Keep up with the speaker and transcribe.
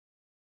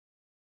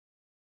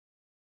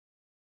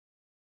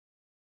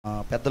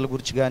పెద్దల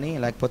గురించి కానీ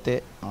లేకపోతే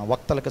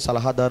వక్తలకు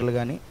సలహాదారులు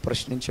కానీ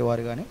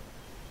ప్రశ్నించేవారు కానీ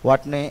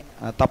వాటిని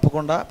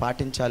తప్పకుండా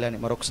పాటించాలి అని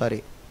మరొకసారి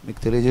మీకు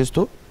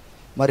తెలియజేస్తూ,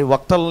 మరి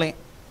వక్తల్ని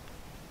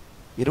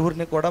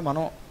ఇరువురిని కూడా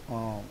మనం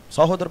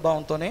సహోదర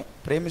భావంతోనే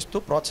ప్రేమిస్తూ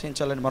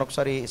ప్రోత్సహించాలని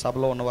మరొకసారి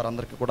సభలో ఉన్న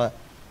వారందరికీ కూడా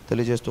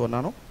తెలియజేస్తూ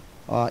ఉన్నాను.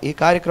 ఈ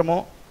కార్యక్రమం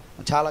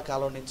చాలా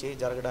కాలం నుంచి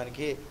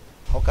జరగడానికి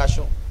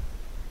అవకాశం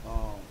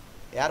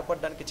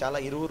ఏర్పడడానికి చాలా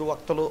ఇరువురు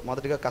వక్తలు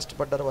మొదటిగా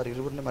కష్టపడ్డారు. వారి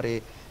ఇరువురిని మరి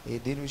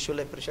దీని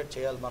విషయంలో అప్రిషియేట్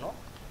చేయాలి. మనం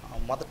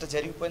మొదట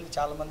జరిగిపోయింది,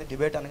 చాలామంది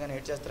డిబేట్ అనగానే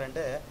ఏం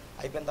చేస్తారంటే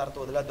అయిపోయిన తర్వాత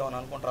వదిలేద్దాం అని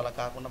అనుకుంటారు. అలా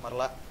కాకుండా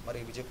మరలా మరి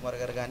విజయ్ కుమార్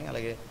గారు కానీ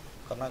అలాగే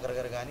కరుణాకర్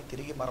గారు కానీ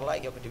తిరిగి మరలా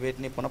ఈ యొక్క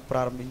డిబేట్ని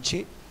పునఃప్రారంభించి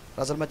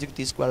ప్రజల మధ్యకి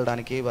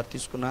తీసుకువెళ్ళడానికి వారు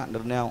తీసుకున్న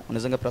నిర్ణయం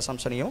నిజంగా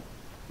ప్రశంసనీయం.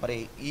 మరి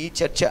ఈ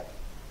చర్చ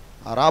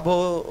రాబో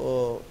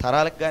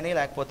తరాలకు కానీ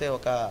లేకపోతే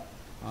ఒక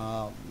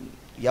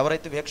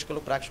ఎవరైతే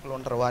ప్రేక్షకులు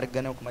ఉంటారో వారికి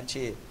కానీ ఒక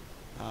మంచి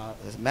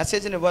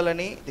మెసేజ్ని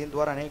ఇవ్వాలని, దీని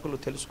ద్వారా అనేకులు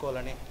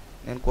తెలుసుకోవాలని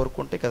నేను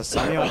కోరుకుంటే ఇక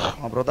సమయం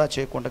వృధా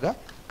చేయకుండా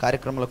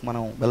కార్యక్రమాలకు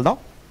మనం వెళ్దాం.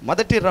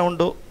 మొదటి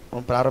రౌండ్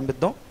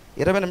ప్రారంభిద్దాం.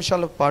 20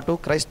 నిమిషాల పాటు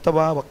క్రైస్తవ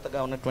వక్తగా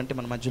ఉన్నటువంటి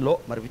మన మధ్యలో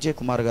మరి విజయ్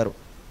కుమార్ గారు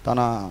తన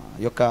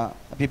యొక్క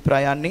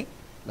అభిప్రాయాన్ని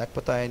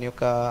లేకపోతే ఆయన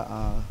యొక్క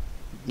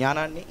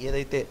జ్ఞానాన్ని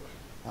ఏదైతే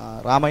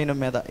రామాయణం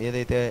మీద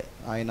ఏదైతే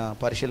ఆయన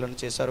పరిశీలన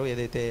చేశారో,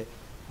 ఏదైతే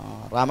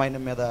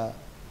రామాయణం మీద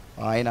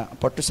ఆయన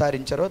పట్టు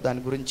సారించారో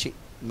దాని గురించి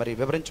మరి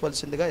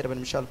వివరించవలసిందిగా 20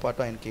 నిమిషాల పాటు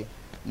ఆయనకి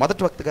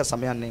మొదటి వక్తగా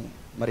సమయాన్ని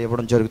మరి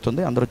ఇవ్వడం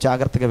జరుగుతుంది. అందరూ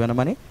జాగ్రత్తగా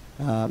వినమని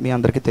మీ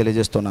అందరికీ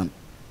తెలియజేస్తున్నాను.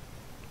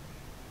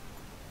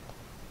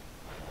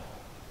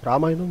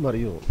 రామాయణం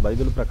మరియు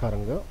బైబిల్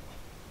ప్రకారంగా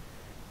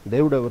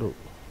దేవుడెవరు,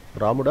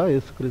 రాముడా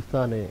యేసుక్రీస్తు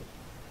అనే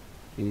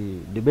ఈ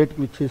డిబేట్కి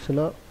విచ్చేసిన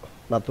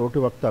నా తోటి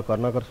వక్త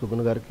కరుణాకర్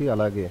సుగుణ్ గారికి,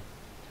 అలాగే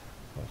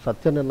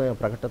సత్య నిర్ణయ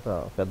ప్రకటత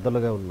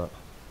పెద్దలుగా ఉన్న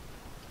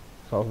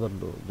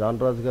సహోదరులు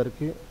జాన్ రాజు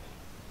గారికి,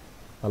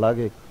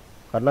 అలాగే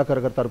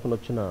కరుణాకర్ గారి తరపున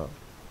వచ్చిన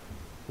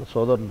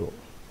సోదరులు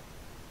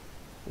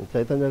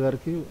చైతన్య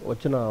గారికి,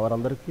 వచ్చిన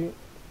వారందరికీ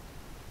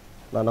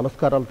నా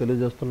నమస్కారాలు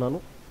తెలియజేస్తున్నాను.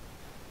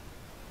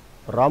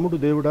 రాముడు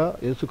దేవుడా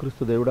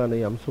యేసుక్రీస్తు దేవుడా అనే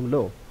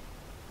అంశంలో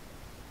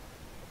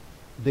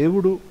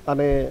దేవుడు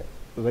అనే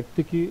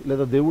వ్యక్తికి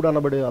లేదా దేవుడు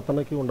అనబడే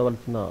అతనికి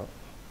ఉండవలసిన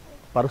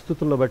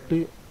పరిస్థితులను బట్టి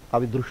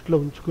అవి దృష్టిలో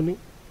ఉంచుకుని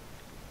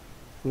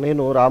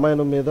నేను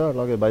రామాయణం మీద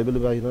అలాగే బైబిల్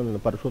పైన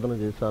నేను పరిశోధన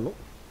చేశాను.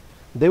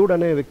 దేవుడు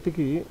అనే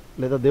వ్యక్తికి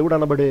లేదా దేవుడు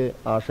అనబడే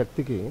ఆ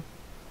శక్తికి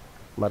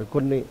మరి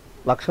కొన్ని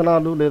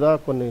లక్షణాలు లేదా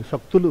కొన్ని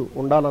శక్తులు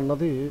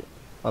ఉండాలన్నది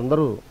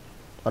అందరూ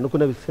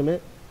అనుకునే విషయమే,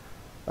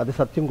 అది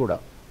సత్యం కూడా.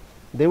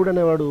 దేవుడు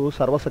అనేవాడు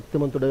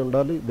సర్వశక్తిమంతుడై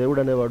ఉండాలి, దేవుడు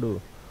అనేవాడు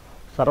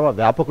సర్వ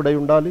వ్యాపకుడై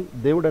ఉండాలి,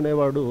 దేవుడు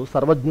అనేవాడు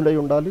సర్వజ్ఞుడై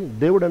ఉండాలి,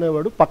 దేవుడు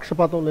అనేవాడు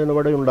పక్షపాతం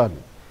లేనివాడై ఉండాలి.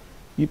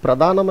 ఈ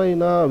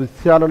ప్రధానమైన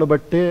విషయాలను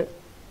బట్టే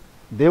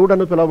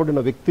దేవుడని పిలవబడిన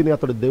వ్యక్తిని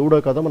అతడు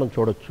దేవుడో కదా మనం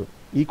చూడొచ్చు.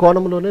 ఈ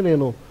కోణంలోనే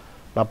నేను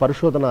నా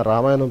పరిశోధన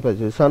రామాయణంపై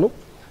చేశాను.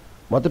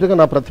 మొదటిగా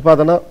నా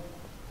ప్రతిపాదన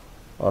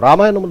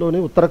రామాయణంలోని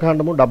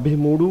ఉత్తరకాండము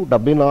 73,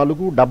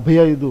 74,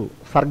 75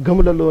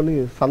 సర్గములలోని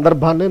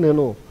సందర్భాన్నే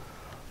నేను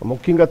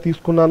ముఖ్యంగా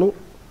తీసుకున్నాను.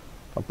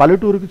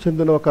 పల్లెటూరుకి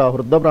చెందిన ఒక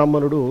వృద్ధ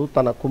బ్రాహ్మణుడు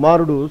తన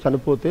కుమారుడు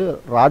చనిపోతే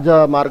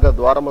రాజమార్గ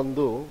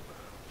ద్వారమందు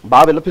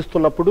బాగా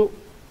విలపిస్తున్నప్పుడు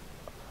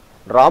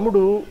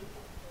రాముడు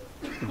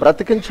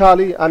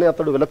బ్రతికించాలి అని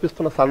అతడు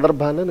విలపిస్తున్న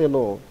సందర్భాన్ని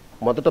నేను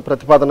మొదట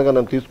ప్రతిపాదనగా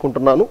నేను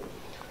తీసుకుంటున్నాను.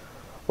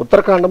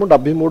 ఉత్తరకాండము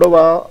 73వ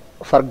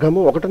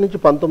సర్గము 1 నుంచి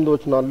 19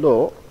 వచనాల్లో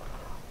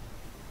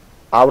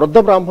ఆ వృద్ధ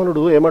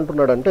బ్రాహ్మణుడు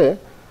ఏమంటున్నాడంటే,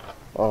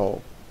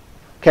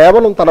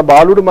 కేవలం తన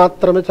బాలుడు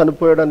మాత్రమే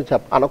చనిపోయాడని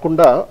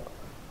అనకుండా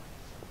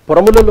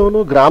పురములలోను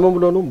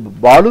గ్రామంలోను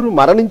బాలురు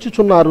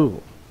మరణించుచున్నారు,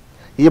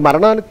 ఈ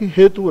మరణానికి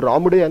హేతువు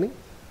రాముడే అని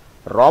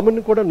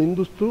రాముని కూడా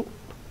నిందిస్తూ,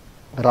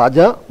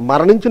 రాజా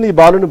మరణించిన ఈ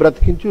బాలుని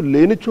బ్రతికించు,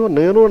 లేనిచో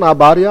నేను నా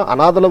భార్య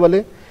అనాథల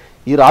వలె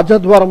ఈ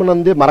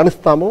రాజద్వారమునందే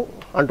మరణిస్తాము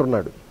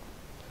అంటున్నాడు.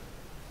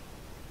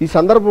 ఈ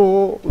సందర్భం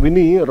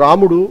విని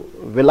రాముడు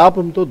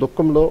విలాపంతో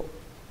దుఃఖంలో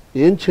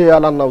ఏం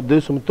చేయాలన్న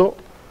ఉద్దేశంతో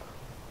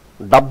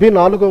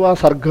 74వ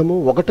సర్గము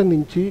 1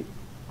 నుంచి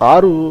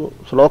 6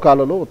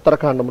 శ్లోకాలలో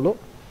ఉత్తరకాండంలో,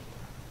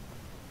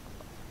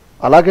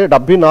 అలాగే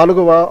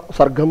 74వ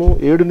సర్గము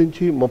 7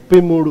 నుంచి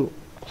 33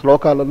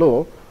 శ్లోకాలలో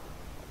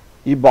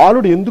ఈ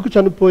బాలుడు ఎందుకు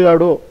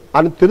చనిపోయాడో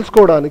అని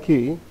తెలుసుకోవడానికి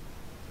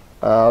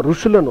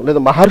ఋషులను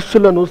లేదా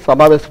మహర్షులను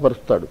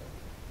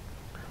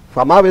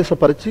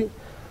సమావేశపరిచి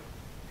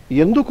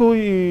ఎందుకు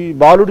ఈ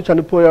బాలుడు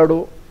చనిపోయాడో,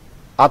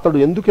 అతడు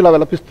ఎందుకు ఇలా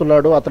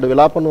విలపిస్తున్నాడో, అతడు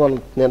విలాపను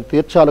నేను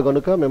తీర్చాలి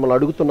కనుక మిమ్మల్ని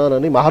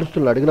అడుగుతున్నానని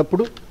మహర్షులను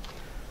అడిగినప్పుడు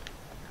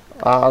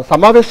ఆ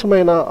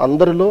సమావేశమైన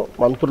అందరిలో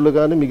మంత్రులు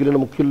కానీ మిగిలిన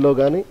ముఖ్యుల్లో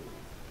కానీ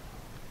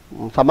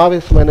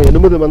సమావేశమైన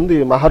 8 మంది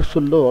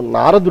మహర్షుల్లో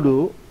నారదుడు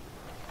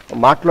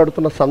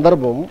మాట్లాడుతున్న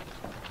సందర్భం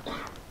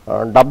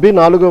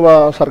 74వ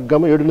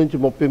సర్గం 7 నుంచి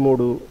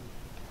 33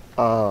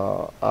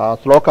 ఆ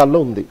శ్లోకాల్లో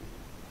ఉంది.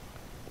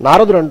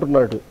 నారదుడు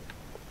అంటున్నాడు,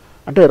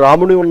 అంటే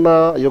రాముని ఉన్న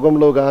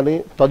యుగంలో కానీ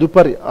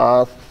తదుపరి ఆ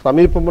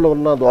సమీపంలో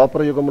ఉన్న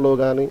ద్వాపర యుగంలో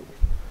కానీ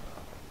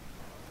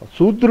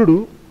శూద్రుడు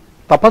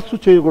తపస్సు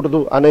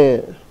చేయకూడదు అనే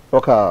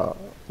ఒక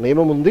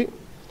నియమం ఉంది.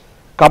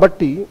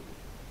 కాబట్టి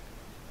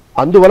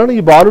అందువలన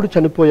ఈ బాలుడు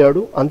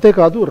చనిపోయాడు.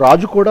 అంతేకాదు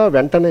రాజు కూడా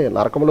వెంటనే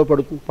నరకంలో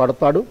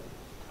పడతాడు.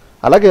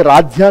 అలాగే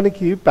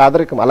రాజ్యానికి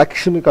పేదరికం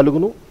అలక్ష్మి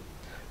కలుగును.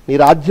 నీ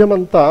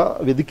రాజ్యమంతా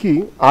వెదికి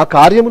ఆ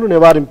కార్యమును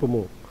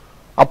నివారింపుము.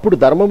 అప్పుడు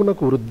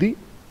ధర్మమునకు వృద్ధి,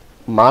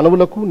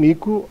 మానవులకు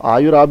నీకు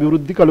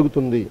ఆయురాభివృద్ధి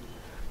కలుగుతుంది.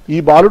 ఈ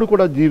బాలుడు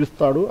కూడా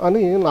జీవిస్తాడు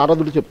అని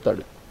నారదుడు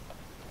చెప్తాడు.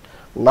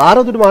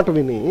 నారదుడి మాట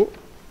విని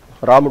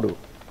రాముడు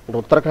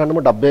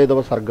ఉత్తరాఖండము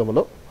 75వ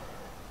సర్గములో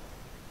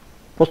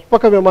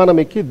పుష్పక విమానం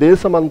ఎక్కి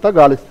దేశమంతా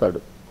గాలిస్తాడు.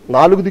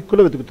 4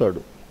 దిక్కులు వెతుకుతాడు.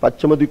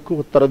 పశ్చిమ దిక్కు,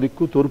 ఉత్తర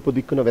దిక్కు, తూర్పు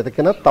దిక్కున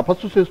వెతికిన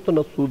తపస్సు చేస్తున్న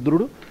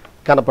శూద్రుడు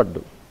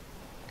కనపడ్డు.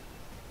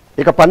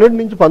 ఇక 12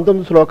 నుంచి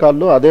 19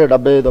 శ్లోకాల్లో అదే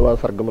 75వ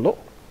సర్గములో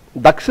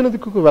దక్షిణ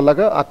దిక్కుకు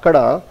వెళ్ళగా అక్కడ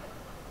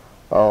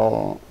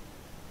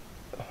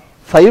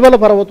శైవల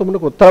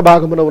పర్వతమునకు ఉత్తర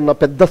భాగమున ఉన్న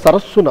పెద్ద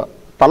సరస్సున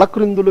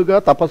తలక్రిందులుగా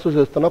తపస్సు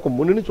చేస్తున్న ఒక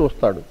మునిని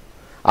చూస్తాడు.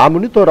 ఆ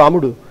మునితో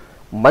రాముడు,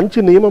 మంచి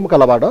నియమము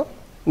కలవాడా,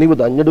 నీవు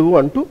ధన్యుడువు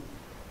అంటూ,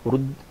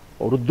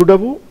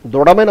 వృద్ధుడవు,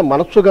 దృఢమైన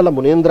మనస్సు గల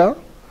మునేంద్ర,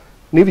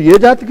 నీవు ఏ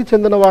జాతికి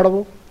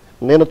చెందినవాడవు,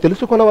 నేను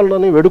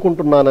తెలుసుకొనవలనని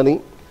వేడుకుంటున్నానని,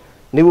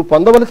 నీవు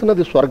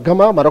పొందవలసినది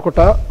స్వర్గమా మరొకట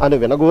అని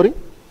వినగోరి,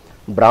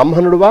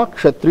 బ్రాహ్మణుడువా,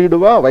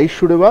 క్షత్రియుడువా,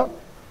 వైశ్యుడివా,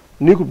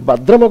 నీకు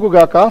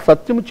భద్రమగుగాక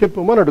సత్యము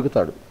చెప్పుమని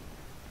అడుగుతాడు.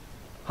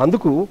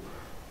 అందుకు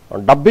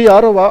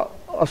 76వ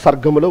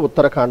సర్గములో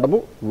ఉత్తరాఖండము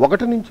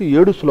 1 నుంచి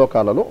 7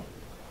 శ్లోకాలలో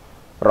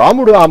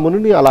రాముడు ఆ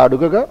మునిని అలా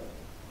అడుగగా,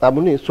 ఆ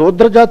ముని,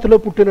 శూద్రజాతిలో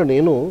పుట్టిన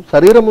నేను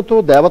శరీరముతో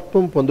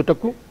దేవత్వం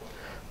పొందుటకు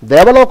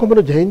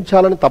దేవలోకమును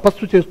జయించాలని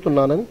తపస్సు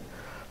చేస్తున్నానని,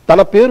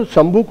 తన పేరు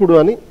శంభూకుడు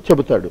అని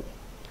చెబుతాడు.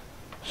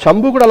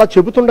 శంభూకుడు అలా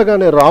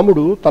చెబుతుండగానే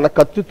రాముడు తన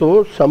కత్తితో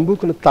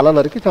శంభూకుని తల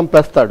నరికి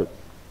చంపేస్తాడు.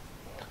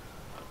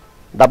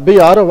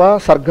 76వ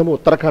సర్గము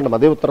ఉత్తరాఖండం,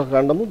 అదే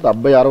ఉత్తరాఖండము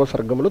 76వ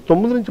సర్గములో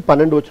 9 నుంచి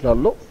 12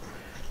 వచనాల్లో,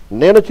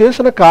 నేను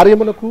చేసిన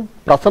కార్యములకు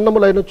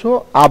ప్రసన్నములైనచో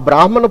ఆ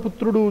బ్రాహ్మణ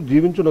పుత్రుడు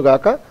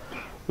జీవించునుగాక,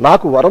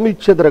 నాకు వరం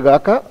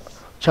ఇచ్చేదరుగాక,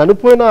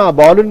 చనిపోయిన ఆ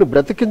బాలుని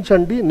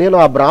బ్రతికించండి, నేను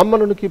ఆ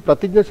బ్రాహ్మణునికి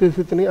ప్రతిజ్ఞ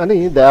చేసి తిని అని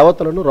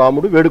దేవతలను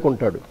రాముడు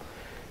వేడుకుంటాడు.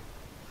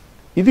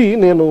 ఇది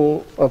నేను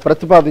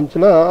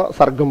ప్రతిపాదించిన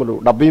సర్గములు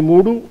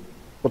 73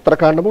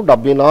 ఉత్తరాఖండము,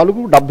 74,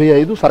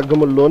 75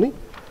 సర్గముల్లోని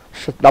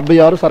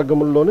 76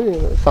 సర్గముల్లోని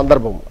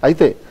సందర్భం.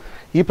 అయితే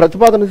ఈ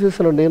ప్రతిపాదన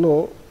చేసిన నేను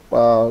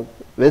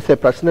వేసే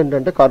ప్రశ్న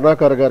ఏంటంటే,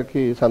 కరుణాకర్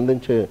గారికి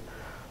సంధించే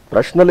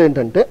ప్రశ్నలు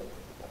ఏంటంటే,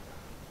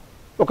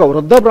 ఒక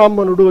వృద్ధ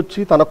బ్రాహ్మణుడు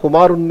వచ్చి తన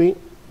కుమారుణ్ణి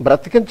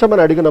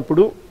బ్రతికించమని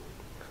అడిగినప్పుడు,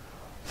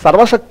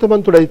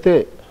 సర్వశక్తిమంతుడైతే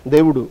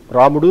దేవుడు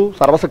రాముడు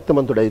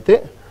సర్వశక్తిమంతుడైతే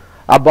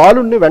ఆ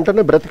బాలుణ్ణి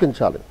వెంటనే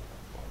బ్రతికించాలి.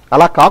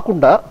 అలా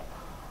కాకుండా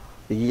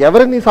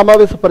ఎవరిని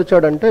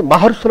సమావేశపరిచాడంటే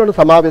మహర్షులను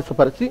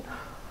సమావేశపరిచి,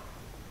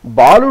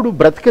 బాలుడు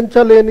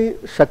బ్రతికించలేని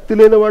శక్తి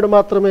లేనివాడు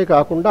మాత్రమే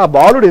కాకుండా ఆ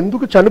బాలుడు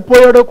ఎందుకు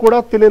చనిపోయాడో కూడా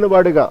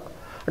తెలియనివాడుగా,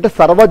 అంటే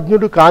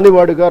సర్వజ్ఞుడు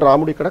కానివాడుగా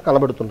రాముడు ఇక్కడ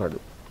కనబడుతున్నాడు.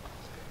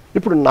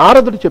 ఇప్పుడు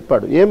నారదుడు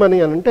చెప్పాడు ఏమని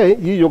అంటే,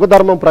 ఈ యుగ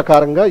ధర్మం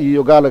ప్రకారంగా ఈ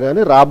యుగాలు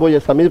కానీ రాబోయే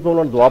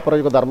సమీపంలో ద్వాపర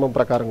యుగ ధర్మం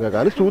ప్రకారంగా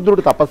కానీ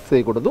శూద్రుడు తపస్సు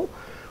చేయకూడదు,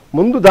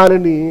 ముందు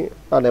దానిని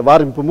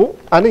నివారింపుము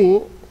అని.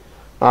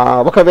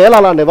 ఒకవేళ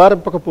అలా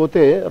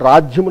నివారింపకపోతే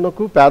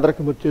రాజ్యమునకు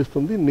పేదరికం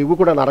వచ్చేస్తుంది, నువ్వు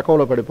కూడా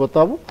నరకంలో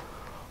పడిపోతావు,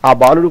 ఆ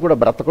బాలుడు కూడా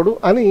బ్రతకడు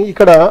అని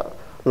ఇక్కడ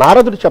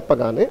నారదుడు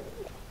చెప్పగానే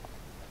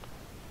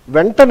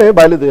వెంటనే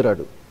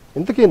బయలుదేరాడు.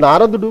 ఇంతకీ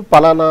నారదుడు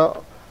పలానా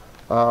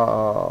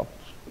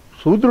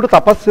శూద్రుడు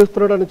తపస్సు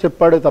చేస్తున్నాడు అని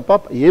చెప్పాడే తప్ప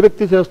ఏ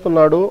వ్యక్తి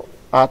చేస్తున్నాడో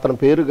అతని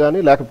పేరు కానీ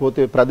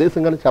లేకపోతే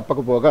ప్రదేశం కానీ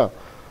చెప్పకపోగా,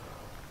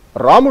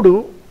 రాముడు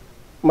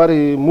మరి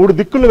 3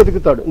 దిక్కులు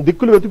వెతుకుతాడు.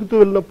 దిక్కులు వెతుకుతూ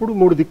వెళ్ళినప్పుడు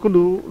 3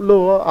 దిక్కులలో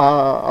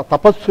ఆ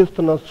తపస్సు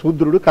చేస్తున్న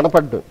శూద్రుడు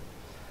కనపడ్డాడు.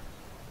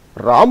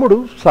 రాముడు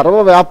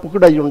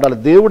సర్వవ్యాపకుడై ఉండాలి.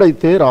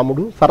 దేవుడైతే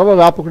రాముడు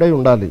సర్వవ్యాపకుడై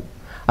ఉండాలి.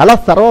 అలా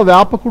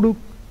సర్వవ్యాపకుడు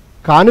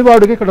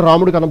కానివాడుగా ఇక్కడ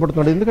రాముడు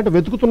కనపడుతున్నాడు. ఎందుకంటే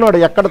వెతుకుతున్నాడు,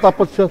 ఎక్కడ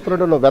తపస్సు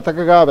చేస్తున్నాడో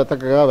వెతకగా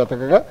వెతకగా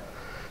వెతకగా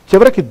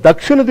చివరికి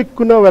దక్షిణ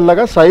దిక్కున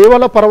వెళ్ళగా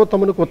శైవల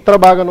పర్వతమునికి ఉత్తర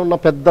భాగాన ఉన్న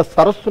పెద్ద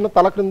సరస్సున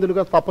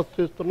తలక్రిందులుగా తపస్సు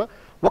చేస్తున్న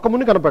ఒక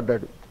ముని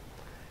కనపడ్డాడు.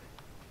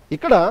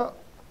 ఇక్కడ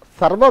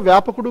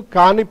సర్వవ్యాపకుడు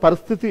కాని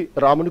పరిస్థితి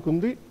రామునికి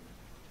ఉంది.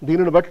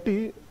 దీనిని బట్టి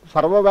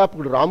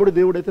సర్వవ్యాపకుడు రాముడు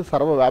దేవుడైతే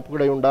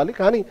సర్వవ్యాపకుడై ఉండాలి.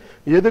 కానీ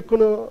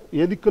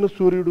ఏ దిక్కున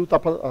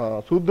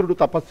శూద్రుడు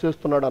తపస్సు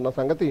చేస్తున్నాడు అన్న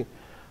సంగతి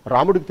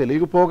రాముడికి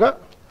తెలియకపోగా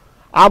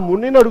ఆ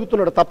మునిని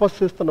అడుగుతున్నాడు. తపస్సు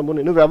చేస్తున్న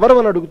ముని, నువ్వెవరు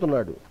అని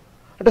అడుగుతున్నాడు.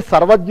 అంటే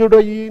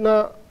సర్వజ్ఞుడైన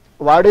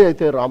వాడే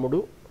అయితే రాముడు,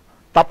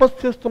 తపస్సు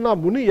చేస్తున్న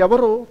ముని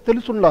ఎవరో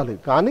తెలుసుండాలి.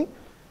 కానీ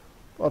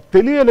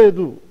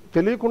తెలియలేదు.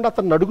 తెలియకుండా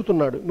అతన్ని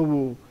అడుగుతున్నాడు, నువ్వు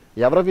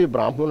ఎవరివి,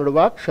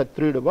 బ్రాహ్మణుడివా,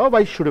 క్షత్రియుడివా,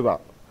 వైశ్యుడివా,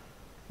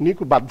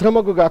 నీకు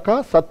భద్రమగుగాక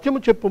సత్యము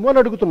చెప్పుము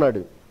అని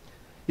అడుగుతున్నాడు.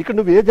 ఇక్కడ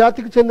నువ్వు ఏ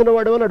జాతికి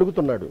చెందినవాడు అని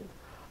అడుగుతున్నాడు.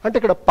 అంటే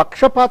ఇక్కడ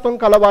పక్షపాతం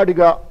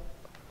కలవాడిగా,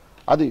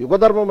 అది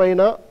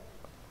యుగధర్మమైన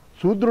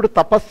శూద్రుడు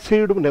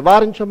తపస్సేయుడు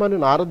నివారించమని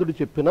నారదుడు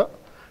చెప్పిన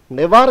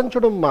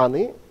నివారించడం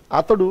మాని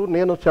అతడు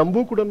నేను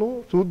శంభూకుడను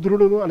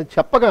శూద్రుడును అని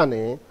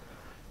చెప్పగానే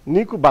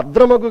నీకు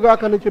భద్రమగుగా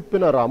కని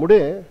చెప్పిన రాముడే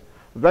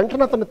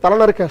వెంటనే అతన్ని తల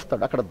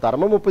నరికేస్తాడు. అక్కడ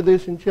ధర్మం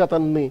ఉపదేశించి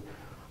అతన్ని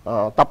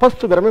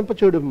తపస్సు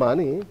విరమింపచేయడం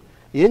మాని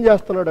ఏం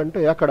చేస్తున్నాడంటే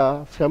అక్కడ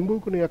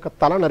శంభూకుని యొక్క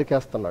తల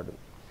నరికేస్తున్నాడు.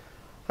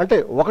 అంటే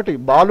ఒకటి,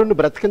 బాలుడిని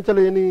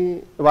బ్రతికించలేని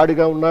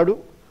వాడిగా ఉన్నాడు,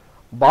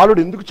 బాలుడు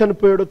ఎందుకు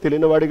చనిపోయాడో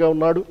తెలియని వాడిగా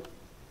ఉన్నాడు.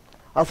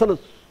 అసలు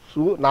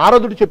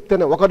నారదుడు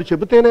చెప్తేనే, ఒకరు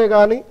చెబితేనే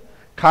కానీ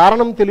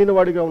కారణం తెలియని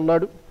వాడిగా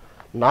ఉన్నాడు.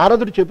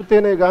 నారదుడు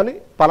చెబితేనే కానీ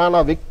పలానా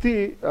వ్యక్తి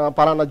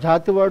పలానా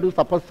జాతివాడు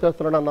తపస్సు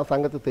చేస్తున్నాడు అన్న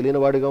సంగతి తెలియని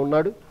వాడిగా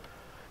ఉన్నాడు.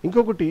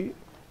 ఇంకొకటి,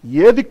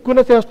 ఏ దిక్కున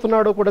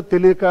చేస్తున్నాడో కూడా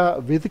తెలియక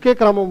వెతికే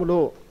క్రమంలో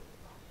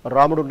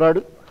రాముడు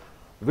ఉన్నాడు.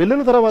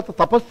 వెళ్ళిన తర్వాత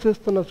తపస్సు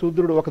చేస్తున్న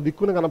శూద్రుడు ఒక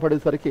దిక్కున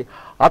కనపడేసరికి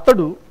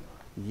అతడు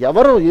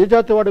ఎవరో ఏ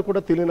జాతివాడు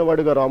కూడా తెలియని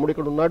వాడిగా రాముడు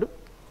ఇక్కడ ఉన్నాడు.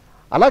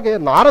 అలాగే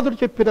నారదుడు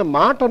చెప్పిన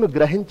మాటను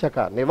గ్రహించక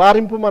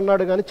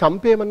నివారింపమన్నాడు కానీ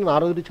చంపేయమని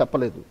నారదుడు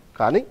చెప్పలేదు.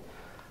 కానీ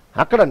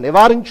అక్కడ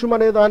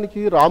నివారించుమనే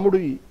దానికి రాముడు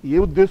ఏ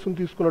ఉద్దేశం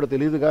తీసుకున్నాడో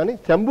తెలియదు. కానీ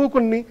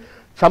శంభూకుణ్ణి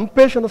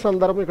చంపేసిన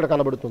సందర్భం ఇక్కడ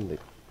కనబడుతుంది.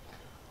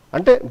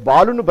 అంటే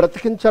బాలును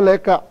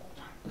బ్రతికించలేక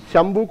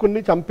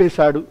శంభూకుణ్ణి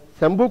చంపేశాడు.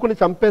 శంభూకుని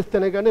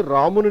చంపేస్తేనే కానీ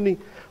రాముని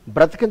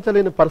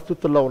బ్రతికించలేని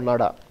పరిస్థితుల్లో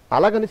ఉన్నాడా?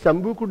 అలాగని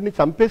శంభూకుడిని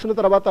చంపేసిన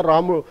తర్వాత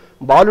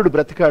బాలుడు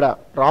బ్రతికాడా?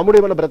 రాముడు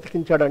ఏమైనా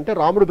బ్రతికించాడంటే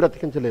రాముడు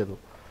బ్రతికించలేదు.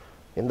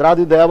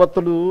 ఇంద్రాది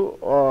దేవతలు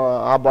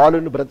ఆ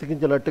బాలుని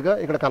బ్రతికించినట్టుగా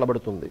ఇక్కడ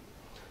కనబడుతుంది.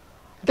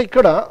 అంటే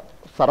ఇక్కడ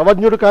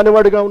సర్వజ్ఞుడు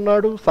కానివాడిగా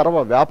ఉన్నాడు, సర్వ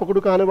వ్యాపకుడు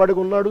కానివాడిగా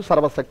ఉన్నాడు,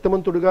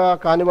 సర్వశక్తిమంతుడుగా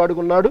కానివాడిగా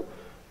ఉన్నాడు.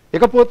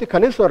 ఇకపోతే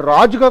కనీసం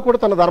రాజుగా కూడా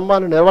తన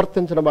ధర్మాన్ని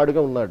నిర్వర్తించిన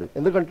వాడిగా ఉన్నాడు.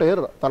 ఎందుకంటే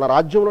తన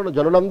రాజ్యంలో ఉన్న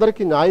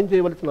జనులందరికీ న్యాయం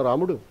చేయవలసిన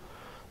రాముడు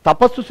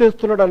తపస్సు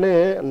చేస్తున్నాడు అనే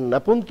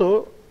నెపంతో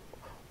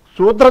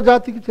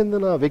శూద్రజాతికి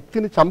చెందిన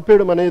వ్యక్తిని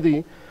చంపేయడం అనేది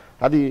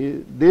అది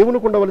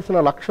దేవునికి ఉండవలసిన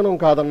లక్షణం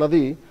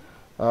కాదన్నది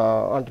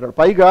అంటున్నాడు.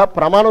 పైగా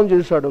ప్రమాణం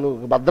చేశాడు,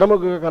 నువ్వు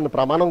భద్రముగా కానీ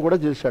ప్రమాణం కూడా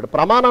చేశాడు.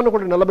 ప్రమాణాన్ని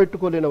కూడా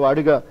నిలబెట్టుకోలేని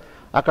వాడిగా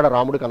అక్కడ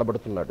రాముడు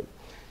కనబడుతున్నాడు.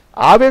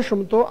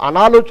 ఆవేశంతో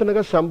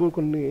అనాలోచనగా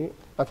శంభూకుణ్ణి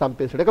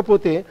చంపేశాడు.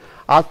 ఇకపోతే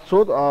ఆ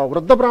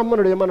వృద్ధ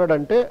బ్రాహ్మణుడు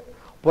ఏమన్నాడంటే,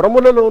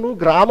 పురములలోను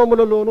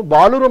గ్రామములలోను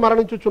బాలురు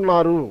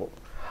మరణించుచున్నారు.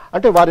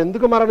 అంటే వారు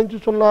ఎందుకు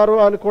మరణించుచున్నారు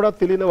అని కూడా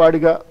తెలియని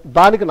వాడిగా,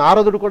 దానికి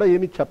నారదుడు కూడా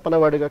ఏమీ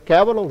చెప్పనివాడిగా,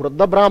 కేవలం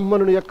వృద్ధ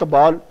బ్రాహ్మణుని యొక్క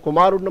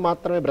కుమారుడిని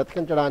మాత్రమే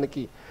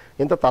బ్రతికించడానికి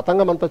ఇంత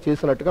తతంగమంతా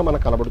చేసినట్టుగా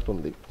మనకు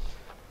కనబడుతుంది.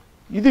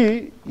 ఇది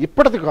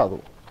ఇప్పటిది కాదు,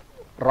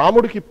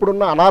 రాముడికి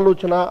ఇప్పుడున్న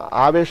అనాలోచన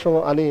ఆవేశం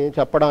అని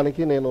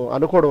చెప్పడానికి నేను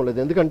అనుకోవడం లేదు.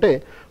 ఎందుకంటే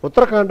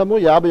ఉత్తరకాండము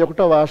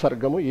 51వ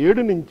సర్గము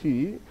 7 నుంచి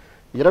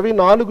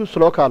 24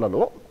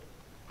 శ్లోకాలలో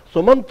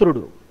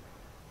సుమంత్రుడు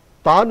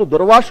తాను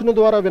దుర్వాసుని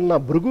ద్వారా విన్న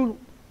భృగు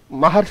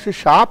మహర్షి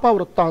శాప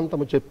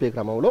వృత్తాంతము చెప్పే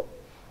క్రమంలో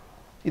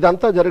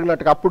ఇదంతా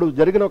జరిగినట్టుగా అప్పుడు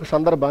జరిగిన ఒక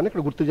సందర్భాన్ని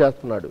ఇక్కడ గుర్తు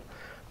చేస్తున్నాడు.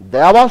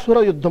 దేవాసుర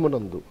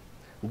యుద్ధమునందు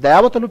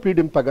దేవతలు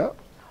పీడింపగా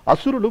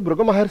అసురులు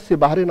భృగు మహర్షి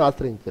భార్యను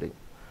ఆశ్రయించరు.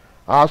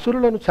 ఆ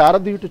అసురులను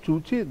చారదీయుట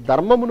చూచి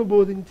ధర్మమును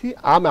బోధించి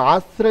ఆమె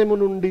ఆశ్రయము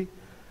నుండి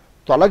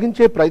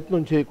తొలగించే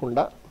ప్రయత్నం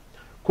చేయకుండా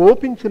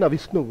కోపించిన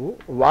విష్ణువు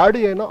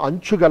వాడి అయిన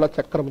అంచుగల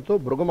చక్రంతో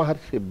భృగు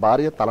మహర్షి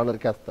భార్య తల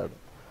నరికేస్తాడు.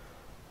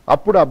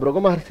 అప్పుడు ఆ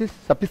భృగు మహర్షి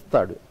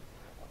శపిస్తాడు,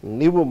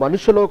 నీవు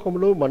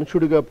మనుష్యలోకంలో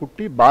మనుషుడిగా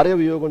పుట్టి భార్య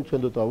వియోగం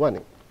చెందుతావు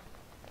అని.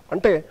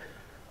 అంటే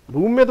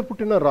భూమి మీద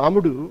పుట్టిన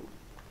రాముడు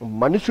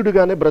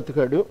మనుషుడిగానే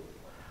బ్రతికాడు.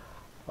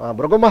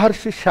 భృగు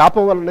మహర్షి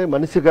శాపం వల్లనే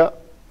మనిషిగా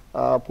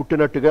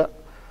పుట్టినట్టుగా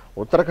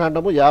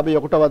ఉత్తరకాండము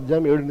 51వ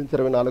అధ్యాయం 7 నుంచి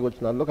 24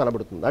 వచనాల్లో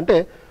కనబడుతుంది. అంటే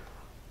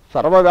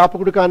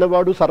సర్వవ్యాపకుడు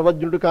కానివాడు,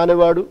 సర్వజ్ఞుడు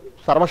కానివాడు,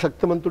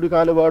 సర్వశక్తిమంతుడు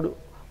కానివాడు,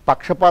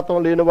 పక్షపాతం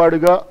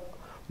లేనివాడుగా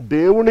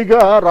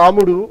దేవునిగా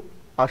రాముడు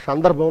ఆ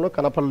సందర్భంలో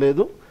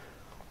కనపడలేదు.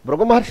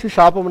 భృగు మహర్షి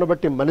శాపమును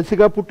బట్టి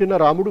మనిషిగా పుట్టిన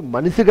రాముడు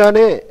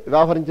మనిషిగానే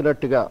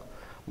వ్యవహరించినట్టుగా,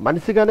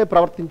 మనిషిగానే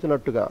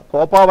ప్రవర్తించినట్టుగా,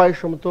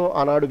 కోపావేశంతో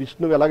ఆనాడు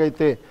విష్ణువు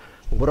ఎలాగైతే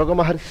భృగు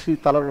మహర్షి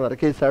తలను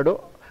నరికేశాడో,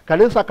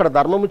 కనీసం అక్కడ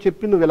ధర్మము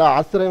చెప్పి నువ్వు ఇలా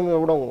ఆశ్రయం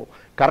ఇవ్వడం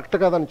కరెక్ట్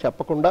కాదని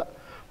చెప్పకుండా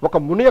ఒక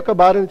ముని యొక్క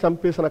భార్యను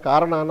చంపేసిన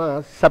కారణాన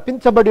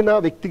శపించబడిన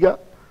వ్యక్తిగా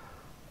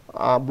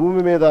ఆ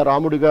భూమి మీద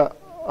రాముడిగా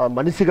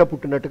మనిషిగా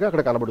పుట్టినట్టుగా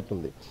అక్కడ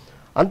కనబడుతుంది.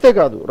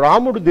 అంతేకాదు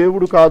రాముడు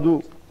దేవుడు కాదు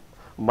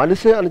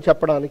మనిషే అని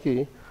చెప్పడానికి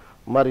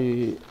మరి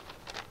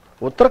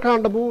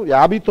ఉత్తరకాండము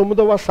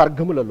 59వ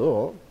సర్గములలో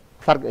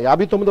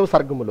 59వ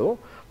సర్గములో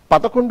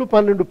 11,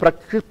 12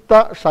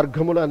 ప్రక్షిప్త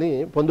సర్గములు అని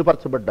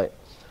పొందుపరచబడ్డాయి.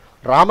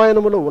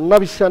 రామాయణములో ఉన్న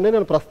విషయాన్ని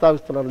నేను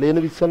ప్రస్తావిస్తున్నాను,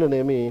 లేని విషయాన్ని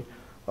నేనేమి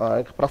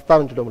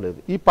ప్రస్తావించడం లేదు.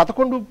 ఈ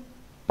 11,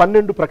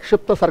 12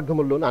 ప్రక్షిప్త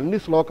సర్గముల్లోని అన్ని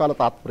శ్లోకాల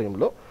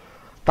తాత్పర్యంలో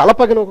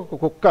తలపగిన ఒక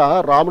కుక్క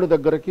రాముడి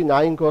దగ్గరికి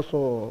న్యాయం కోసం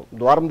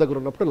ద్వారం దగ్గర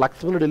ఉన్నప్పుడు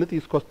లక్ష్మణుడు వెళ్ళి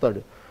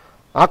తీసుకొస్తాడు.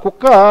 ఆ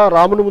కుక్క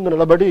రాముని ముందు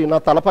నిలబడి నా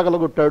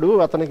తలపగలగొట్టాడు,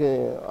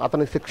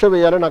 అతనికి శిక్ష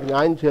వేయాలి, నాకు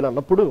న్యాయం చేయాలి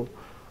అన్నప్పుడు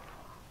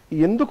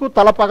ఎందుకు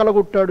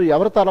తలపగలగొట్టాడు,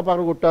 ఎవరు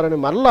తలపగలగొట్టారని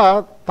మళ్ళా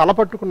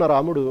తలపట్టుకున్న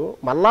రాముడు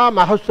మళ్ళా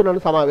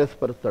మహర్షులను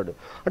సమావేశపరుస్తాడు.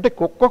 అంటే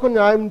కుక్కకు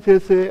న్యాయం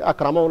చేసే ఆ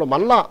క్రమంలో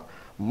మళ్ళా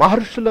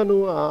మహర్షులను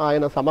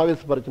ఆయన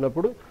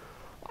సమావేశపరిచినప్పుడు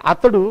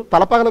అతడు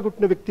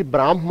తలపగలగొట్టిన వ్యక్తి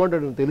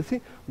బ్రాహ్మణుడని తెలిసి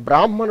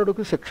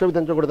బ్రాహ్మణుడికి శిక్ష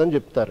విధించకూడదని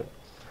చెప్తారు.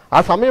 ఆ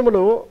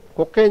సమయంలో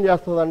కుక్క ఏం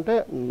చేస్తుందంటే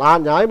నా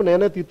న్యాయం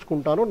నేనే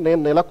తీర్చుకుంటాను,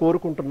 నేను నెల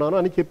కోరుకుంటున్నాను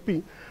అని చెప్పి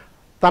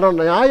తన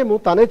న్యాయము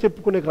తనే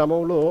చెప్పుకునే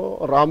క్రమంలో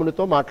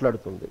రామునితో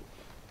మాట్లాడుతుంది.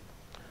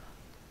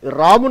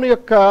 రాముని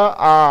యొక్క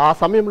ఆ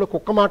సమయంలో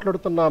కుక్క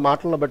మాట్లాడుతున్న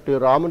మాటలను బట్టి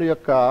రాముని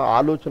యొక్క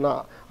ఆలోచన,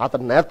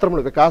 అతని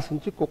నేత్రములు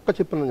వికాసించి కుక్క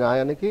చెప్పిన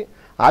న్యాయానికి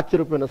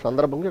ఆశ్చర్యపోయిన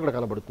సందర్భంగా ఇక్కడ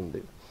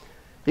కనబడుతుంది.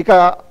 ఇక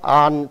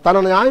తన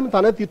న్యాయం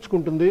తనే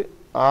తీర్చుకుంటుంది.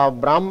 ఆ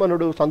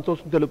బ్రాహ్మణుడు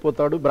సంతోషం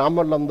తెలిపోతాడు.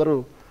 బ్రాహ్మణులందరూ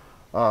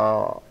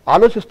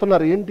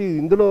ఆలోచిస్తున్నారు, ఏంటి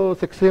ఇందులో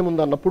శిక్ష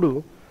ఏముంది అన్నప్పుడు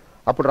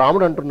అప్పుడు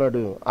రాముడు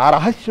అంటున్నాడు, ఆ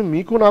రహస్యం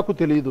మీకు నాకు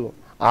తెలియదు,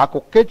 ఆ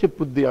కుక్కే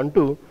చెప్పుద్ది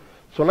అంటూ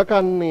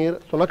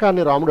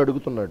సునకాన్ని రాముడు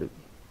అడుగుతున్నాడు.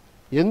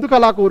 ఎందుకు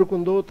అలా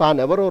కోరుకుందో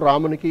తానెవరో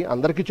రామునికి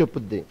అందరికీ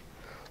చెప్పుద్ది.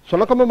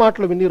 సునకమ్మ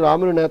మాటలు విని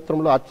రాముని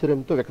నేత్రంలో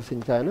ఆశ్చర్యంతో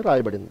వికసించాయని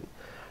రాయబడింది.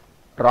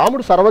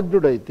 రాముడు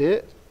సర్వజ్ఞుడైతే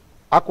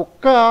ఆ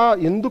కుక్క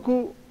ఎందుకు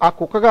ఆ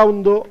కుక్కగా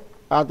ఉందో,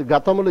 అది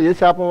గతంలో ఏ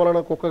శాపం వలన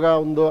కుక్కగా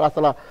ఉందో,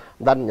 అసలు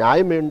దాని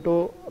న్యాయం ఏంటో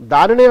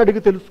దానినే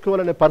అడిగి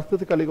తెలుసుకోవాలనే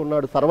పరిస్థితి కలిగి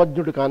ఉన్నాడు.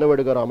 సర్వజ్ఞుడు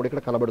కానివాడుగా రాముడు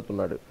ఇక్కడ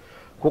కనబడుతున్నాడు.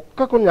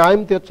 కుక్కకు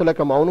న్యాయం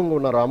తీర్చలేక మౌనంగా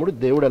ఉన్న రాముడు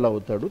దేవుడు ఎలా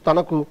అవుతాడు?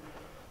 తనకు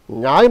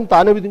న్యాయం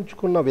తానే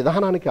విధించుకున్న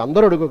విధానానికి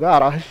అందరూ అడుగుగా ఆ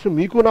రహస్యం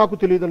మీకు నాకు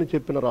తెలియదని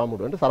చెప్పిన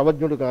రాముడు అంటే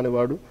సర్వజ్ఞుడు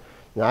కానివాడు,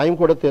 న్యాయం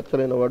కూడా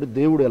తీర్చలేనివాడు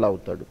దేవుడు ఎలా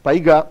అవుతాడు?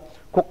 పైగా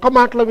కుక్క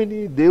మాటలు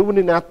విని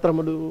దేవుని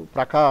నేత్రములు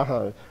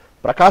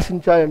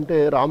ప్రకాశించాయంటే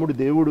రాముడు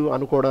దేవుడు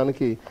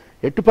అనుకోవడానికి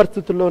ఎట్టి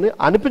పరిస్థితుల్లోనే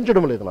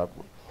అనిపించడం లేదు నాకు.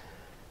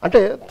 అంటే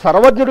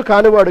సర్వజ్ఞుడు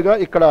కానివాడుగా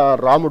ఇక్కడ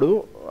రాముడు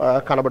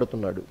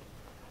కనబడుతున్నాడు.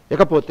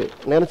 ఇకపోతే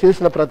నేను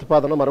చేసిన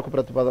ప్రతిపాదన మరొక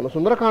ప్రతిపాదన.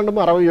 సుందరకాండము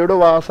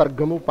 67వ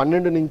సర్గము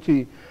 12 నుంచి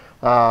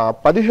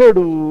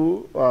 17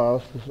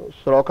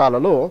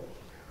 శ్లోకాలలో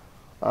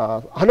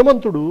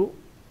హనుమంతుడు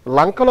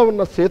లంకలో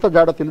ఉన్న సీత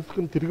జాడ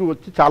తెలుసుకుని తిరిగి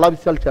వచ్చి చాలా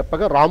విషయాలు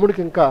చెప్పగా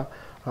రాముడికి ఇంకా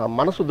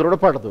మనసు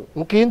దృఢపడదు.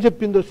 ఇంకేం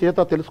చెప్పిందో సీత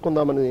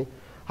తెలుసుకుందామని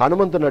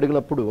హనుమంతుని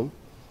అడిగినప్పుడు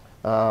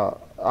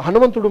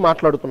హనుమంతుడు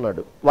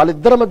మాట్లాడుతున్నాడు.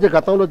 వాళ్ళిద్దరి మధ్య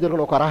గతంలో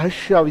జరిగిన ఒక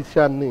రహస్య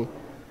విషయాన్ని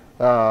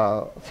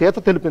సీత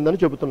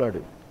తెలిపిందని చెబుతున్నాడు.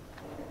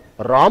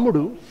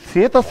 రాముడు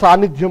సీత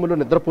సాన్నిధ్యములో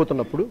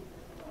నిద్రపోతున్నప్పుడు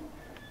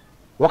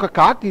ఒక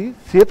కాకి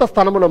సీత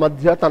స్థనముల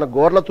మధ్య తన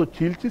గోర్లతో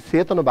చీల్చి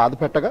సీతను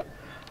బాధపెట్టగా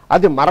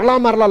అది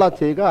మరలా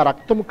చేయగా ఆ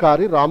రక్తము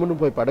కారి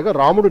రామునిపై పడగా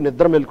రాముడు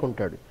నిద్ర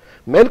మేల్కొంటాడు.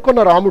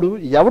 మేల్కొన్న రాముడు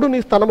ఎవడు నీ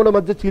స్థనముల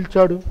మధ్య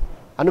చీల్చాడు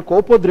అని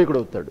కోపోద్రేకుడు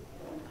అవుతాడు.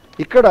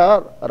 ఇక్కడ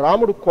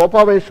రాముడు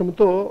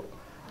కోపావేశంతో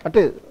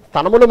అంటే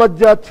స్థనముల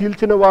మధ్య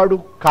చీల్చిన వాడు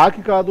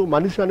కాకి కాదు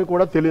మనిషి అని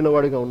కూడా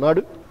తెలియనివాడిగా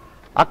ఉన్నాడు.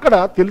 అక్కడ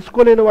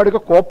తెలుసుకోలేని వాడిగా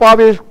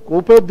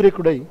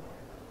కోపోద్రేకుడై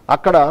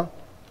అక్కడ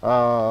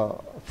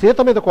సీత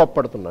మీద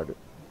కోప్పడుతున్నాడు.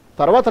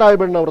 తర్వాత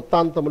రాయబడిన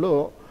వృత్తాంతంలో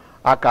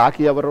ఆ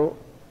కాకి ఎవరో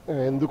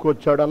ఎందుకు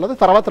వచ్చాడు అన్నది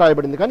తర్వాత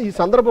రాయబడింది. కానీ ఈ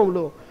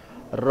సందర్భంలో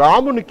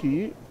రామునికి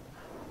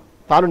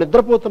తాను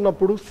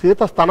నిద్రపోతున్నప్పుడు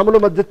సీత స్థనముల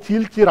మధ్య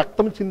చీల్చి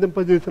రక్తం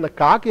చిందింపజేసిన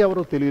కాకి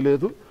ఎవరో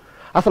తెలియలేదు.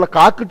 అసలు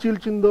కాకి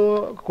చీల్చిందో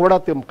కూడా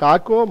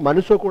కాకో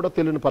మనిషో కూడా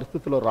తెలియని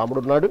పరిస్థితిలో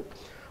రాముడున్నాడు.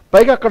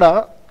 పైగా అక్కడ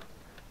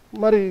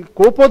మరి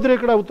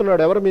కోపోద్రేకుడు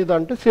అవుతున్నాడు ఎవరి మీద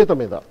అంటే సీత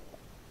మీద.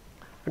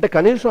 అంటే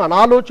కనీసం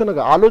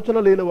ఆలోచన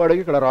లేని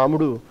వాడికి ఇక్కడ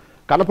రాముడు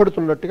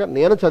కనపడుతున్నట్టుగా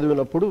నేను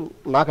చదివినప్పుడు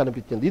నాకు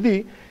అనిపించింది. ఇది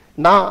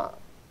నా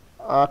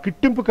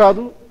కిట్టింపు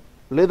కాదు,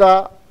 లేదా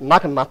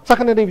నాకు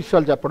నచ్చకనే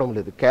విషయాలు చెప్పడం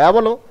లేదు,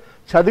 కేవలం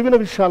చదివిన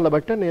విషయాలను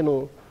బట్టి నేను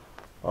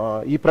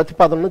ఈ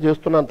ప్రతిపాదనను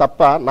చేస్తున్నాను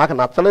తప్ప నాకు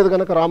నచ్చలేదు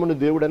కనుక రాముని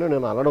దేవుడని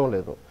నేను అనడం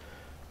లేదు.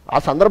 ఆ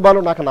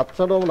సందర్భాల్లో నాకు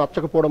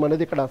నచ్చకపోవడం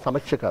అనేది ఇక్కడ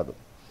సమస్య కాదు.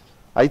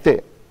 అయితే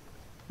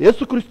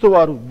యేసుక్రీస్తు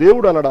వారు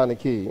దేవుడు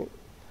అనడానికి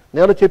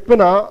నేను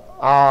చెప్పిన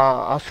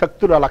ఆ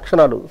శక్తుల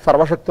లక్షణాలు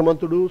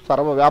సర్వశక్తిమంతుడు,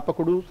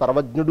 సర్వవ్యాపకుడు,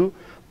 సర్వజ్ఞుడు,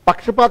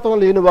 పక్షపాతం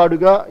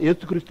లేనివాడుగా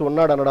యేసుక్రీస్తు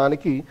ఉన్నాడు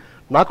అనడానికి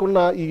నాకున్న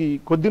ఈ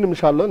కొద్ది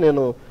నిమిషాల్లో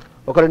నేను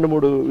ఒక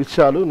 2-3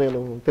 విషయాలు నేను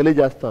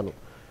తెలియజేస్తాను.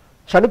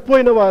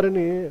 చనిపోయిన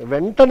వారిని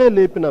వెంటనే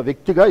లేపిన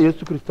వ్యక్తిగా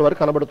యేసుక్రీస్తు వారు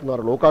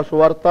కనబడుతున్నారు. లూకా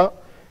సువార్త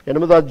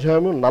 8వ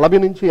అధ్యాయం 40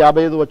 నుంచి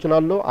 55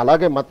 వచనాల్లో,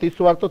 అలాగే మత్తయి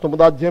సువార్త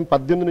 9వ అధ్యాయం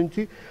 18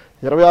 నుంచి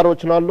 26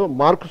 వచనాల్లో,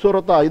 మార్కు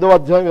సువార్త 5వ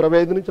అధ్యాయం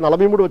 25 నుంచి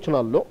 43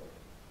 వచనాల్లో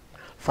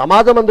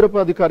సమాజ మందిరపు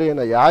అధికారి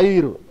అయిన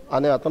యాయిరు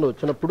అనే అతను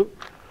వచ్చినప్పుడు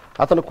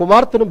అతను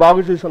కుమార్తెను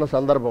బాగు చేసిన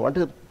సందర్భం,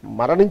 అంటే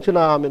మరణించిన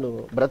ఆమెను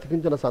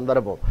బ్రతికించిన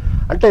సందర్భం.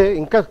 అంటే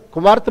ఇంకా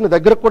కుమార్తెను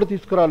దగ్గరకు కూడా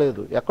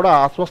తీసుకురాలేదు, ఎక్కడో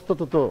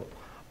అస్వస్థతతో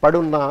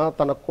పడున్న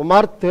తన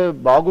కుమార్తె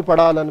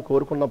బాగుపడాలని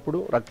కోరుకున్నప్పుడు,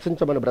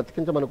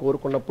 బ్రతికించమని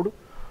కోరుకున్నప్పుడు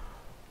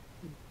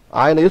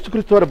ఆయన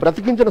యేసుక్రీస్తు వారు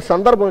బ్రతికించిన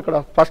సందర్భం ఇక్కడ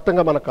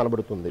స్పష్టంగా మనకు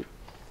కనబడుతుంది.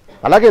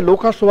 అలాగే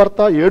లూకా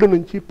సువార్త 7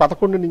 నుంచి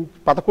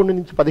 11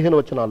 నుంచి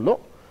 15 వచనాల్లో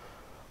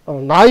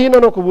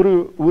నాయనను ఒక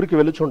ఊరికి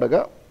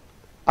వెలుచుండగా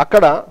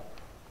అక్కడ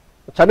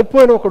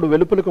చనిపోయిన ఒకడు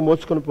వెలుపలకు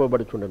మోసుకొని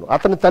పోబడుచుండెను.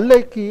 అతని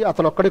తల్లికి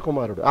అతను ఒక్కడే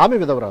కుమారుడు, ఆమె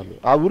విధవరాలు.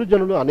 ఆ ఊరి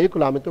జనులు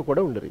అనేకులు ఆమెతో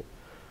కూడా ఉండరు.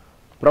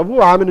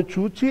 ప్రభు ఆమెను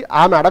చూచి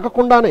ఆమె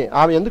అడగకుండానే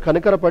ఆమె ఎందుకు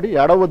కనికరపడి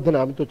ఏడవద్దని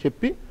ఆమెతో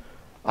చెప్పి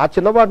ఆ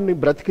చిన్నవాడిని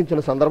బ్రతికించిన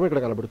సందర్భం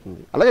ఇక్కడ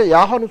కనబడుతుంది. అలాగే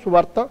యోహాను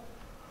సువార్త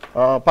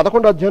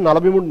 11వ అధ్యాయం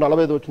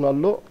 43-45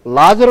 వచనాల్లో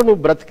లాజరును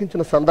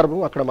బ్రతికించిన సందర్భం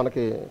అక్కడ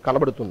మనకి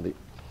కనబడుతుంది.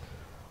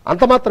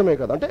 అంత మాత్రమే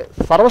కాదు, అంటే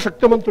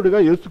సర్వశక్తిమంతుడిగా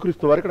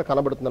యేసుక్రీస్తు వారు ఇక్కడ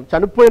కనబడుతున్నారు.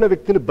 చనిపోయిన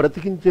వ్యక్తిని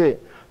బ్రతికించే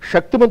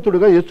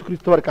శక్తిమంతుడిగా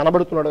యేసుక్రీస్తు వారు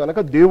కనబడుతున్నాడు కనుక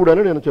దేవుడు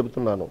అని నేను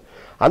చెబుతున్నాను.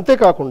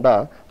 అంతేకాకుండా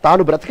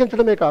తాను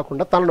బ్రతికించడమే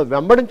కాకుండా తనను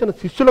వెంబడించిన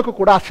శిష్యులకు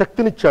కూడా ఆ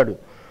శక్తినిచ్చాడు.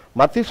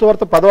 మత్తయి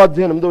సువార్త 10వ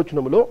అధ్యాయం 8వ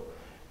వచనంలో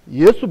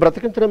యేసు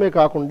బ్రతికించడమే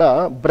కాకుండా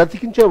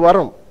బ్రతికించే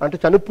వరం, అంటే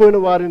చనిపోయిన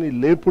వారిని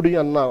లేపుడి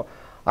అన్న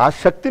ఆ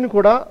శక్తిని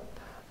కూడా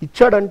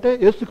ఇచ్చాడంటే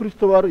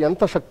యేసుక్రీస్తు వారు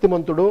ఎంత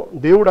శక్తిమంతుడో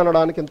దేవుడు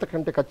అనడానికి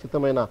ఎంతకంటే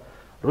ఖచ్చితమైన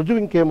రుజువు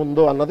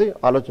ఇంకేముందో అన్నది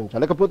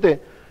ఆలోచించాలి. లేకపోతే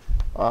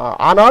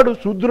ఆనాడు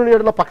శూద్రుని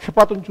ఎడల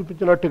పక్షపాతం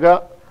చూపించినట్టుగా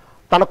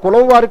తన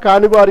కులం వారి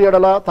కాని వారి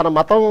ఎడల, తన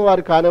మతం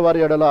వారి కాని వారి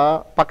ఎడల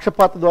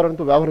పక్షపాత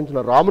ధోరణితో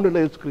వ్యవహరించిన రామునిలో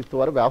యేసుక్రీస్తు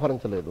వారు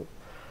వ్యవహరించలేదు.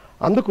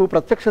 అందుకు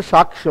ప్రత్యక్ష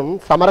సాక్ష్యం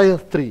సమరయ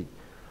స్త్రీ.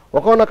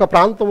 ఒకనొక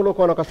ప్రాంతంలో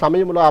ఒకనొక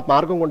సమయంలో ఆ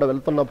మార్గం గుండా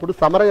వెళ్తున్నప్పుడు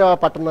సమరయ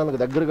పట్టణానికి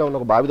దగ్గరగా ఉన్న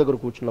ఒక బావి దగ్గర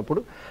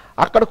కూర్చున్నప్పుడు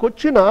అక్కడికి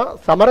వచ్చిన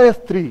సమరయ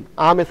స్త్రీ,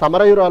 ఆమె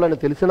సమరయురాలని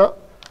తెలిసినా,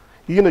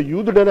 ఈయన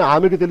యూదుడని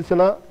ఆమెకు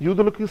తెలిసినా,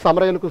 యూదులకు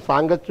సమరయులకు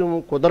సాంగత్యం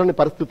కుదరని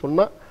పరిస్థితి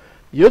ఉన్నా,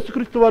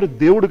 యేసుక్రీస్తు వారు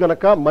దేవుడు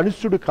గనక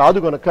మనుష్యుడు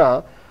కాదు గనక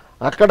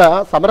అక్కడ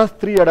సమర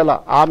స్త్రీ ఎడల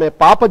ఆమె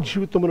పాప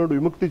జీవితం నుండి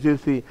విముక్తి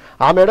చేసి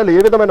ఆమె ఎడల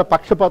ఏ విధమైన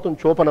పక్షపాతం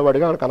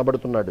చూపనవాడిగా ఆయన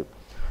కనబడుతున్నాడు.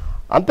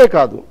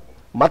 అంతేకాదు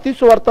మత్తయి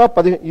సువార్త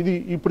ఇది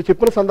ఇప్పుడు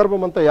చెప్పిన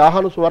సందర్భం అంతా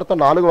యోహాను సువార్త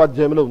 4వ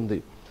అధ్యాయంలో ఉంది.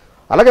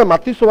 అలాగే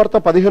మత్తయి సువార్త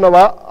 15వ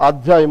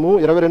అధ్యాయము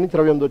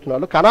 22-28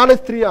 వచనాలు కనానీ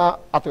స్త్రీ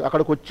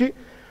అక్కడికి వచ్చి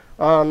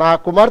నా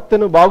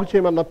కుమార్తెను బాగు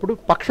చేయమన్నప్పుడు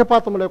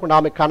పక్షపాతం లేకుండా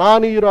ఆమె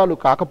కనానీయురాలు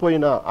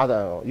కాకపోయినా,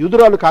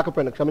 యూదురాలు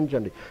కాకపోయినా,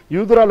 క్షమించండి,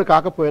 యూదురాలు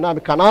కాకపోయినా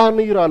ఆమె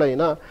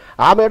కనానీయురాలైనా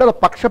ఆమె ఎడల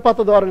పక్షపాత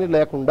ధోరణి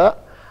లేకుండా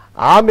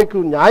ఆమెకు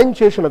న్యాయం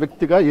చేసిన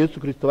వ్యక్తిగా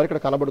యేసుక్రీస్తు వారు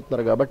ఇక్కడ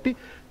కనబడుతున్నారు. కాబట్టి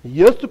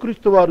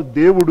యేసుక్రీస్తు వారు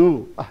దేవుడు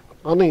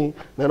అని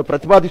నేను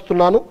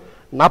ప్రతిపాదిస్తున్నాను.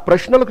 నా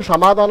ప్రశ్నలకు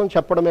సమాధానం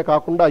చెప్పడమే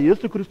కాకుండా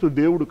యేసుక్రీస్తు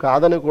దేవుడు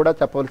కాదని కూడా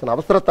చెప్పవలసిన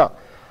అవసరత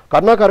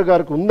కరుణాకర్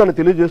గారికి ఉందని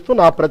తెలియజేస్తూ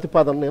నా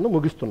ప్రతిపాదన నేను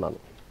ముగిస్తున్నాను.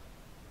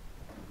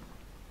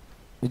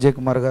 విజయ్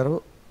కుమార్ గారు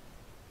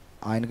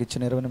ఆయనకి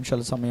ఇచ్చిన 20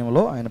 నిమిషాల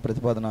సమయంలో ఆయన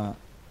ప్రతిపాదన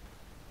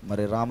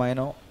మరి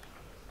రామాయణం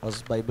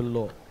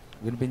బైబిల్లో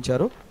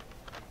వినిపించారు.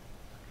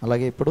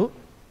 అలాగే ఇప్పుడు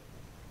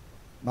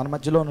మన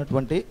మధ్యలో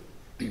ఉన్నటువంటి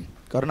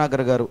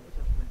కరుణాకర్ గారు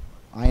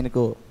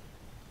ఆయనకు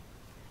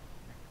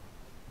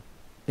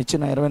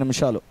ఇచ్చిన 20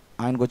 నిమిషాలు,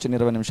 ఆయనకు వచ్చిన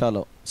 20 నిమిషాల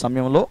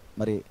సమయంలో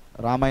మరి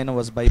రామాయణం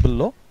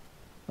బైబిల్లో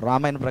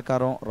రామాయణ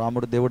ప్రకారం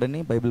రాముడు దేవుడని,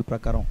 బైబిల్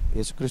ప్రకారం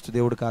యేసుక్రీస్తు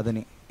దేవుడు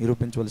కాదని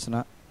నిరూపించవలసిన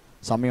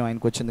సమయం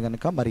ఆయనకు వచ్చింది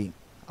కనుక మరి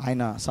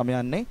ఆయన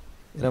సమయాన్ని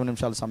 20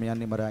 నిమిషాల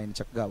సమయాన్ని మరి ఆయన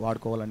చక్కగా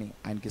వాడుకోవాలని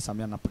ఆయనకి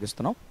సమయాన్ని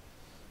అప్పగిస్తున్నాం.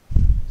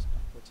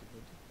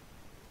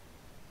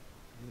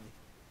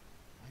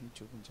 ఆయన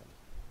చూపించాలి.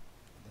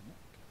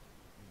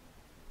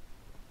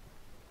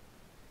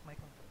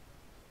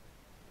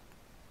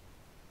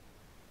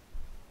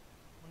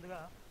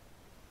 ముందుగా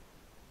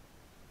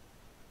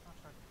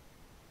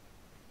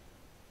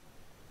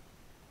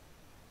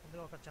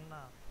ఒక చిన్న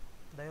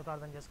దైవ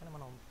ప్రార్థన చేసుకుని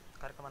మనం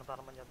కార్యక్రమాన్ని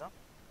ప్రారంభం చేద్దాం.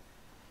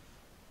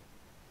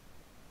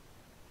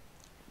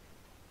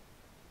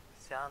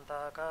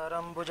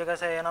 శాంతాకారం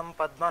భుజగశయనం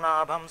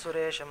పద్మనాభం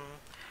సురేశం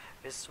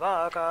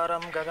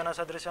విశ్వాకారం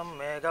గగనసదృశం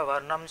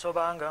మేఘవర్ణం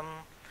శుభాంగం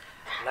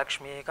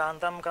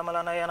లక్ష్మీకాంతం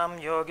కమలనయనం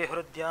యోగి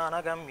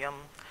హృద్యానగమ్యం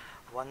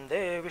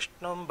వందే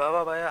విష్ణుం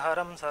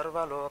భవభయహరం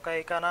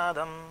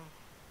సర్వలోకైకనాథం.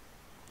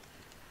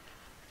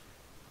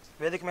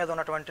 వేదిక మీద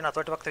ఉన్నటువంటి నా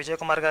తోటి వక్త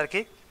విజయ్ కుమార్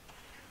గారికి,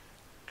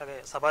 అలాగే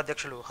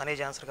సభాధ్యక్షులు హనీ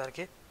జాన్సర్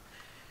గారికి,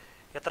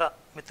 ఇతర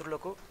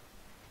మిత్రులకు,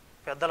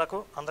 పెద్దలకు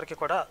అందరికీ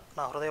కూడా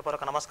నా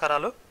హృదయపూర్వక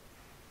నమస్కారాలు.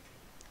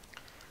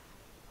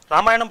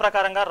 రామాయణం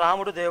ప్రకారంగా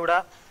రాముడు దేవుడా,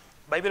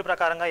 బైబిల్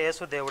ప్రకారంగా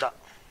యేసు దేవుడా,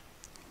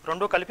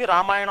 రెండు కలిపి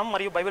రామాయణం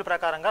మరియు బైబిల్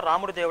ప్రకారంగా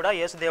రాముడు దేవుడా,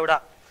 యేసు దేవుడా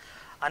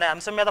అనే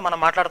అంశం మీద మనం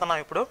మాట్లాడుతున్నాం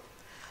ఇప్పుడు.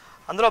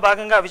 అందులో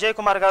భాగంగా విజయ్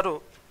కుమార్ గారు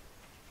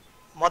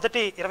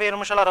మొదటి 20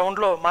 నిమిషాల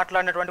రౌండ్లో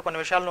మాట్లాడినటువంటి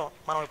కొన్ని విషయాలను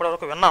మనం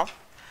ఇప్పటివరకు విన్నాం.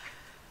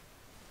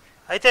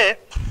 అయితే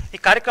ఈ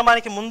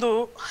కార్యక్రమానికి ముందు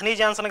హనీ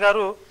జాన్సన్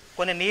గారు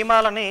కొన్ని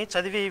నియమాలని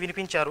చదివి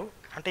వినిపించారు.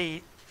 అంటే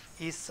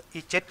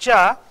ఈ చర్చ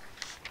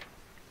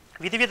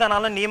విధి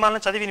విధానాలను,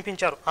 నియమాలను చదివి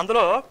వినిపించారు.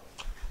 అందులో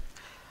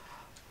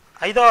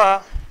 5వ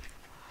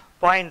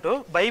పాయింట్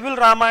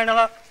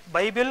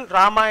బైబిల్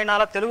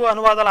రామాయణాల తెలుగు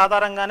అనువాదాల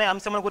ఆధారంగానే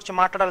అంశముల గురించి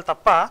మాట్లాడాలి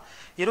తప్ప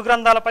ఇరు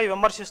గ్రంథాలపై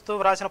విమర్శిస్తూ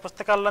వ్రాసిన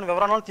పుస్తకాల్లోని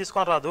వివరణలు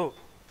తీసుకొని రాదు.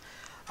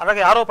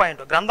 అలాగే 6వ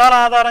పాయింట్, గ్రంథాల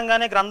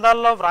ఆధారంగానే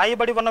గ్రంథాల్లో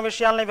వ్రాయబడి ఉన్న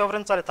విషయాలను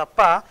వివరించాలి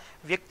తప్ప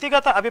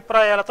వ్యక్తిగత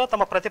అభిప్రాయాలతో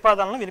తమ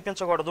ప్రతిపాదనలను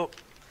వినిపించకూడదు.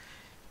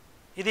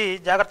 ఇది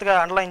జాగ్రత్తగా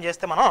అండర్లైన్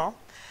చేస్తే మనం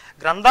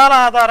గ్రంథాల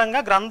ఆధారంగా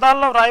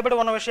గ్రంథాల్లో వ్రాయబడి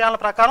ఉన్న విషయాల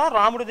ప్రకారం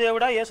రాముడు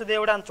దేవుడా, యేసు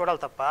దేవుడా అని చూడాలి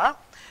తప్ప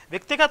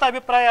వ్యక్తిగత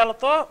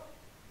అభిప్రాయాలతో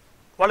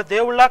వాళ్ళు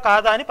దేవుళ్ళా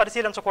కాదా అని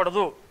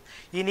పరిశీలించకూడదు.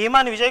 ఈ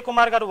నియమాన్ని విజయ్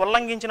కుమార్ గారు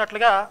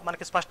ఉల్లంఘించినట్లుగా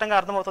మనకి స్పష్టంగా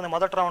అర్థమవుతుంది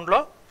మొదటి రౌండ్లో.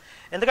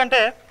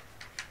 ఎందుకంటే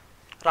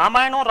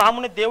రామాయణం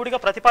రాముని దేవుడిగా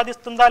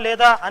ప్రతిపాదిస్తుందా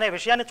లేదా అనే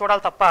విషయాన్ని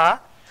చూడాలి తప్ప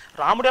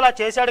రాముడు ఇలా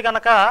చేశాడు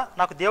గనక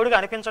నాకు దేవుడిగా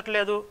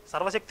అనిపించట్లేదు,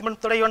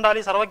 సర్వశక్తిమంతుడై ఉండాలి,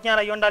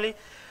 సర్వజ్ఞాని అయి ఉండాలి,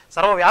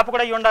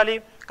 సర్వవ్యాపకుడై ఉండాలి,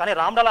 కానీ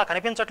రాముడు అలా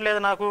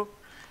కనిపించట్లేదు, నాకు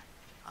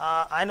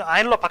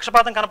ఆయనలో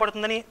పక్షపాతం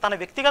కనపడుతుందని తన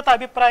వ్యక్తిగత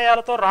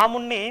అభిప్రాయాలతో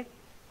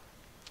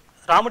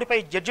రాముడిపై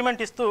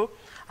జడ్జిమెంట్ ఇస్తూ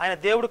ఆయన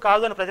దేవుడు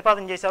కాదు అని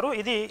ప్రతిపాదన చేశారు.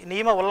 ఇది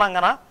నియమ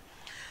ఉల్లంఘన.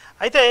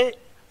 అయితే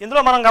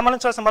ఇందులో మనం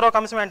గమనించాల్సిన మరొక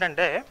అంశం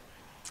ఏంటంటే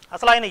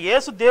అసలు ఆయన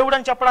యేసు దేవుడు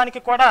అని చెప్పడానికి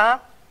కూడా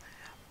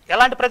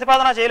ఎలాంటి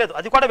ప్రతిపాదన చేయలేదు.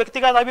 అది కూడా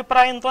వ్యక్తిగత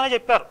అభిప్రాయంతోనే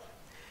చెప్పారు.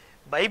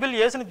 బైబిల్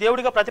యేసుని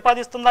దేవుడిగా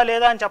ప్రతిపాదిస్తుందా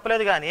లేదా అని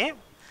చెప్పలేదు, కానీ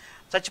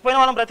చచ్చిపోయిన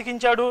వాళ్ళని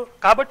బ్రతికించాడు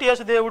కాబట్టి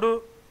యేసు దేవుడు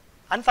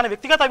అని తన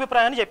వ్యక్తిగత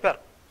అభిప్రాయాన్ని చెప్పారు.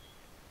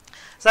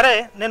 సరే,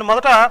 నేను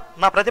మొదట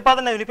నా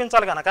ప్రతిపాదన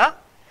వినిపించాలి కనుక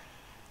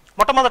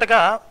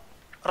మొట్టమొదటగా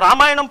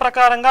రామాయణం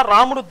ప్రకారంగా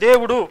రాముడు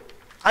దేవుడు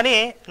అని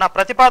నా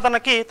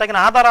ప్రతిపాదనకి తగిన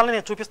ఆధారాలను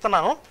నేను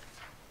చూపిస్తున్నాను.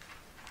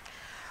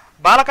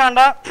 బాలకాండ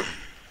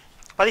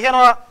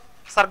 15వ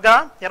సర్గ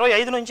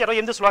 25 నుంచి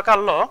 28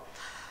 శ్లోకాల్లో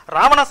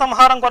రావణ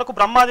సంహారం కొరకు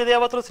బ్రహ్మాది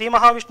దేవతలు శ్రీ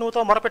మహావిష్ణువుతో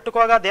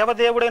మొరపెట్టుకోగా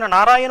దేవదేవుడైన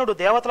నారాయణుడు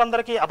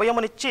దేవతలందరికీ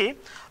అభయమునిచ్చి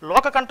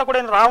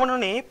లోకకంటకుడైన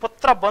రావణుని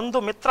పుత్ర బంధు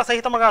మిత్ర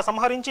సహితముగా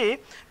సంహరించి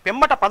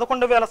పిమ్మట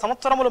 11,000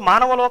 సంవత్సరములు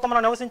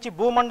మానవలోకమును నివసించి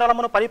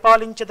భూమండలమును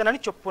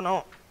పరిపాలించదనని చెప్పును.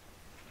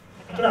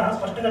 ఇక్కడ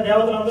స్పష్టంగా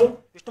దేవతలందరూ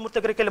విష్ణుమూర్తి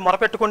దగ్గరికి వెళ్ళి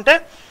మొరపెట్టుకుంటే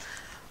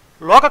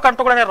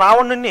లోకకంటకుడైన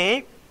రావణుని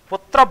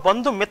పుత్ర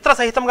బంధు మిత్ర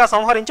సహితంగా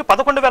సంహరించి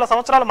 11,000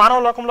 సంవత్సరాలు మానవ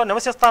లోకంలో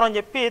నివసిస్తానని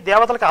చెప్పి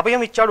దేవతలకు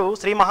అభయం ఇచ్చాడు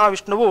శ్రీ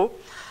మహావిష్ణువు.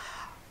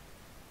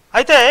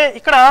 అయితే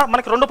ఇక్కడ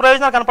మనకి 2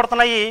 ప్రయోజనాలు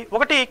కనపడుతున్నాయి.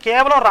 ఒకటి,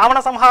 కేవలం రావణ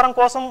సంహారం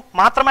కోసం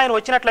మాత్రమే ఆయన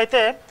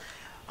వచ్చినట్లయితే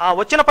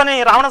వచ్చిన పని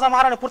రావణ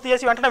సంహారాన్ని పూర్తి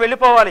చేసి వెంటనే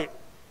వెళ్ళిపోవాలి.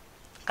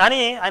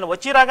 కానీ ఆయన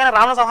వచ్చి రాగానే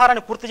రావణ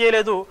సంహారాన్ని పూర్తి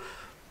చేయలేదు.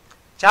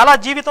 చాలా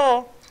జీవితం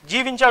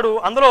జీవించాడు,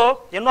 అందులో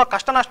ఎన్నో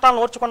కష్ట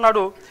నష్టాలను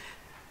ఓర్చుకున్నాడు.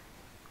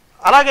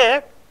 అలాగే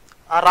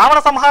ఆ రావణ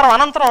సంహారం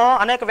అనంతరం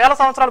అనేక వేల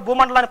సంవత్సరాలు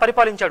భూమండలాన్ని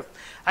పరిపాలించాడు.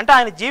 అంటే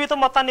ఆయన జీవితం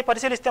మొత్తాన్ని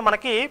పరిశీలిస్తే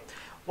మనకి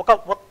ఒక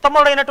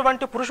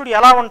ఉత్తముడైనటువంటి పురుషుడు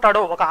ఎలా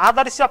ఉంటాడో, ఒక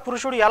ఆదర్శ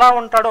పురుషుడు ఎలా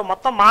ఉంటాడో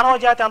మొత్తం మానవ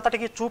జాతి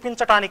అంతటికి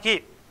చూపించటానికి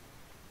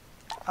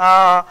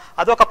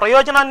అదొక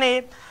ప్రయోజనాన్ని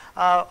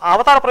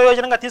అవతార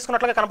ప్రయోజనంగా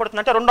తీసుకున్నట్లుగా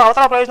కనపడుతుంది. అంటే 2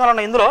 అవతార ప్రయోజనాలు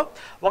ఉన్నాయి ఇందులో.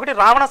 ఒకటి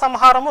రావణ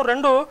సంహారము,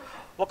 2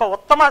 ఒక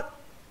ఉత్తమ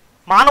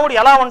మానవుడు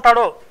ఎలా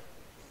ఉంటాడో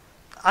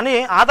అని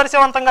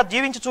ఆదర్శవంతంగా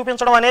జీవించి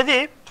చూపించడం అనేది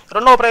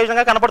 2వ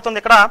ప్రయోజనంగా కనపడుతుంది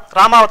ఇక్కడ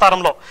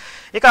రామావతారంలో.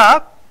 ఇక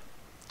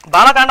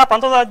బాలకాండ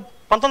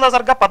 19వ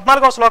సర్గ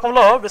 14వ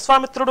శ్లోకంలో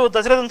విశ్వామిత్రుడు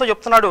దశరథునితో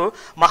చెప్తున్నాడు,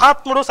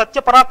 మహాత్ముడు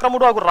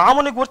సత్యపరాక్రముడు అగు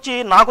రాముని గూర్చి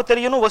నాకు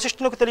తెలియను,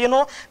 వశిష్ఠునికి తెలియను,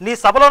 నీ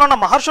సభలోనున్న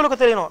మహర్షులకు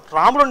తెలియను.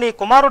 రాముడు నీ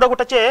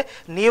కుమారుడగుటచే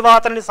నీవు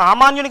అతన్ని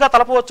సామాన్యునిగా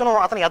తలపవచ్చును,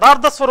 అతని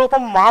యథార్థ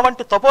స్వరూపం మా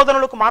వంటి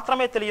తపోధనులకు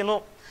మాత్రమే తెలియను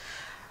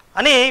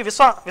అని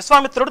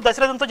విశ్వామిత్రుడు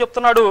దశరథునితో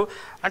చెప్తున్నాడు.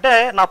 అంటే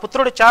నా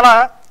పుత్రుడు చాలా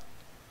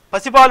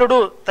పసిబాలుడు,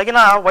 తగిన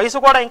వయసు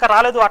కూడా ఇంకా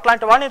రాలేదు,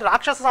 అట్లాంటి వాడిని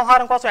రాక్షస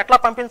సంహారం కోసం ఎట్లా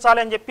పంపించాలి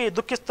అని చెప్పి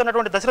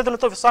దుఃఖిస్తున్నటువంటి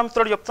దశరథునితో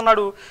విశ్వామిత్రుడు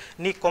చెప్తున్నాడు,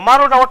 నీ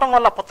కుమారుడు అవటం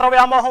వల్ల, పుత్ర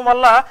వ్యామోహం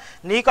వల్ల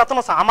నీకు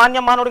అతను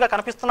సామాన్య మానవుడిగా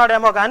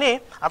కనిపిస్తున్నాడేమో కానీ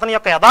అతని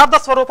యొక్క యథార్థ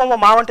స్వరూపము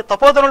మా వంటి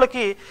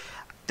తపోధనులకి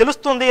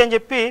తెలుస్తుంది అని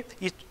చెప్పి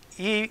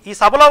ఈ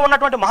సభలో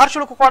ఉన్నటువంటి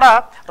మహర్షులకు కూడా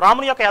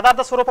రాముని యొక్క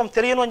యథార్థ స్వరూపం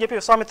తెలియను అని చెప్పి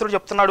విశ్వామిత్రుడు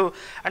చెప్తున్నాడు.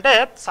 అంటే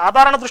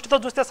సాధారణ దృష్టితో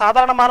చూస్తే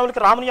సాధారణ మానవులకి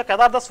రాముని యొక్క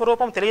యథార్థ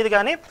స్వరూపం తెలియదు,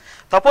 కానీ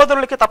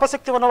తపోధనులకి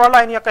తపశక్తి ఉన్నవాళ్ళు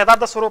ఆయన యొక్క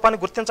యథార్థ స్వరూపాన్ని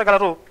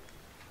గుర్తించగలరు.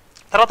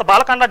 తర్వాత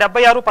బాలకాండ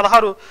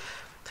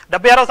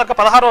 76వ సర్గ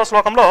 16వ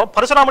శ్లోకంలో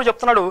పరశురాముడు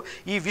చెప్తున్నాడు,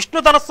 ఈ విష్ణు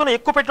ధనస్సును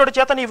ఎక్కుపెట్టుడు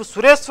చేత నీవు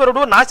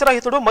సురేశ్వరుడు,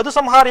 నాశరహితుడు,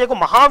 మధుసంహారియకు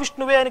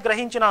మహావిష్ణువే అని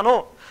గ్రహించినాను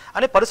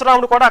అని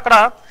పరశురాముడు కూడా అక్కడ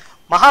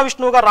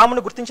మహావిష్ణువుగా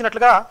రాముని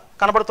గుర్తించినట్లుగా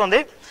కనబడుతుంది.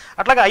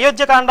 అట్లాగే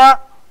అయోధ్యకాండ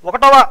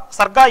 1వ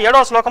సర్గ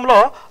 7వ శ్లోకంలో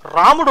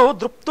రాముడు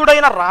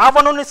దృప్తుడైన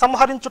రావణుని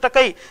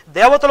సంహరించుటకై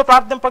దేవతలు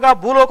ప్రార్థింపగా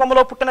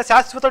భూలోకములో పుట్టిన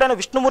శాశ్వతుడైన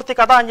విష్ణుమూర్తి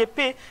కదా అని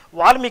చెప్పి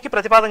వాల్మీకి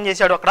ప్రతిపాదన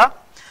చేశాడు అక్కడ.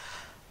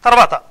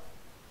 తర్వాత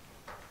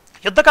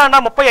యుద్ధకాండ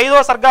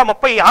 35వ సర్గ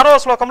 36వ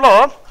శ్లోకంలో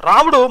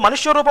రాముడు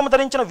మనుష్య రూపము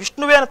ధరించిన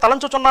విష్ణువే అని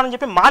తలంచుచున్నానని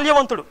చెప్పి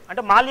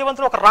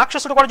మాల్యవంతుడు ఒక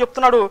రాక్షసుడు కూడా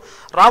చెప్తున్నాడు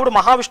రాముడు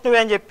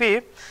మహావిష్ణువే అని చెప్పి.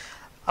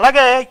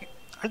 అలాగే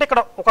అంటే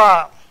ఇక్కడ ఒక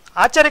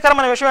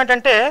ఆశ్చర్యకరమైన విషయం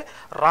ఏంటంటే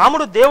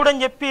రాముడు దేవుడు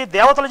అని చెప్పి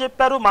దేవతలు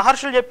చెప్పారు,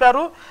 మహర్షులు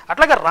చెప్పారు,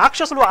 అట్లాగే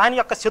రాక్షసులు ఆయన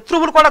యొక్క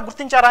శత్రువులు కూడా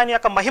గుర్తించారు ఆయన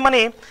యొక్క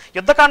మహిమని.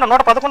 యుద్ధకాండ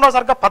 111వ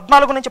సర్గ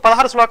 14 నుంచి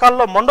 16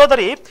 శ్లోకాల్లో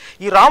మండోదరి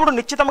ఈ రాముడు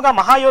నిశ్చితంగా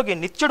మహాయోగి,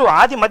 నిత్యుడు,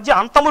 ఆది మధ్య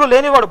అంతములు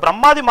లేనివాడు,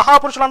 బ్రహ్మాది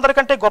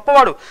మహాపురుషులందరికంటే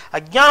గొప్పవాడు,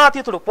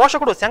 అజ్ఞానాతీతుడు,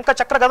 పోషకుడు, శంఖ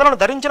చక్ర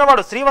గదలను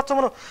ధరించినవాడు,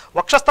 శ్రీవత్సమును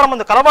వక్షస్థలం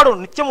ముందు కలవాడు,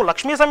 నిత్యము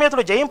లక్ష్మీ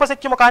సమేతుడు,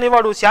 జయింపశక్యము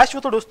కానివాడు,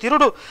 శాశ్వతుడు,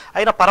 స్థిరుడు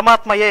అయిన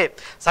పరమాత్మయే,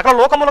 సకల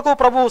లోకములకు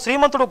ప్రభువు,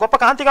 శ్రీమంతుడు, గొప్ప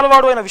కాంతి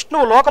గలవాడు అయిన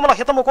విష్ణువు లోకముల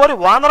హితము కోరి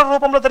వానర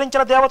రూపంలో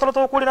ధరించిన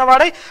దేవతలతో కూడిన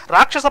వాడై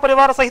రాక్షస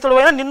పరివార సహితుడు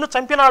అయిన నిన్ను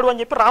చంపినాడు అని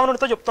చెప్పి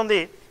రావణునితో చెప్తుంది.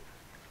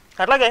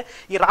 అట్లాగే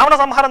ఈ రావణ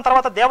సంహారం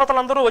తర్వాత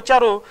దేవతలందరూ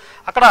వచ్చారు.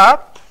 అక్కడ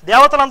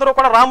దేవతలందరూ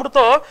కూడా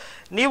రాముడితో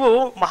నీవు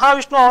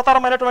మహావిష్ణు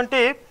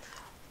అవతారమైనటువంటి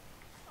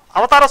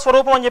అవతార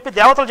స్వరూపం అని చెప్పి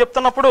దేవతలు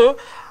చెప్తున్నప్పుడు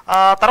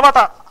తర్వాత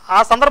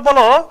ఆ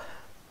సందర్భంలో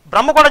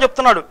బ్రహ్మ కూడా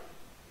చెప్తున్నాడు.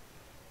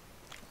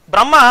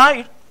 బ్రహ్మ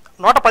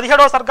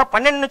 117వ సర్గ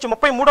 12 నుంచి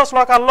 33వ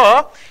శ్లోకాల్లో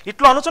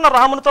ఇట్లు అనుచున్న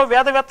రామునితో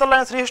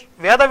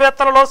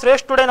వేదవేత్తలలో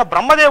శ్రేష్ఠుడైన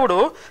బ్రహ్మదేవుడు,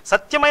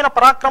 సత్యమైన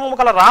పరాక్రమము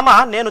గల రామ,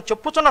 నేను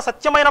చెప్పుచున్న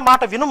సత్యమైన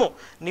మాట వినుము.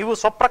 నీవు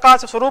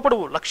స్వప్రకాశ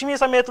స్వరూపుడువు, లక్ష్మీ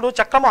సమేతుడు,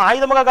 చక్రము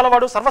ఆయుధముగా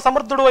గలవాడు,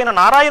 సర్వసమర్థుడు అయిన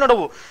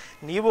నారాయణుడవు,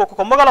 నీవు ఒక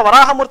కొమ్మగల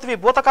వరాహమూర్తివి,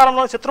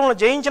 భూతకాలంలో శత్రువులను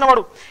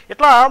జయించినవాడు.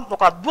 ఇట్లా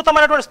ఒక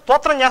అద్భుతమైనటువంటి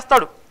స్తోత్రం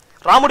చేస్తాడు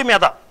రాముడి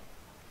మీద.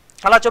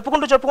 అలా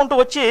చెప్పుకుంటూ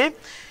వచ్చి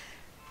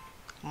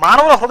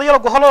మానవుల హృదయాల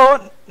గుహలో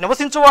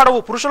నివసించువాడు,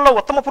 పురుషుల్లో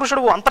ఉత్తమ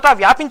పురుషుడు, అంతటా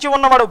వ్యాపించి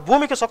ఉన్నవాడు,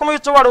 భూమికి సుఖము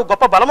ఇచ్చేవాడు,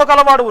 గొప్ప బలము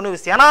గలవాడు, నువ్వు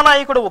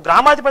సేనానాయకుడు,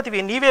 గ్రామాధిపతివి,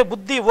 నీవే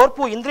బుద్ధి,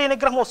 ఓర్పు, ఇంద్రియ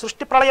నిగ్రహము,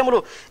 సృష్టి ప్రళయములు,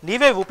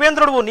 నీవే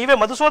ఉపేంద్రుడువు, నీవే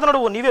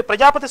మధుసూదనుడువు, నీవే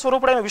ప్రజాపతి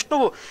స్వరూపుడైన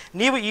విష్ణువు,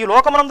 నీవు ఈ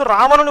లోకమునందు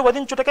రావణుని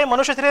వధించుటకై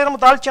మనుష్య శరీరము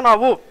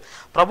దాల్చినావు.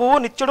 ప్రభువు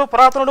నిత్యుడు,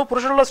 పురాతనుడు,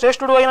 పురుషుల్లో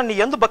శ్రేష్ఠుడు అయిన నీ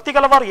యందు భక్తి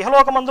గలవారు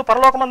ఇహలోకమందు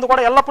పరలోకమందు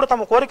కూడా ఎల్లప్పుడూ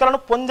తమ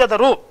కోరికలను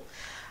పొందెదరు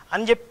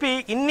అని చెప్పి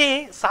ఇన్ని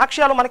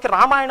సాక్ష్యాలు మనకి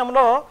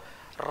రామాయణంలో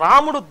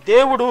రాముడు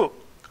దేవుడు,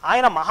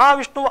 ఆయన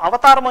మహావిష్ణువు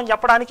అవతారం అని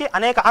చెప్పడానికి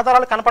అనేక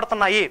ఆధారాలు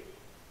కనపడుతున్నాయి.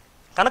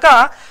 కనుక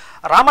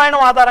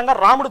రామాయణం ఆధారంగా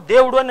రాముడు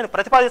దేవుడు అని నేను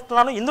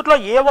ప్రతిపాదిస్తున్నాను. ఇందులో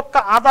ఏ ఒక్క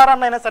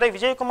ఆధారాన్నైనా సరే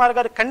విజయ్ కుమార్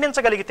గారు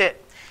ఖండించగలిగితే,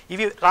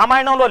 ఇవి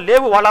రామాయణంలో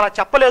లేవు, వాళ్ళు అలా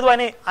చెప్పలేదు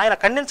అని ఆయన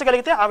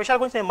ఖండించగలిగితే ఆ విషయాల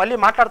గురించి నేను మళ్ళీ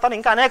మాట్లాడతాను.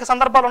 ఇంకా అనేక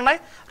సందర్భాలు ఉన్నాయి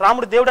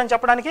రాముడు దేవుడు అని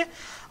చెప్పడానికి.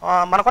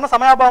 మనకున్న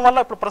సమయాభావం వల్ల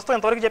ఇప్పుడు ప్రస్తుతం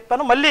ఇంతవరకు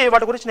చెప్పాను. మళ్ళీ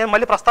వాటి గురించి నేను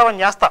మళ్ళీ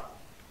ప్రస్తావన చేస్తా.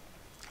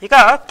 ఇక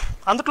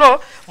అందులో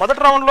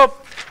మొదటి రౌండ్లో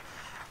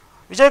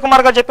విజయ్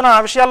కుమార్ గారు చెప్పిన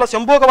విషయాల్లో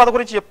శంభూక వధ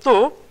గురించి చెప్తూ,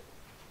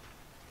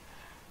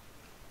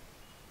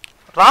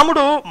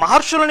 రాముడు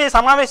మహర్షులని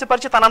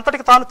సమావేశపరిచి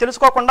తనంతటికి తాను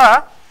తెలుసుకోకుండా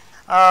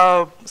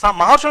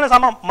మహర్షుల్ని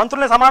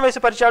మంత్రుల్ని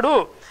సమావేశపరిచాడు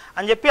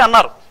అని చెప్పి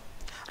అన్నారు.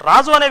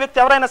 రాజు అనే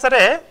వ్యక్తి ఎవరైనా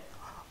సరే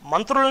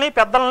మంత్రుల్ని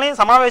పెద్దల్ని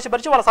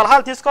సమావేశపరిచి వాళ్ళ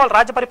సలహాలు తీసుకోవాలి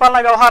రాజ్య పరిపాలనా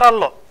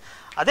వ్యవహారాల్లో.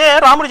 అదే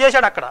రాముడు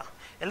చేశాడు అక్కడ.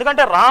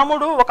 ఎందుకంటే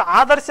రాముడు ఒక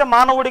ఆదర్శ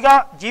మానవుడిగా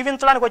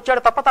జీవించడానికి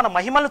వచ్చాడు తప్ప తన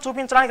మహిమల్ని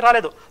చూపించడానికి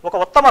రాలేదు. ఒక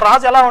ఉత్తమ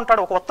రాజు ఎలా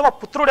ఉంటాడు, ఒక ఉత్తమ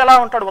పుత్రుడు ఎలా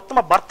ఉంటాడు, ఉత్తమ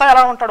భర్త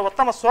ఎలా ఉంటాడు,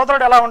 ఉత్తమ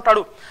సోదరుడు ఎలా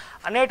ఉంటాడు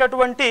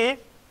అనేటటువంటి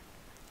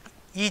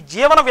ఈ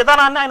జీవన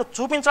విధానాన్ని ఆయన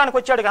చూపించడానికి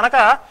వచ్చాడు. కనుక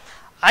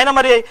ఆయన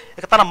మరి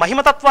తన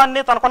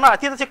మహిమతత్వాన్ని, తనకున్న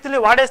అతీత శక్తిని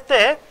వాడేస్తే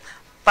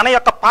తన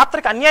యొక్క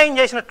పాత్రకి అన్యాయం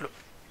చేసినట్లు.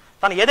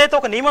 తను ఏదైతే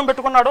ఒక నియమం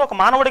పెట్టుకున్నాడో, ఒక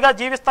మానవుడిగా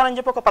జీవిస్తానని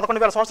చెప్పి ఒక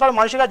 11,000 సంవత్సరాలు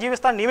మనిషిగా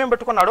జీవిస్తానని నియమం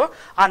పెట్టుకున్నాడు,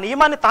 ఆ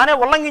నియమాన్ని తానే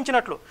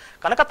ఉల్లంఘించినట్లు.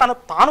 కనుక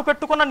తాను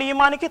పెట్టుకున్న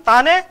నియమానికి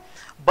తానే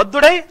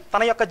బద్ధుడై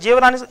తన యొక్క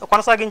జీవనాన్ని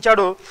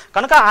కొనసాగించాడు.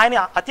 కనుక ఆయన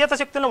అతీత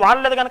శక్తులను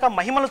వాడలేదు కనుక,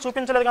 మహిమలను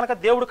చూపించలేదు కనుక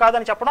దేవుడు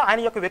కాదని చెప్పడం ఆయన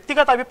యొక్క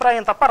వ్యక్తిగత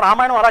అభిప్రాయం తప్ప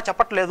రామాయణం అలా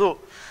చెప్పట్లేదు.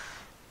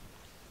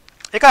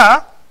 ఇక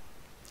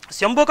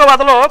శంభూక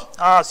వధలో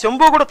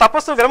శంభూకుడు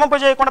తపస్సు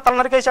విరమింపజేయకుండా తల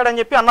నరికేశాడని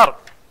చెప్పి అన్నారు.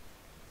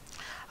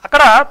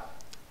 అక్కడ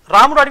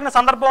రాముడు అడిగిన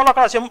సందర్భంలో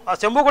అక్కడ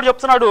శంభూకుడు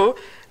చెప్తున్నాడు,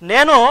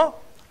 నేను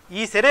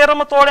ఈ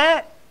శరీరంతోనే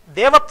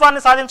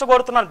దేవత్వాన్ని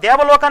సాధించగోరుతున్నాను,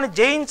 దేవలోకాన్ని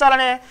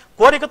జయించాలనే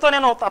కోరికతో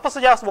నేను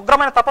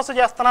ఉగ్రమైన తపస్సు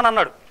చేస్తున్నాను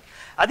అన్నాడు.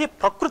 అది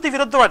ప్రకృతి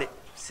విరుద్ధం. అది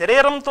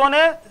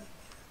శరీరంతోనే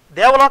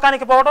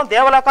దేవలోకానికి పోవడం,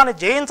 దేవలోకాన్ని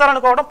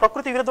జయించాలనుకోవడం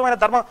ప్రకృతి విరుద్ధమైన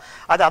ధర్మం.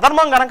 అది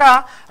అధర్మం కనుక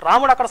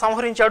రాముడు అక్కడ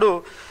సంహరించాడు.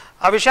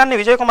 ఆ విషయాన్ని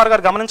విజయ్ కుమార్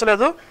గారు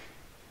గమనించలేదు.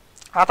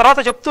 ఆ తర్వాత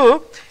చెప్తూ,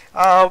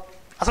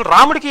 అసలు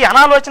రాముడికి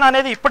అనాలోచన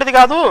అనేది ఇప్పటిది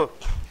కాదు,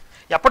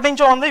 ఎప్పటి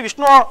నుంచో ఉంది.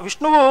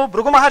 విష్ణువు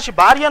భృగు మహర్షి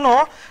భార్యను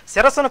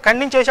శిరస్సును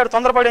ఖండించేశాడు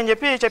తొందరపడి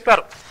అని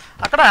చెప్పారు.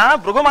 అక్కడ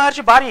భృగు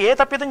మహర్షి భార్య ఏ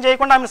తప్పిదం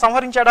చేయకుండా ఆమెను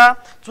సంహరించాడా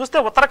చూస్తే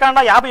ఉత్తరాఖండ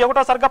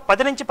 51వ సర్గ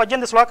 10 నుంచి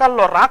 18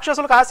 శ్లోకాల్లో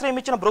రాక్షసులకు ఆశ్రయం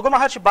ఇచ్చిన భృగు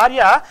మహర్షి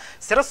భార్య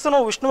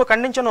శిరస్సును విష్ణువు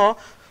ఖండించను.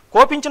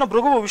 కోపించిన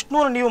భృగువు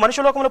విష్ణువును నీవు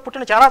మనుషులోకంలో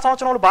పుట్టిన చాలా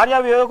సంవత్సరములు భార్యా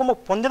వియోగము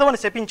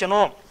పొందిదవని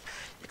శపించెను.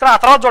 ఇక్కడ ఆ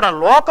తర్వాత చూడండి,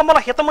 లోకముల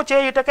హితము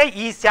చేయుటకై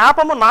ఈ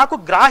శాపము నాకు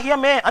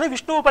గ్రాహ్యమే అని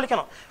విష్ణువు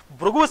పలికెను.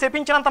 భృగువు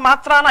శపించినంత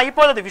మాత్రాన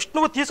అయిపోలేదు,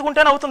 విష్ణువు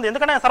తీసుకుంటేనే అవుతుంది.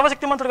 ఎందుకంటే ఆయన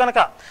సర్వశక్తిమంతుడు కనుక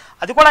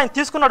అది కూడా ఆయన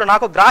తీసుకున్నాడు.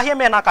 నాకు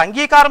గ్రాహ్యమే, నాకు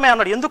అంగీకారమే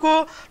అన్నాడు. ఎందుకు?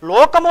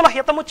 లోకముల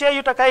హితము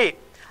చేయుటకై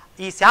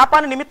ఈ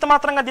శాపాన్ని నిమిత్త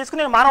మాత్రంగా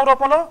తీసుకుని నేను మానవ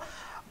రూపంలో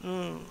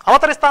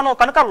అవతరిస్తాను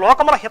కనుక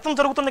లోకముల హితం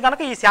జరుగుతుంది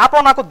కనుక ఈ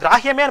శాపం నాకు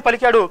గ్రాహ్యమే అని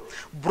పలికాడు.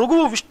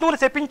 భృగువు విష్ణువుని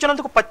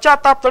శపించినందుకు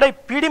పశ్చాత్తాపుడై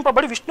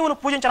పీడింపబడి విష్ణువుని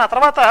పూజించిన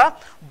తర్వాత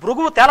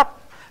భృగువు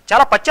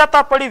చాలా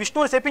పశ్చాత్తాపడి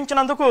విష్ణువుని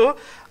శపించినందుకు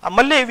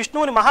మళ్ళీ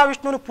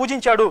మహావిష్ణువుని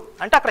పూజించాడు.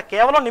 అంటే అక్కడ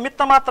కేవలం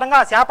నిమిత్త మాత్రంగా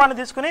ఆ శాపాన్ని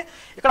తీసుకుని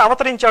ఇక్కడ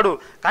అవతరించాడు.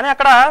 కానీ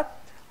అక్కడ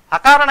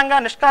అకారణంగా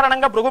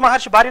నిష్కారణంగా భృగు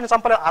మహర్షి భార్యని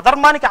చంపలేదు.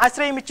 అధర్మానికి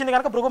ఆశ్రయం ఇచ్చింది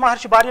కనుక భృగు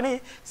మహర్షి భార్యని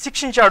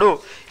శిక్షించాడు.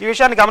 ఈ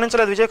విషయాన్ని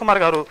గమనించలేదు విజయ్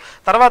కుమార్ గారు.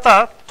 తర్వాత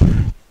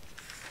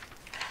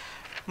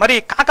మరి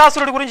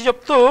కాకాసురుడి గురించి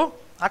చెప్తూ,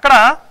 అక్కడ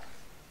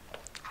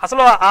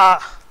అసలు ఆ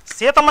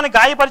సీతమ్మని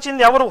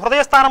గాయపరిచింది ఎవరు,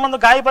 హృదయస్థానం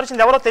ముందు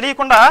గాయపరిచింది ఎవరో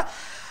తెలియకుండా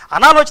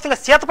అనాలోచితంగా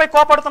సీతపై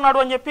కోపడుతున్నాడు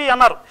అని చెప్పి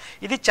అన్నారు.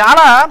 ఇది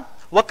చాలా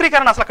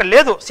వక్రీకరణ, అసలు అక్కడ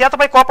లేదు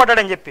సీతపై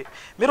కోపడ్డాడని చెప్పి.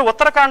 మీరు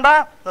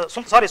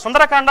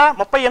సుందరకాండ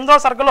 38వ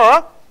సర్గలో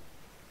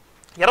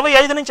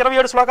 25 నుంచి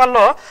 27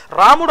 శ్లోకాల్లో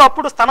రాముడు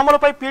అప్పుడు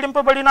స్తనములపై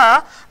పీడింపబడిన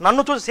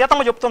నన్ను చూసి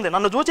సీతమ్మ చెప్తుంది,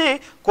 నన్ను చూచి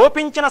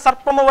కోపించిన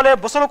సర్పము వలె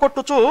బుసలు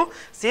కొట్టుచు,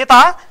 సీత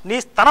నీ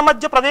స్తన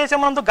మధ్య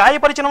ప్రదేశమునందు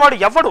గాయపరిచిన వాడు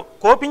ఎవడు,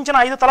 కోపించిన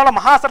 5 తలల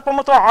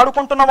మహాసర్పముతో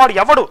ఆడుకుంటున్నవాడు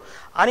ఎవడు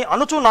అని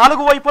అనుచు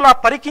 4 వైపులా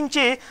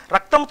పరికించి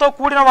రక్తంతో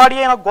కూడిన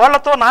వాడి అయిన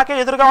గోళ్లతో నాకే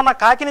ఎదురుగా ఉన్న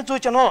కాకిని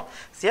చూచెను.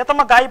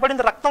 సీతమ్మ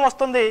గాయపడింది, రక్తం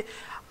వస్తుంది.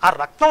 ఆ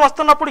రక్తం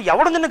వస్తున్నప్పుడు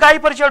ఎవడు నిన్ను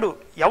గాయపరిచాడు,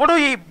 ఎవడు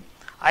ఈ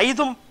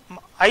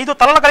 5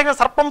 తలలు కలిగిన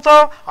సర్పంతో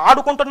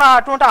ఆడుకుంటున్న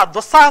అటువంటి ఆ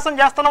దుస్సాహసం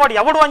చేస్తున్నవాడు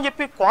ఎవడు అని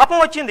చెప్పి కోపం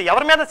వచ్చింది.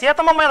 ఎవరి మీద?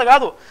 సీతమ్మ మీద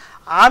కాదు,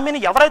 ఆమెను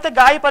ఎవరైతే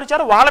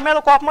గాయపరిచారో వాళ్ళ మీద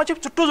కోపం వచ్చి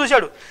చుట్టూ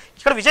చూశాడు.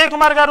 ఇక్కడ విజయ్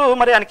కుమార్ గారు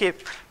మరి ఆయనకి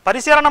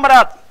పరిశీలన మరి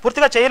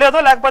పూర్తిగా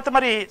చేయలేదో లేకపోతే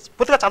మరి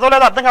పూర్తిగా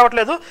చదవలేదో అర్థం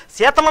కావట్లేదు.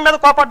 సీతమ్మ మీద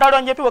కోపడ్డాడు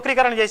అని చెప్పి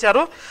వక్రీకరణ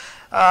చేశారు.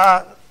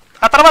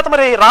 ఆ తర్వాత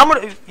మరి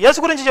రాముడు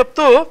యేసు గురించి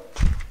చెప్తూ,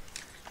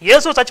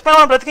 యేసు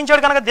చచ్చిపోయిన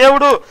బ్రతికించాడు కనుక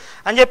దేవుడు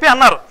అని చెప్పి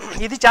అన్నారు.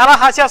 ఇది చాలా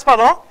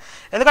హాస్యాస్పదం.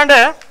 ఎందుకంటే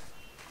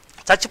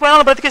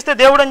చచ్చిపోయిన బ్రతికిస్తే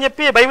దేవుడు అని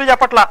చెప్పి బైబిల్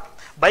చెప్పట్లా.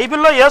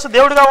 బైబిల్లో యేసు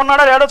దేవుడిగా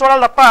ఉన్నాడో లేడో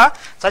చూడాలి తప్ప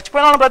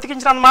చచ్చిపోయిన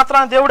బ్రతికించినంత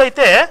మాత్రాన దేవుడు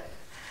అయితే,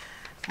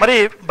 మరి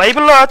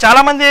బైబిల్లో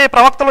చాలామంది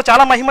ప్రవక్తలు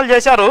చాలా మహిమలు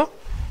చేశారు.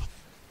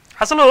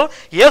 అసలు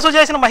యేసు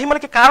చేసిన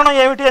మహిమలకి కారణం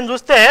ఏమిటి అని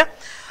చూస్తే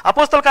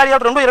అపోస్తల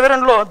కార్యాలు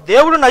 2:22లో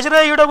దేవుడు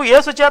నజరేయుడగు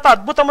యేసు చేత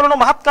అద్భుతములను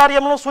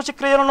మహత్కార్యములను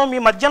సూచక్రియలను మీ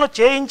మధ్యను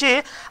చేయించి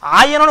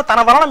ఆయనను తన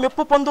వలన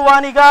మెప్పు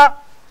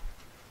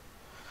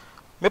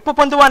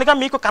పొందువానిగా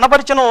మీకు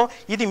కనబరిచను,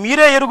 ఇది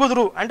మీరే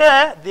ఎరుగుదురు. అంటే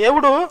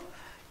దేవుడు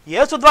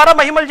యేసు ద్వారా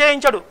మహిమలు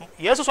చేయించాడు.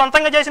 యేసు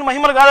సొంతంగా చేసిన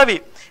మహిమలు కాదు అవి.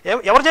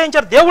 ఎవరు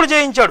చేయించారు? దేవుడు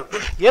చేయించాడు.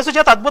 యేసు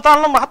చేత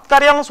అద్భుతాలను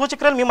మహత్కార్యాలను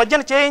సూచక్రియలను మీ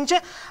మధ్యన చేయించి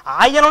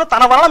ఆయనను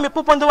తన వలన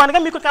మెప్పు పొందువానిగా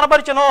మీకు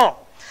కనబరిచను.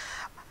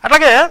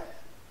 అట్లాగే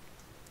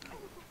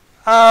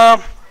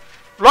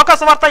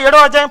లోకాసువార్త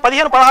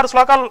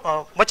 7:15-16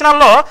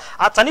 వచనాల్లో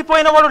ఆ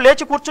చనిపోయిన వాడు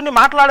లేచి కూర్చుని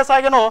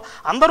మాట్లాడసాగాను.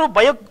 అందరూ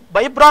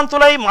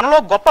భయభ్రాంతులై మనలో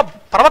గొప్ప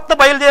ప్రవక్త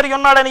బయలుదేరి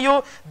ఉన్నాడనియు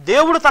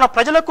దేవుడు తన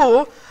ప్రజలకు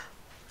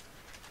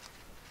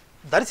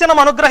దర్శనం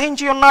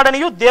అనుగ్రహించి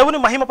ఉన్నాడనియు దేవుని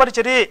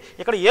మహిమపరిచిరి.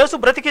 ఇక్కడ యేసు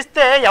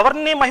బ్రతికిస్తే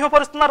ఎవరిని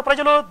మహిమపరుస్తున్నారు?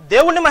 ప్రజలు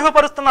దేవుణ్ణి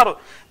మహిమపరుస్తున్నారు.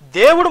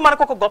 దేవుడు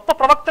మనకు ఒక గొప్ప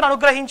ప్రవక్తను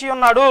అనుగ్రహించి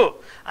ఉన్నాడు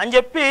అని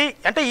చెప్పి,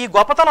 అంటే ఈ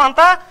గొప్పతనం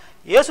అంతా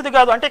యేసుది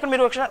కాదు. అంటే ఇక్కడ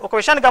మీరు ఒక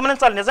విషయాన్ని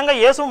గమనించాలి. నిజంగా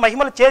యేసు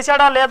మహిమలు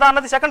చేశాడా లేదా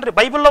అన్నది సెకండరీ.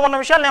 బైబిల్లో ఉన్న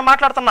విషయాలు నేను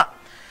మాట్లాడుతున్నా.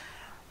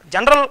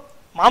 జనరల్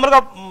మామూలుగా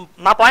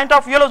నా పాయింట్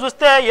ఆఫ్ వ్యూలో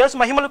చూస్తే యేసు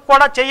మహిమలు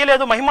కూడా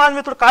చేయలేదు,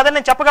 మహిమాన్వితుడు కాదని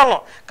నేను చెప్పగలను.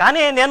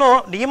 కానీ నేను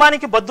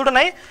నియమానికి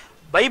బద్ధుడనై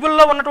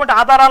బైబిల్లో ఉన్నటువంటి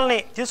ఆధారాలని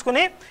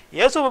తీసుకుని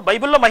యేసు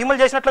బైబిల్లో మహిమలు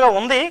చేసినట్లుగా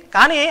ఉంది,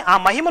 కానీ ఆ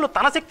మహిమలు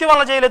తన శక్తి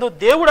వల్ల చేయలేదు,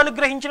 దేవుడు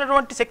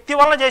అనుగ్రహించినటువంటి శక్తి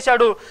వల్ల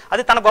చేశాడు.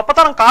 అది తన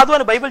గొప్పతనం కాదు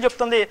అని బైబిల్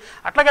చెప్తుంది.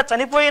 అట్లాగే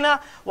చనిపోయిన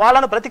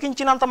వాళ్ళను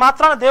బ్రతికించినంత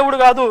మాత్రాన దేవుడు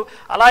కాదు.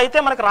 అలా అయితే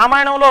మనకి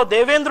రామాయణంలో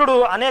దేవేంద్రుడు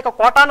అనేక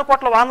కోటాను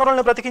కోట్ల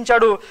వానరులను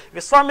బ్రతికించాడు,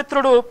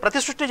 విశ్వామిత్రుడు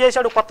ప్రతిసృష్టి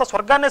చేశాడు, కొత్త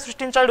స్వర్గాన్ని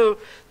సృష్టించాడు,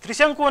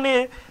 త్రిశంకుని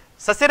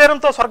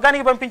సశరీరంతో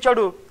స్వర్గానికి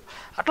పంపించాడు.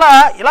 అట్లా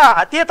ఇలా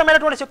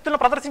అతీతమైనటువంటి శక్తులను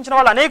ప్రదర్శించిన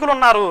వాళ్ళు అనేకులు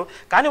ఉన్నారు.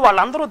 కానీ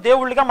వాళ్ళందరూ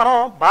దేవుళ్ళుగా మనం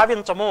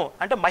భావించము.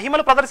 అంటే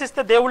మహిమలు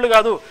ప్రదర్శిస్తే దేవుళ్ళు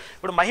కాదు.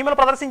 ఇప్పుడు మహిమలు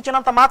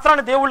ప్రదర్శించినంత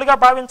మాత్రాన్ని దేవుళ్ళుగా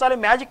భావించాలి,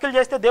 మ్యాజిక్లు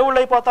చేస్తే దేవుళ్ళు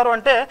అయిపోతారు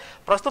అంటే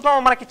ప్రస్తుతం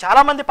మనకి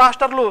చాలామంది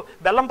పాస్టర్లు,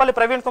 బెల్లంపల్లి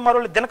ప్రవీణ్ కుమార్,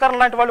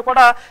 దినకరన్ లాంటి వాళ్ళు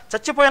కూడా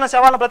చచ్చిపోయిన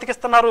శవాలను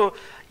బ్రతికిస్తున్నారు.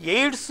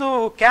 ఎయిడ్స్,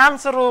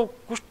 క్యాన్సరు,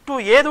 కుష్టు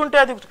ఏది ఉంటే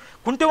అది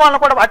కుంటి వాళ్ళని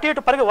కూడా అటు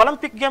ఇటు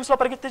ఒలింపిక్ గేమ్స్లో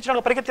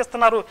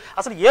పరిగెత్తిస్తున్నారు.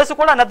 అసలు యేసు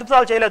కూడా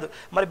అద్భుతాలు చేయలేదు.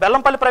 మరి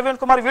బెల్లంపల్లి ప్రవీణ్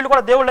కుమార్ వీళ్ళు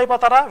కూడా దేవుళ్ళు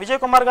అయిపోతారా?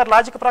 విజయ్ కుమార్ గారు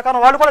లాజిక్ ప్రకారం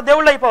వాళ్ళు కూడా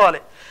దేవుళ్ళు అయిపోవాలి.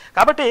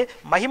 కాబట్టి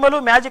మహిమలు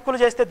మ్యాజిక్లు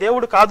చేస్తే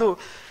దేవుడు కాదు.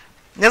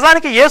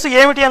 నిజానికి యేసు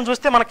ఏమిటి అని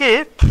చూస్తే మనకి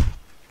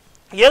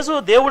యేసు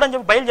దేవుడు అని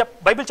చెప్పి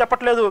బైబిల్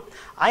చెప్పట్లేదు.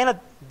 ఆయన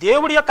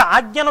దేవుడి యొక్క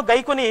ఆజ్ఞను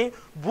గైకొని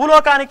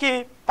భూలోకానికి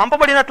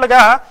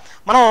పంపబడినట్లుగా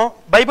మనం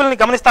బైబిల్ని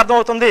గమనిస్తే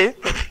అర్థమవుతుంది.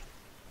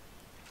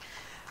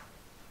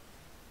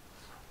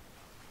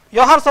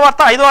 యోహాను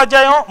సువార్త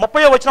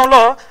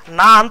 5:30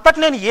 నా అంతటి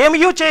నేను ఏమీ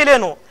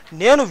చేయలేను,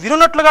 నేను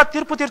వినున్నట్లుగా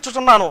తీర్పు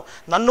తీర్చుచున్నాను,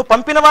 నన్ను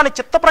పంపిన వాని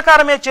చిత్త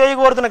ప్రకారమే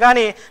చేయకూడదును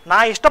కానీ నా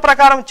ఇష్ట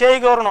ప్రకారం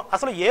చేయకూడను.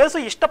 అసలు యేసు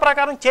ఇష్ట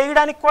ప్రకారం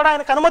చేయడానికి కూడా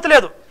ఆయనకు అనుమతి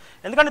లేదు,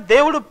 ఎందుకంటే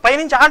దేవుడు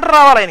పైనుంచి ఆర్డర్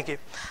రావాలి ఆయనకి.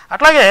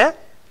 అట్లాగే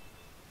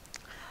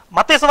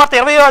మత్తయి సువార్త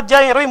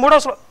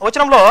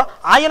 20:23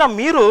 ఆయన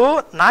మీరు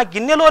నా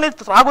గిన్నెలోని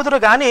త్రాగుదురు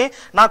కానీ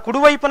నా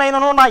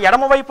కుడివైపునైనను నా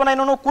ఎడమ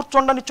వైపునైనను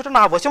కూర్చుండనిచ్చుట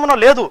నా వశమున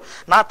లేదు,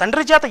 నా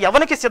తండ్రి చేత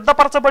ఎవరికి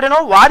సిద్ధపరచబడినో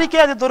వారికే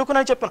అది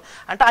దొరుకునని చెప్పాను.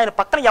 అంటే ఆయన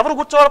పక్కన ఎవరు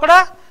కూర్చోవాలో కూడా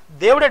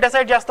దేవుడే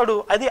డిసైడ్ చేస్తాడు,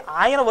 అది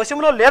ఆయన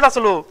వశంలో లేదు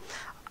అసలు.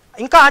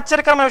 ఇంకా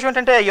ఆశ్చర్యకరమైన విషయం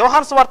ఏంటంటే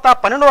యోహాను సువార్త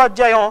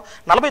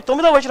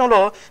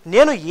 12:49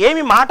 నేను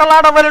ఏమి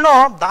మాట్లాడవలనో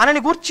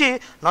దానిని గూర్చి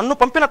నన్ను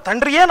పంపిన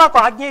తండ్రియే నాకు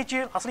ఆజ్ఞ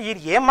ఇచ్చి. అసలు ఈయన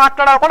ఏం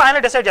మాట్లాడాలో కూడా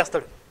ఆయన డిసైడ్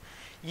చేస్తాడు,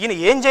 ఈయన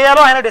ఏం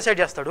చేయాలో ఆయన డిసైడ్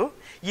చేస్తాడు,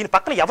 ఈయన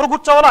పక్కన ఎవరు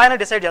కూర్చోవాలో ఆయన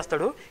డిసైడ్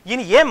చేస్తాడు,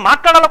 ఈయన ఏం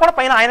మాట్లాడాలో కూడా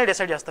పైన ఆయన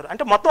డిసైడ్ చేస్తాడు.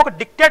 అంటే మొత్తం ఒక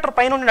డిక్టేటర్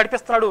పైన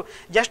నడిపిస్తున్నాడు.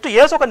 జస్ట్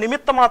యేసు ఒక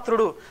నిమిత్త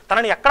మాత్రుడు,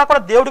 తనని ఎక్కడ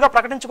కూడా దేవుడిగా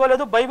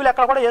ప్రకటించుకోలేదు, బైబిల్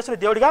ఎక్కడ కూడా యేసుని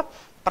దేవుడిగా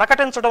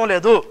ప్రకటించడం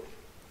లేదు.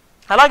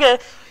 అలాగే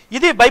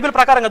ఇది బైబిల్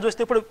ప్రకారంగా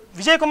చూస్తే, ఇప్పుడు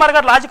విజయ్ కుమార్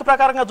గారు లాజిక్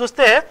ప్రకారంగా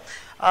చూస్తే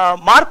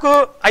మార్కు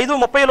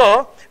 5:30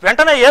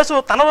 వెంటనే యేసు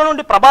తనలో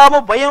నుండి ప్రభావము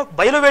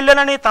బయలు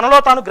వెళ్ళానని తనలో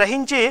తాను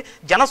గ్రహించి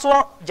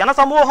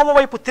జనసమూహము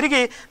వైపు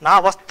తిరిగి నా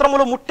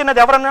వస్త్రములు ముట్టినది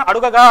ఎవరని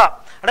అడుగగా,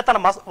 అంటే తన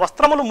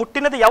వస్త్రములు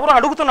ముట్టినది ఎవరు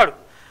అడుగుతున్నాడు.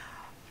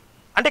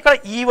 అంటే ఇక్కడ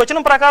ఈ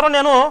వచనం ప్రకారం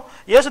నేను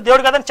యేసు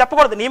దేవుడు కాదని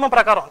చెప్పకూడదు నియమం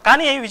ప్రకారం.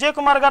 కానీ విజయ్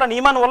కుమార్ గారు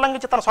నియమాన్ని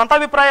ఉల్లంఘించి తన సొంత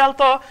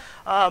అభిప్రాయాలతో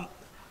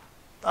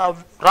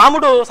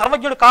రాముడు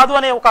సర్వజ్ఞుడు కాదు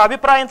అనే ఒక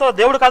అభిప్రాయంతో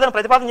దేవుడు కాదని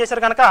ప్రతిపాదన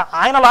చేశారు కనుక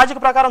ఆయన లాజిక్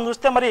ప్రకారం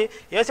చూస్తే మరి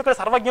యేసు ఇక్కడ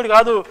సర్వజ్ఞుడు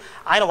కాదు,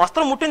 ఆయన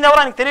వస్త్రం ముట్టింది ఎవరో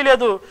ఆయనకు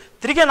తెలియలేదు,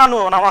 తిరిగి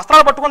నా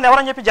వస్త్రాలు పట్టుకుంది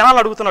ఎవరని చెప్పి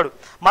జనాలను అడుగుతున్నాడు.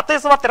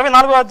 మత్తయి సువార్త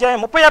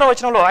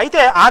 24:36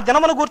 అయితే ఆ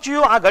దినమును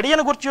గూర్చియు ఆ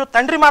గడియను గూర్చియు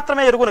తండ్రి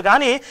మాత్రమే ఎరుగును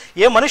కానీ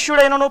ఏ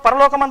మనుష్యుడైనను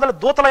పరలోకమందలి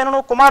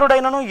దూతలైనను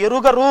కుమారుడైనను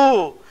ఎరుగరు.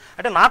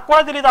 అంటే నాకు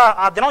కూడా తెలియదు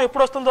ఆ దినం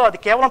ఎప్పుడు వస్తుందో, అది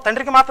కేవలం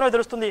తండ్రికి మాత్రమే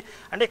తెలుస్తుంది.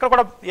 అంటే ఇక్కడ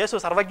కూడా యేసు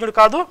సర్వజ్ఞుడు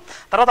కాదు.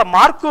 తర్వాత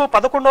మార్కు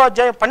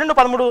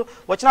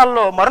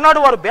 11:12-13 మరునాడు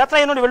వారు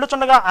బేతలయి నుండి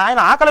వెళ్ళుచుండగా ఆయన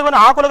ఆకలిగొని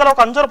ఆకులుగా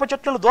ఒక అంజూరపు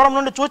చెట్లను దూరం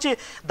నుండి చూచి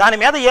దాని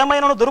మీద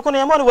ఏమైనా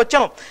దొరుకునేమో అని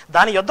వచ్చాను.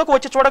 దాని యొద్దకు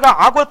వచ్చి చూడగా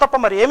ఆకులు తప్ప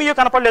మరి ఏమీ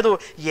కనపడలేదు.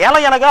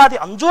 ఏలయనగా అది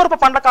అంజూరపు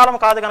పండకాలం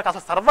కాదు కనుక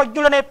అసలు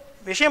సర్వజ్ఞుడనే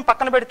విషయం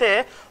పక్కన పెడితే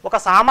ఒక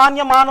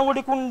సామాన్య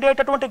మానవుడికి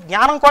ఉండేటటువంటి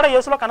జ్ఞానం కూడా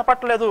యేసులో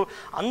కనపట్టలేదు.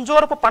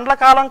 అంజూరపు పండ్ల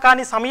కాలం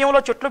కాని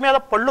సమయంలో చెట్ల మీద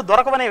పళ్ళు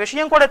దొరకవనే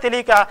విషయం కూడా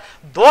తెలియక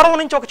దూరం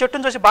నుంచి ఒక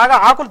చెట్టును చూసి బాగా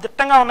ఆకులు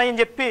దిట్టంగా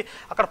ఉన్నాయని చెప్పి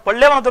అక్కడ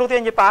పళ్ళేమైనా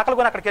దొరుకుతాయని చెప్పి ఆకలి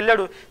కొని అక్కడికి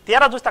వెళ్ళాడు.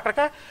 తీరా చూస్తే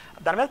అక్కడికి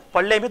దాని మీద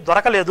పళ్ళేమీ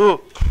దొరకలేదు.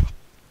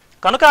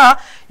 కనుక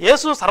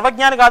యేసు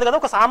సర్వజ్ఞాని కాదు కదా,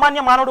 ఒక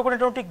సామాన్య మానవుడు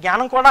ఉన్నటువంటి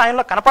జ్ఞానం కూడా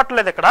ఆయనలో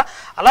కనపట్టలేదు ఇక్కడ.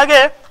 అలాగే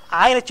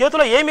ఆయన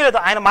చేతిలో ఏమీ లేదు.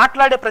 ఆయన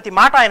మాట్లాడే ప్రతి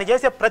మాట, ఆయన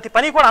చేసే ప్రతి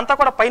పని కూడా అంతా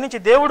కూడా పైనుంచి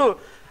దేవుడు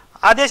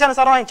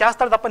ఆదేశానుసారం ఆయన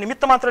చేస్తాడు తప్ప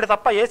నిమిత్త మాత్రుడే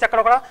తప్ప యేసు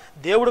ఎక్కడ కూడా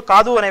దేవుడు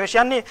కాదు అనే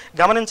విషయాన్ని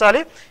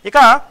గమనించాలి. ఇక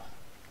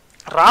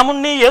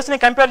రాముణ్ణి యేసుని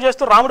కంపేర్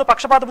చేస్తూ రాముడు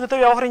పక్షపాత బుద్ధితో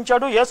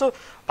వ్యవహరించాడు, యేసు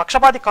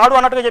పక్షపాతి కాడు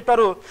అన్నట్టుగా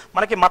చెప్పారు.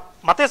 మనకి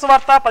మత్తయి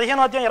సువార్త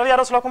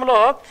 15:26 శ్లోకంలో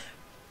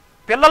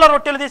పిల్లల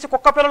రొట్టెలు తీసి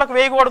కుక్క పిల్లలకు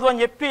వేయకూడదు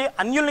అని చెప్పి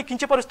అన్యుల్ని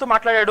కించపరుస్తూ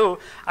మాట్లాడాడు.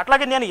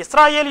 అట్లాగే నేను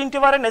ఇశ్రాయేలు ఇంటి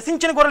వారే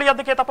నశించిన గొర్రెల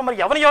యొద్దకే తప్ప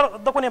మరి ఎవరి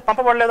యొద్దకు నేను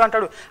పంపబడలేదు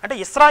అంటాడు. అంటే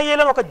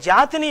ఇశ్రాయేలు ఒక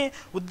జాతిని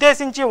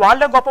ఉద్దేశించి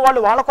వాళ్ళే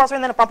గొప్పవాళ్ళు, వాళ్ళ కోసమే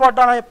నేను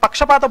పంపబడ్డాను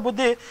పక్షపాత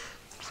బుద్ధి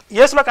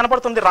యేసులో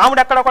కనపడుతుంది.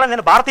 రాముడు ఎక్కడ కూడా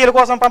నేను భారతీయుల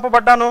కోసం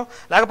పంపబడ్డాను,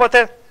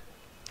 లేకపోతే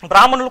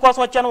బ్రాహ్మణుల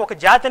కోసం వచ్చాను, ఒక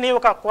జాతిని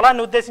ఒక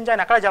కులాన్ని ఉద్దేశించి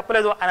ఆయన ఎక్కడ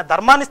చెప్పలేదు. ఆయన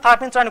ధర్మాన్ని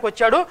స్థాపించడానికి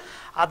వచ్చాడు,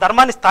 ఆ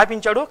ధర్మాన్ని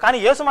స్థాపించాడు. కానీ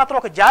యేసు మాత్రం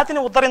ఒక జాతిని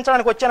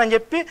ఉద్ధరించడానికి వచ్చానని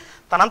చెప్పి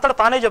తనంతట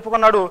తానే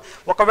చెప్పుకున్నాడు.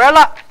 ఒకవేళ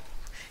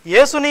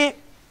యేసుని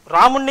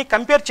రాముణ్ణి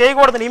కంపేర్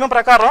చేయకూడదు నియమం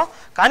ప్రకారం,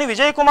 కానీ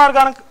విజయ్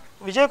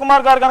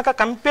కుమార్ గారు కనుక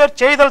కంపేర్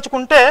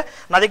చేయదలుచుకుంటే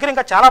నా దగ్గర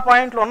ఇంకా చాలా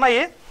పాయింట్లు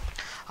ఉన్నాయి.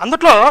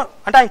 అందుట్లో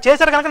అంటే ఆయన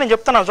చేశారు కనుక నేను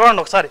చెప్తున్నాను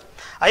చూడండి ఒకసారి.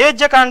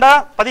 అయోధ్యకాండ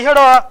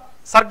 17వ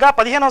సర్గ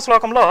 15వ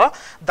శ్లోకంలో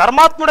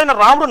ధర్మాత్ముడైన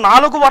రాముడు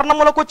 4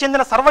 వర్ణములకు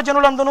చెందిన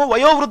సర్వజనులందును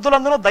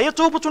వయోవృద్ధులందును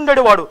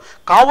దయచూపుచుండేవాడు,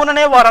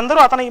 కావుననే వారందరూ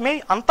అతని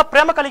అంత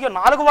ప్రేమ కలిగి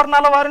 4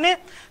 వర్ణాల వారిని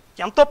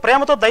ఎంతో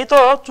ప్రేమతో దయతో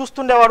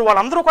చూస్తుండేవాడు.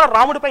 వాళ్ళందరూ కూడా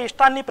రాముడిపై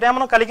ఇష్టాన్ని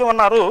ప్రేమను కలిగి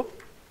ఉన్నారు.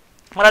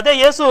 మరి అదే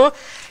యేసు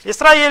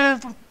ఇశ్రాయేల్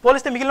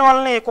పోలిస్తే మిగిలిన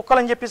వాళ్ళని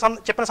కుక్కలని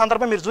చెప్పిన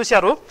సందర్భం మీరు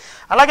చూశారు.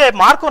 అలాగే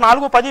మార్కు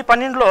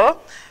 4:10-12లో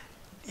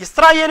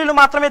ఇశ్రాయేలీలు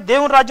మాత్రమే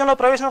దేవుని రాజ్యంలో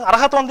ప్రవేశం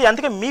అర్హత ఉంది,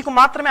 అందుకే మీకు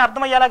మాత్రమే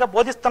అర్థమయ్యేలాగా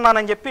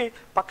బోధిస్తున్నానని చెప్పి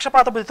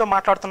పక్షపాత బుద్ధితో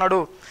మాట్లాడుతున్నాడు.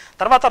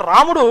 తర్వాత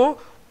రాముడు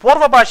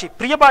పూర్వభాషి,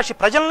 ప్రియభాషి,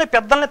 ప్రజల్ని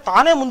పెద్దల్ని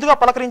తానే ముందుగా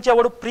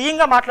పలకరించేవాడు,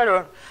 ప్రియంగా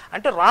మాట్లాడేవాడు.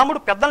 అంటే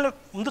రాముడు పెద్దల్ని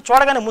ముందు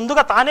చూడగానే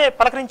ముందుగా తానే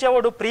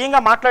పలకరించేవాడు,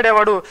 ప్రియంగా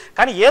మాట్లాడేవాడు.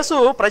 కానీ యేసు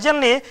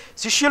ప్రజల్ని,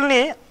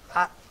 శిష్యుల్ని,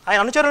 ఆయన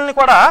అనుచరుల్ని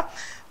కూడా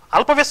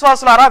అల్ప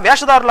విశ్వాసులారా,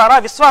 వేషధారులారా,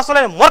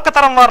 విశ్వాసులైన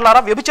మూర్ఖతరం వారులారా,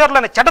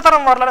 వ్యభిచారులైన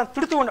చెడ్డతరం వారులారా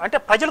తిడుతూ ఉండే. అంటే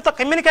ప్రజలతో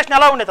కమ్యూనికేషన్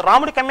ఎలా ఉండేది,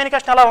 రాముడి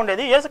కమ్యూనికేషన్ ఎలా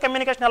ఉండేది, యేసు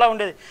కమ్యూనికేషన్ ఎలా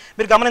ఉండేది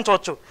మీరు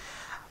గమనించవచ్చు.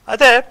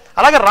 అయితే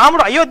అలాగే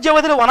రాముడు అయోధ్య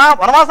వదిలి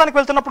వనవాసానికి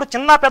వెళ్తున్నప్పుడు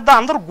చిన్న పెద్ద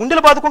అందరూ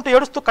గుండెలు బాదుకుంటూ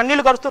ఏడుస్తూ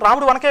కన్నీళ్లు కరుస్తూ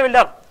రాముడు వనకే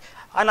వెళ్ళారు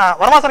ఆయన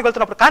వనవాసానికి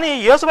వెళ్తున్నప్పుడు. కానీ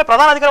యేసుపై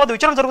ప్రధాన అధికారి వద్ద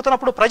విచారణ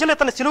జరుగుతున్నప్పుడు ప్రజలు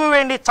ఇతన్ని సిలువ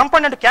వేయండి,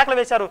 చంపండి అంటూ కేకలు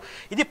వేశారు.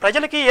 ఇది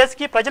ప్రజలకి,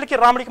 యేసుకి, ప్రజలకి,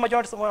 రాముడికి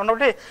మధ్య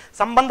ఉన్నటువంటి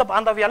సంబంధ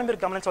బాంధవ్యాలను మీరు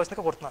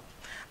గమనించవలసిందిగా కోరుతున్నాను.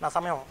 నా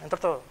సమయం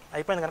ఇంతటితో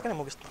అయిపోయింది కనుక నేను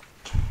ముగిస్తున్నాను.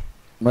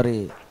 మరి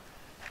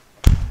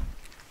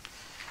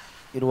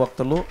ఇరు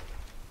వక్తలు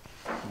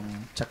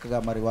చక్కగా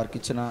మరి వారికి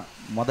ఇచ్చిన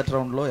మొదటి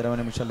రౌండ్లో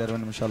 20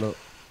 నిమిషాలు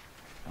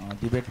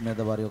డిబేట్ మీద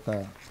వారి యొక్క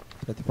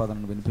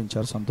ప్రతిపాదనను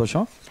వినిపించారు,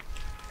 సంతోషం.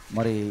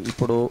 మరి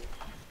ఇప్పుడు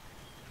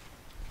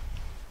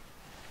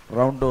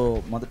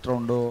మొదటి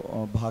రౌండ్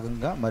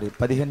భాగంగా మరి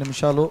 15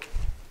 నిమిషాలు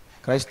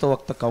క్రైస్తవ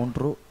వక్త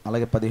కౌంటరు,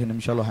 అలాగే 15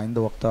 నిమిషాలు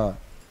హైందవ వక్త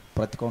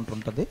ప్రతి కౌంటర్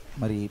ఉంటుంది.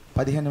 మరి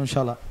 15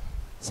 నిమిషాల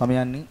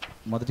సమయాన్ని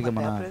మొదటిగా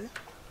మన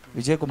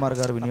విజయ్ కుమార్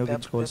గారు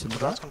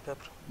వినియోగించుకోవాల్సిందిగా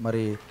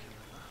మరి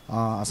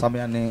ఆ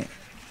సమయాన్ని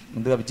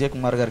ముందుగా విజయ్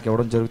కుమార్ గారికి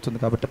ఇవ్వడం జరుగుతుంది.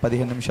 కాబట్టి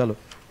 15 నిమిషాలు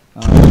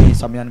ఈ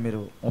సమయాన్ని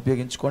మీరు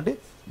ఉపయోగించుకోండి.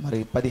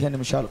 మరి 15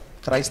 నిమిషాలు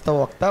క్రైస్తవ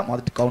వక్త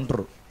మొదటి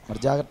కౌంటరు. మరి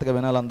జాగ్రత్తగా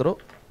వినాలందరూ,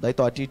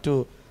 దయతో అటు ఇటు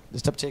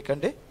డిస్టర్బ్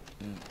చేయకండి.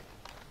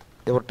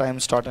 ఎవరి టైం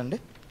స్టార్ట్ అండి.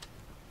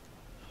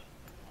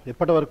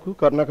 ఇప్పటి వరకు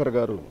కరుణాకర్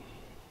గారు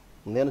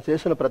నేను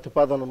చేసిన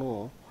ప్రతిపాదనను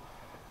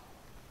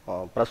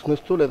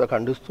ప్రశ్నిస్తూ లేదా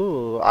ఖండిస్తూ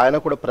ఆయన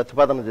కూడా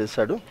ప్రతిపాదన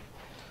చేశాడు.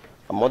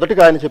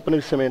 మొదటిగా ఆయన చెప్పిన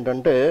విషయం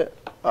ఏంటంటే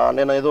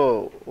నేను ఏదో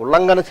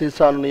ఉల్లంఘన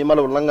చేశాను,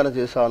 నియమాల ఉల్లంఘన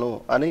చేశాను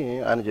అని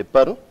ఆయన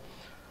చెప్పారు.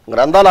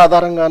 గ్రంథాల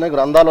ఆధారంగానే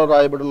గ్రంథాల్లో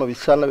రాయబడిన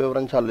విషయాలను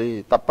వివరించాలి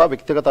తప్ప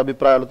వ్యక్తిగత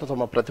అభిప్రాయాలతో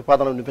తమ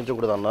ప్రతిపాదన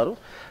వినిపించకూడదు అన్నారు.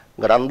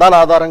 గ్రంథాల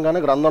ఆధారంగానే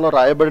గ్రంథంలో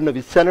రాయబడిన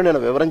విషయాన్ని నేను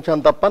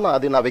వివరించాను తప్ప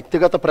అది నా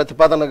వ్యక్తిగత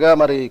ప్రతిపాదనగా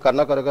మరి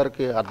కరుణాకర్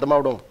గారికి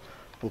అర్థమవడం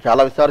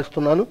చాలా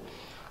విచారిస్తున్నాను.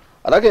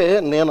 అలాగే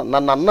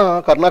నన్ను అన్న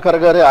కరుణాకర్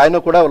గారే ఆయన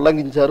కూడా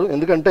ఉల్లంఘించారు.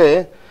 ఎందుకంటే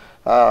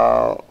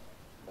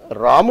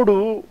రాముడు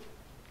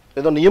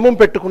ఏదో నియమం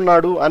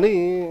పెట్టుకున్నాడు అని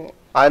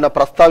ఆయన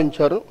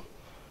ప్రస్తావించారు.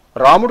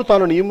 రాముడు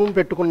తాను నియమం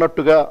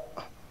పెట్టుకున్నట్టుగా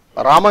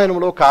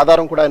రామాయణంలో ఒక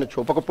ఆధారం కూడా ఆయన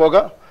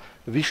చూపకపోగా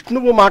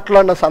విష్ణువు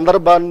మాట్లాడిన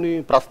సందర్భాన్ని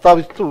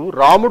ప్రస్తావిస్తూ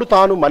రాముడు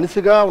తాను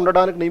మనిషిగా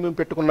ఉండడానికి నియమం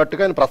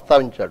పెట్టుకున్నట్టుగా ఆయన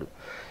ప్రస్తావించాడు.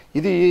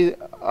 ఇది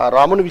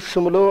రాముని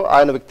విషయంలో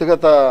ఆయన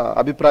వ్యక్తిగత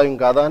అభిప్రాయం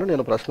కాదా అని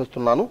నేను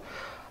ప్రశ్నిస్తున్నాను.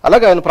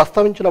 అలాగే ఆయన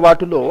ప్రస్తావించిన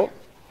వాటిలో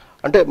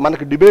అంటే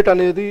మనకి డిబేట్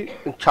అనేది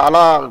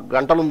చాలా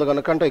గంటలు ఉంది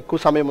కనుక, అంటే ఎక్కువ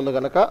సమయం ఉంది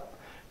కనుక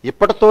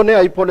ఇప్పటితోనే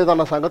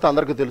అయిపోలేదన్న సంగతి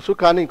అందరికీ తెలుసు.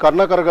 కానీ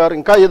కరుణాకర్ గారు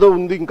ఇంకా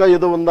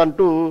ఏదో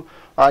ఉందంటూ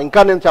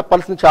ఇంకా నేను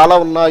చెప్పాల్సింది చాలా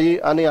ఉన్నాయి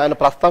అని ఆయన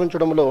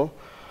ప్రస్తావించడంలో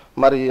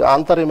మరి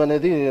ఆంతర్యం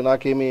అనేది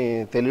నాకేమీ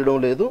తెలియడం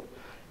లేదు.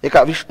 ఇక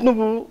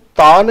విష్ణువు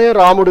తానే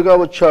రాముడిగా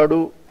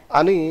వచ్చాడు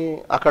అని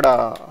అక్కడ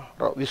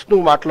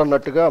విష్ణువు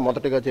మాట్లాడినట్టుగా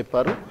మొదటిగా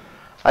చెప్పారు.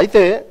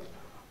 అయితే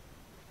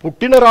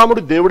పుట్టిన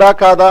రాముడు దేవుడా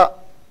కాదా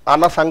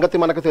అన్న సంగతి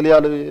మనకు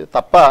తెలియాలి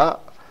తప్ప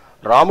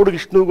రాముడు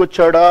విష్ణువుకి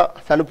వచ్చాడా,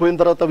 చనిపోయిన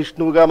తర్వాత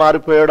విష్ణువుగా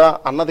మారిపోయాడా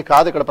అన్నది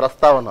కాదు ఇక్కడ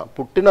ప్రస్తావన.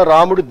 పుట్టిన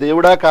రాముడు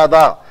దేవుడా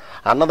కాదా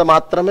అన్నది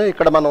మాత్రమే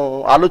ఇక్కడ మనం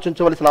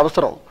ఆలోచించవలసిన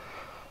అవసరం.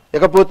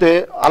 ఇకపోతే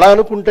అలా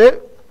అనుకుంటే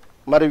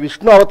మరి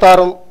విష్ణు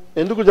అవతారం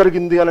ఎందుకు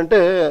జరిగింది అని అంటే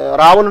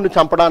రావణుని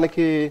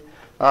చంపడానికి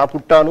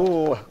పుట్టాను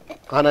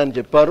అని ఆయన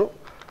చెప్పారు.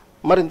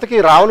 మరి ఇంతకీ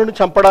రావణుని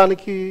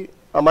చంపడానికి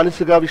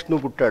మనిషిగా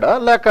విష్ణువు పుట్టాడా,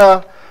 లేక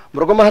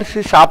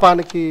మృగమహర్షి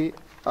శాపానికి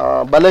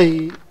బలై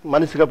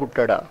మనిషిగా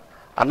పుట్టాడా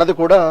అన్నది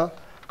కూడా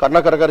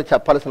కరుణాకర్ గారు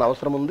చెప్పాల్సిన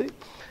అవసరం ఉంది.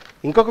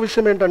 ఇంకొక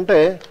విషయం ఏంటంటే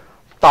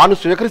తాను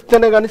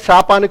స్వీకరిస్తేనే కానీ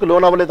శాపానికి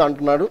లోనవ్వలేదు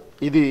అంటున్నాడు.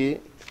 ఇది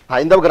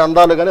హైందవ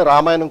గ్రంథాలు కానీ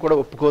రామాయణం కూడా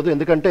ఒప్పుకోదు.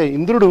 ఎందుకంటే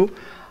ఇంద్రుడు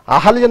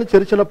అహల్యను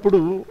చెరిచినప్పుడు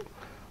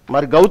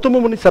మరి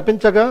గౌతముని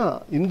శపించగా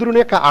ఇంద్రుని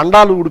యొక్క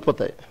అండాలు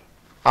ఊడిపోతాయి.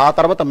 ఆ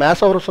తర్వాత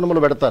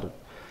మేషవృషణములు పెడతారు.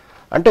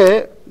 అంటే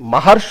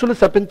మహర్షులు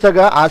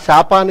శపించగా ఆ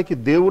శాపానికి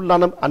దేవుళ్ళు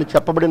అని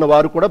చెప్పబడిన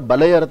వారు కూడా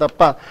బలయ్యారు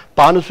తప్ప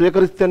తాను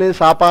స్వీకరిస్తేనే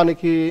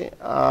శాపానికి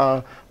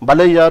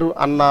బలయ్యారు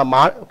అన్న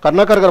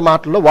కరుణాకర్ గారి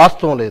మాటల్లో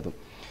వాస్తవం లేదు.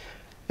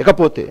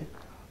 ఇకపోతే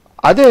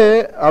అదే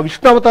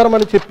విష్ణు అవతారం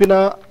అని చెప్పిన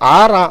ఆ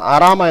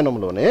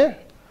రామాయణంలోనే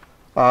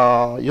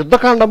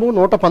యుద్ధకాండము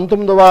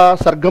 119వ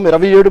సర్గం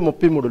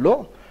 27-33లో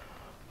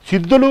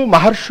సిద్ధులు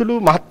మహర్షులు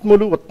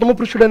మహాత్ములు ఉత్తమ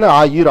పురుషుడైన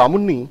ఈ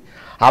రాముణ్ణి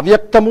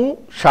అవ్యక్తము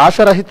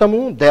శాసరహితము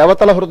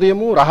దేవతల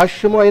హృదయము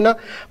రహస్యము అయిన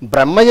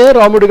బ్రహ్మయే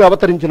రాముడిగా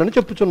అవతరించినని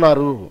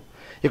చెప్పుచున్నారు.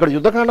 ఇక్కడ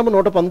యుద్ధకాండము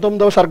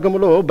 119వ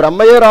సర్గములో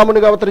బ్రహ్మయే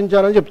రాముడిగా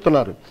అవతరించారని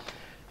చెప్తున్నారు.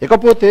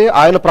 ఇకపోతే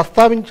ఆయన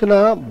ప్రస్తావించిన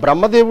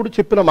బ్రహ్మదేవుడు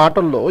చెప్పిన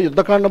మాటల్లో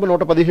యుద్ధకాండము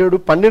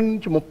 117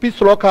 12-30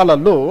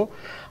 శ్లోకాలలో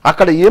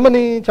అక్కడ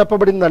ఏమని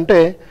చెప్పబడిందంటే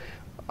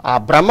ఆ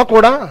బ్రహ్మ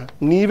కూడా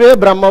నీవే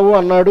బ్రహ్మవు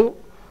అన్నాడు,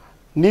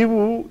 నీవు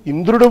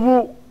ఇంద్రుడువు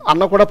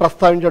అన్న కూడా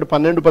ప్రస్తావించాడు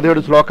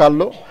 12-17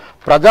 శ్లోకాల్లో.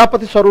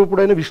 ప్రజాపతి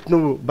స్వరూపుడైన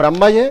విష్ణువు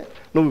బ్రహ్మయే,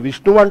 నువ్వు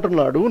విష్ణువు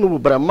అంటున్నాడు, నువ్వు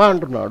బ్రహ్మ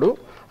అంటున్నాడు,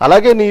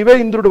 అలాగే నీవే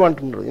ఇంద్రుడు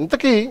అంటున్నాడు.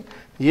 ఇంతకీ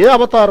ఏ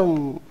అవతారం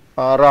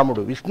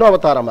రాముడు? విష్ణు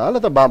అవతారమా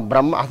లేదా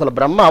బ్రహ్మ? అసలు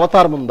బ్రహ్మ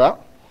అవతారం ఉందా,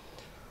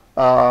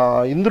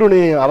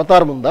 ఇంద్రుని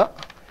అవతారం ఉందా?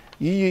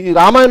 ఈ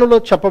రామాయణంలో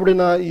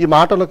చెప్పబడిన ఈ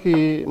మాటలకి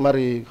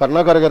మరి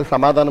కరుణాకర్ గారి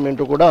సమాధానం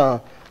ఏంటో కూడా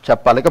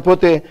చెప్పాలి.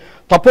 లేకపోతే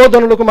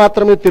తపోధనులకు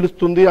మాత్రమే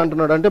తెలుస్తుంది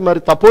అంటున్నాడు. అంటే మరి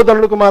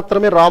తపోధనులకు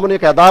మాత్రమే రాముని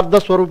యొక్క యథార్థ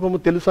స్వరూపము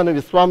తెలుసు అని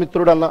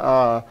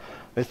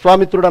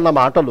విశ్వామిత్రుడు అన్న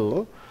మాటలు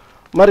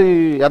మరి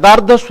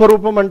యథార్థ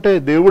స్వరూపం అంటే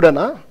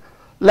దేవుడనా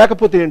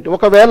లేకపోతే ఏంటి?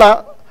 ఒకవేళ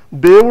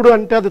దేవుడు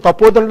అంటే అది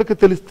తపోధనులకు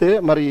తెలిస్తే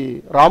మరి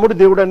రాముడు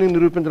దేవుడు అని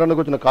నిరూపించడానికి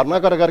వచ్చిన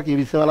కరుణాకర్ గారికి ఈ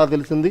విషయం ఎలా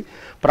తెలిసింది?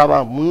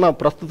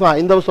 ప్రస్తుతం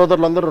హైందవ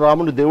సోదరులందరూ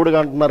రాముడు దేవుడుగా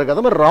అంటున్నారు కదా,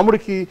 మరి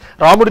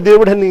రాముడు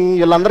దేవుడని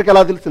వీళ్ళందరికీ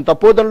ఎలా తెలిసింది?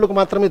 తపోధనులకు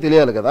మాత్రమే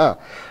తెలియాలి కదా.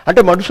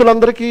 అంటే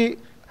మనుషులందరికీ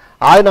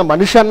ఆయన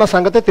మనిషి అన్న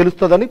సంగతే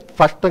తెలుస్తుందని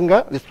స్పష్టంగా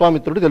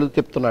విశ్వామిత్రుడు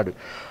చెప్తున్నాడు.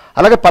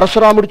 అలాగే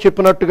పరశురాముడు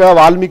చెప్పినట్టుగా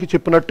వాల్మీకి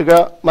చెప్పినట్టుగా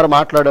మరి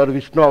మాట్లాడారు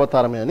విష్ణు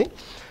అవతారమే అని.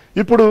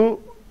 ఇప్పుడు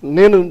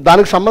నేను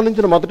దానికి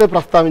సంబంధించిన మొదటే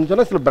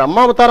ప్రస్తావించాను. అసలు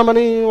బ్రహ్మావతారం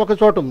అని ఒక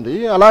చోట ఉంది,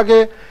 అలాగే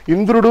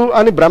ఇంద్రుడు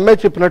అని బ్రహ్మే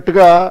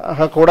చెప్పినట్టుగా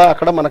కూడా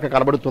అక్కడ మనకు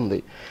కనబడుతుంది.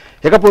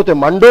 ఇకపోతే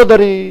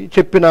మండోదరి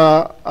చెప్పిన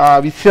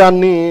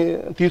విషయాన్ని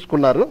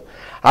తీసుకున్నారు.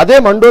 అదే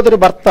మండోదరి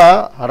భర్త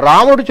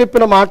రాముడు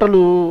చెప్పిన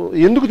మాటలు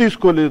ఎందుకు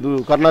తీసుకోలేదు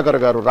కరుణాకర్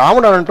గారు?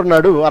 రాముడు అని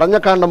అంటున్నాడు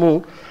అరణ్యకాండము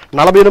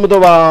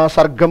 48వ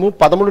సర్గము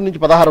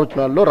 13-16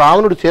 వచనాల్లో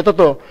రావణుడు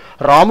సీతతో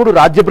రాముడు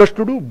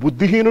రాజ్యభ్రష్టుడు,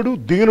 బుద్ధిహీనుడు,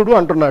 దీనుడు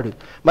అంటున్నాడు.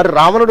 మరి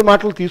రావణుడి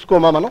మాటలు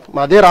తీసుకోమా మనం?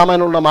 అదే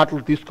రామాయణంలో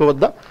మాటలు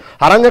తీసుకోవద్దా?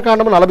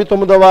 అరణ్యకాండము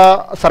 49వ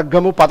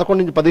సర్గము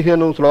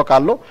 11-15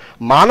 శ్లోకాల్లో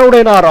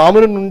మానవుడైన ఆ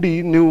రాముని నుండి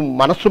నీవు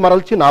మనస్సు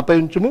మరల్చి నాపై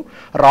ఉంచుము,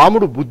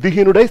 రాముడు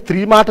బుద్ధిహీనుడై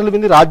స్త్రీ మాటలు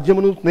విని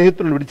రాజ్యమును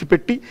స్నేహితులను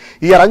విడిచిపెట్టి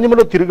ఈ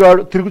అరణ్యములో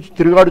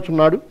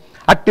తిరుగాడుచున్నాడు,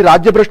 అట్టి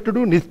రాజ్యభ్రష్టుడు,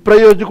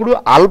 నిష్ప్రయోజకుడు,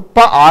 అల్ప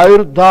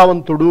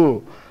ఆయుర్ధావంతుడు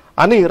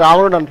అని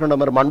రావణుడు అంటున్నాడు.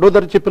 మరి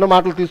మండోదరి చెప్పిన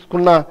మాటలు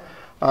తీసుకున్న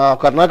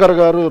కరుణాకర్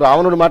గారు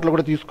రావణుడి మాటలు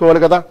కూడా తీసుకోవాలి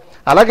కదా.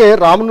 అలాగే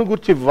రాముని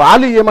గురించి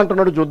వాలి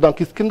ఏమంటున్నాడు చూద్దాం.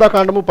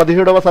 కిష్కింధాకాండము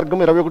 17వ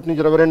సర్గం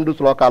 21-22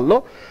 శ్లోకాల్లో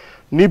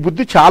నీ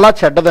బుద్ధి చాలా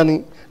చెడ్డదని,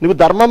 నువ్వు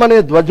ధర్మం అనే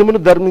ధ్వజమును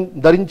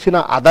ధరించిన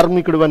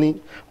అధర్మికుడు అని,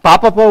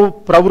 పాపపు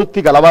ప్రవృత్తి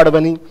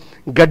గలవాడవని,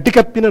 గడ్డి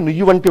కప్పిన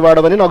నుయ్యి వంటి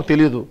వాడవని నాకు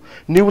తెలియదు.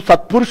 నీవు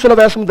సత్పురుషుల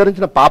వేషం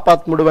ధరించిన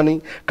పాపాత్ముడువని,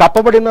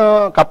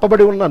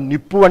 కప్పబడి ఉన్న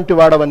నిప్పు వంటి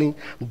వాడవని,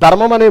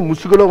 ధర్మం అనే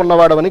ముసుగులో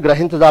ఉన్నవాడవని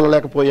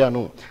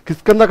గ్రహించజాలలేకపోయాను.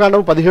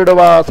 కిష్కింధాకాండం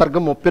 17వ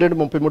సర్గం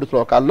 32-33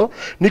 శ్లోకాల్లో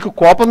నీకు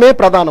కోపమే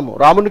ప్రధానము,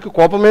 రామునికి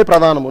కోపమే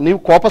ప్రధానము,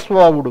 నీవు కోప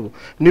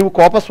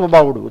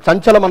స్వభావుడు,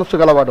 చంచల మనస్సు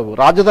గలవాడవు,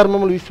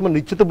 రాజధర్మముల విషయము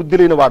నిశ్చిత బుద్ధి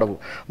లేని వాడవు,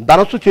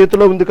 ధనస్సు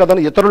చేతిలో ఉంది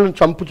కదని ఇతరులను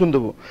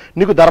చంపుచుందువు,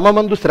 నీకు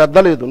ధర్మమందు శ్రద్ధ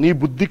లేదు, నీ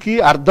బుద్ధికి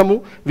అర్థము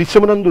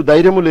విషయమునందు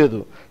ధైర్యము లేదు,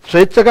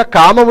 స్వేచ్ఛగా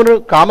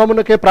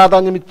కామమునకే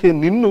ప్రాధాన్యం ఇచ్చే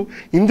నిన్ను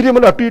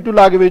ఇంద్రియములు అటు ఇటు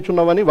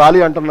లాగివేచున్నావని వాలి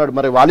అంటున్నాడు.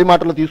 మరి వాలి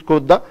మాటలు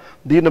తీసుకోవద్దా?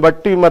 దీన్ని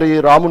బట్టి మరి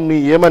రాముణ్ణి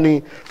ఏమని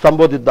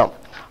సంబోధిద్దాం?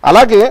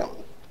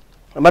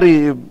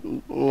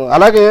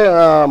 అలాగే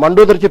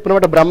మండోదరి చెప్పిన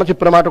మాట, బ్రహ్మ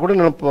చెప్పిన మాట కూడా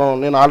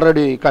నేను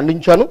ఆల్రెడీ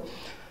ఖండించాను.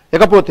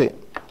 ఇకపోతే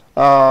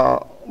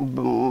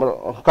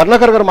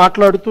కరుణాకర్ గారు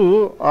మాట్లాడుతూ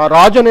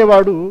రాజు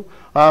అనేవాడు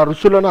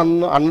ఋషులను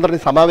అందరినీ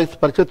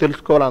సమావేశపరిచే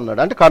తెలుసుకోవాలన్నాడు.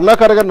 అంటే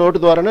కరుణాకర్ గారి నోటి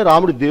ద్వారానే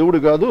రాముడు దేవుడు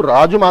కాదు,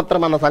 రాజు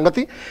మాత్రం అన్న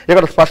సంగతి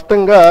ఇక్కడ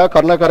స్పష్టంగా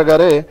కరుణాకర్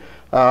గారే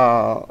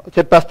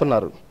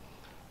చెప్పేస్తున్నారు.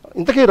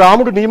 ఇంతకీ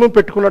రాముడు నియమం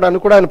పెట్టుకున్నాడు అని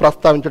కూడా ఆయన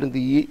ప్రస్తావించడం.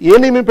 ఏ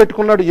నియమం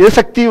పెట్టుకున్నాడు? ఏ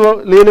శక్తి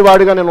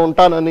లేనివాడుగా నేను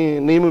ఉంటానని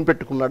నియమం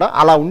పెట్టుకున్నాడా?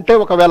 అలా ఉంటే,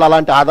 ఒకవేళ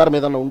అలాంటి ఆధారం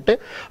ఏదైనా ఉంటే,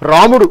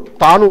 రాముడు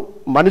తాను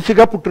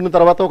మనిషిగా పుట్టిన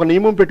తర్వాత ఒక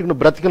నియమం పెట్టుకుని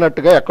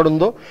బ్రతికినట్టుగా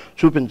ఎక్కడుందో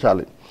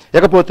చూపించాలి.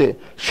 ఇకపోతే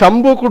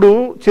శంభుకుడు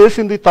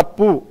చేసింది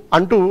తప్పు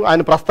అంటూ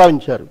ఆయన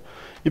ప్రస్తావించారు.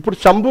 ఇప్పుడు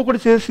శంభుకుడు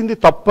చేసింది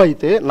తప్పు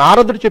అయితే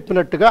నారదుడు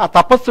చెప్పినట్టుగా ఆ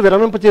తపస్సు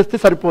విరమింపచేస్తే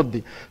సరిపోద్ది,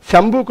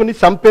 శంభుకుని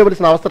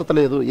చంపేవలసిన అవసరం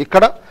లేదు.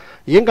 ఇక్కడ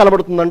ఏం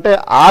కనబడుతుందంటే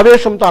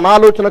ఆవేశంతో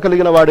అనాలోచన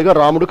కలిగిన వాడిగా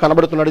రాముడు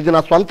కనబడుతున్నాడు. ఇది నా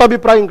సొంత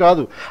అభిప్రాయం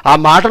కాదు. ఆ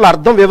మాటల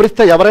అర్థం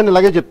వివరిస్తే ఎవరైనా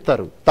ఇలాగే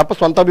చెప్తారు తప్ప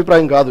సొంత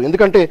అభిప్రాయం కాదు.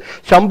 ఎందుకంటే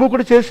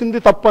శంభుకుడు చేసింది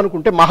తప్పు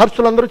అనుకుంటే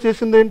మహర్షులందరూ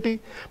చేసింది ఏంటి?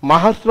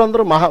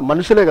 మహర్షులందరూ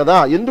మనుషులే కదా.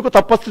 ఎందుకు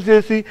తపస్సు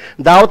చేసి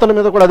దేవతల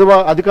మీద కూడా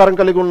అధికారం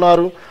కలిగి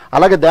ఉన్నారు,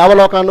 అలాగే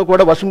దేవలోకాన్ని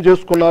కూడా వశం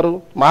చేసుకున్నారు.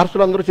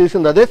 మహర్షులందరూ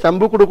చేసింది అదే,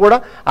 శంభుకుడు కూడా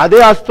అదే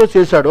ఆశతో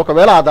చేశాడు.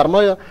 ఒకవేళ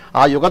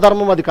ఆ యుగ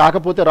ధర్మం అది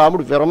కాకపోతే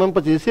రాముడు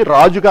విరమింపజేసి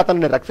రాజుగా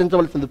అతన్ని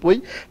రక్షించవలసింది పోయి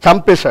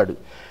చంపేశాడు.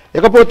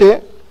 ఇకపోతే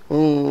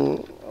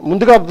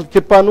ముందుగా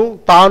చెప్పాను,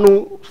 తాను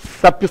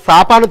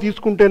శాపాన్ని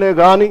తీసుకుంటేనే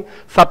కానీ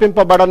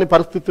శపింపబడని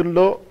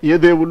పరిస్థితుల్లో ఏ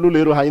దేవుళ్ళు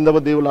లేరు. హైందవ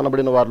దేవుళ్ళు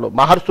అనబడిన వారిలో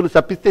మహర్షులు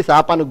శపిస్తే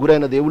శాపానికి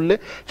గురైన దేవుళ్ళే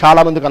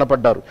చాలామంది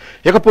కనపడ్డారు.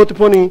 ఇకపోతే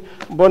పోని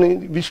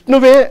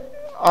విష్ణువే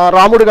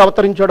రాముడిగా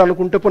అవతరించాడు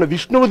అనుకుంటే పోనీ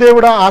విష్ణువు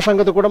దేవుడా? ఆ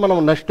సంగతి కూడా మనం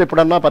నెక్స్ట్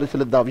ఎప్పుడన్నా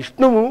పరిశీలిద్దాం.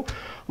 విష్ణువు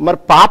మరి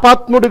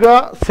పాపాత్ముడిగా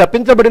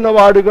శపించబడిన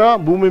వాడుగా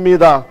భూమి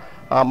మీద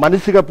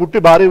మనిషిగా పుట్టి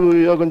భారీ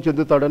వియోగం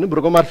చెందుతాడని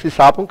భృగుమహర్షి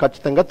శాపం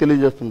ఖచ్చితంగా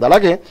తెలియజేస్తుంది.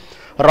 అలాగే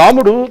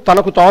రాముడు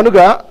తనకు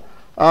తానుగా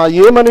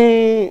ఏమని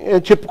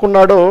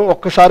చెప్పుకున్నాడో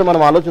ఒక్కసారి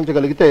మనం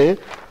ఆలోచించగలిగితే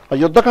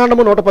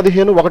యుద్ధకాండము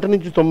 115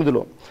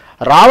 1-9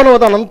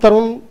 రావణవధ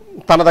అనంతరం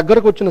తన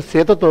దగ్గరకు వచ్చిన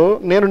సీతతో,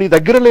 నేను నీ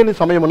దగ్గర లేని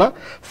సమయమున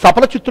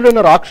సఫల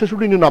చిత్తుడైన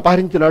రాక్షసుడు నిన్ను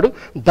అపహరించినాడు,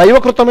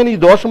 దైవకృతమైన ఈ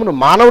దోషమును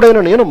మానవుడైన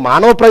నేను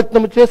మానవ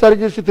ప్రయత్నముచే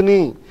సరిచేసి తిని,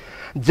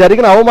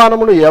 జరిగిన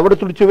అవమానమును ఎవడు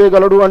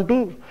తుడిచివేయగలడు అంటూ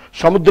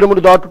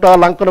సముద్రమును దాటుట,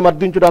 లంకను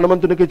మర్దించుట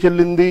హనుమంతునికి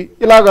చెల్లింది.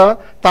 ఇలాగా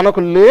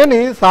తనకు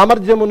లేని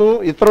సామర్థ్యమును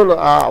ఇతరులు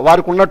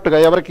వారికి ఉన్నట్టుగా,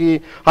 ఎవరికి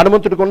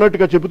హనుమంతుడికి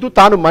ఉన్నట్టుగా చెబుతూ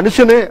తాను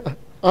మనిషినే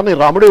అని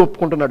రాముడే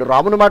ఒప్పుకుంటున్నాడు.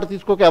 రాముని మాట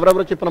తీసుకోక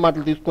ఎవరెవరో చెప్పిన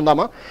మాటలు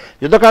తీసుకుందామా?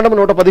 యుద్ధకాండం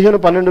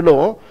 115-12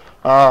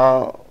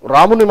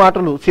 రాముని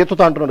మాటలు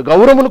సీతతో అంటున్నాడు.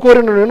 గౌరవమును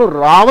కోరిన నేను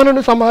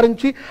రావణుని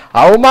సంహరించి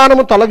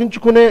అవమానము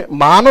తొలగించుకునే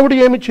మానవుడు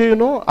ఏమి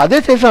చేయునో అదే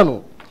చేశాను.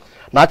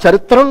 నా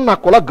చరిత్రను, నా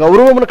కుల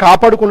గౌరవమును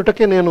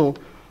కాపాడుకున్నటకే నేను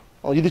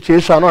ఇది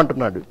చేశాను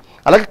అంటున్నాడు.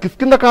 అలాగే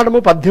కిష్కింధకాండము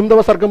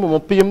 18వ సర్గము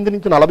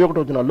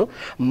 38-41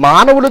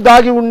 మానవులు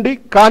దాగి ఉండి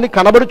కానీ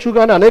కనబడుచు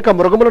కానీ అనేక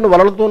మృగములను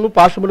వలలతోనూ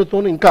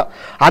పాశములతోనూ ఇంకా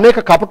అనేక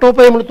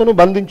కపటోపయములతోనూ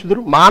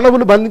బంధించుదురు,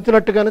 మానవులు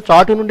బంధించినట్టుగానే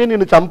చాటు నుండి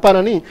నేను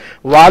చంపానని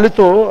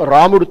వాళ్ళతో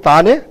రాముడు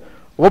తానే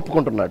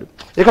ఒప్పుకుంటున్నాడు.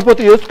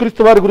 ఇకపోతే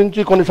యేసుక్రీస్తు వారి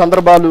గురించి కొన్ని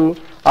సందర్భాలు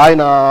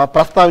ఆయన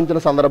ప్రస్తావించిన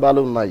సందర్భాలు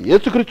ఉన్నాయి.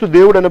 యేసుక్రీస్తు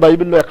దేవుడు అనే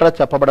బైబిల్లో ఎక్కడా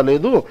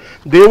చెప్పబడలేదు.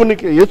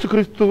 దేవునికి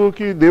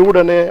యేసుక్రీస్తుకి దేవుడు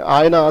అనే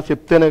ఆయన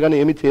చెప్తేనే కానీ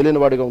ఏమీ చేయలేని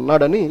వాడిగా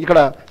ఉన్నాడని ఇక్కడ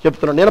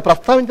చెప్తున్నాడు. నేను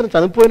ప్రస్తావించిన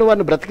చనిపోయిన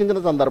వారిని బ్రతికించిన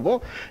సందర్భం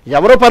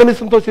ఎవరో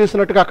పర్మిషన్తో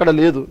చేసినట్టుగా అక్కడ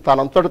లేదు.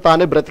 తానంతట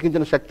తానే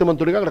బ్రతికించిన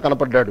శక్తిమంతుడిగా అక్కడ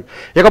కనపడ్డాడు.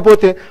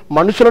 ఇకపోతే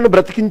మనుషులను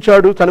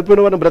బ్రతికించాడు, చనిపోయిన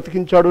వారిని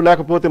బ్రతికించాడు,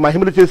 లేకపోతే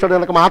మహిమలు చేశాడు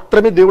కనుక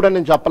మాత్రమే దేవుడు అని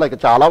నేను చెప్పలేక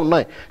చాలా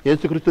ఉన్నాయి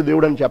యేసుక్రీస్తు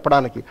దేవుడు అని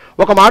చెప్పడానికి.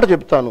 ఒక మాట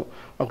చెప్తాను.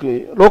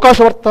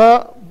 లోకాసువార్త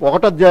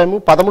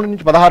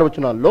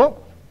 1:13-16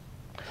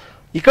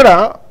 ఇక్కడ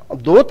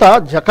దూత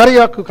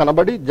జకర్యాకు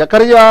కనబడి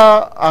జకర్యా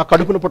ఆ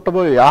కడుపును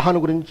పుట్టబోయే యాహాను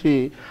గురించి,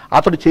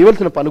 అతడు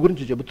చేయవలసిన పని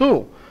గురించి చెబుతూ,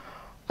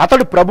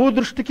 అతడు ప్రభు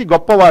దృష్టికి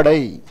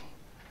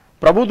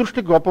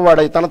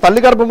గొప్పవాడై తన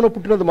తల్లి గర్భంలో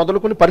పుట్టినది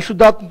మొదలుకొని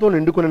పరిశుద్ధాత్మతో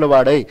నిండుకుని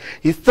వాడై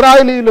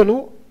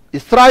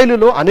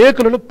ఇశ్రాయేలులో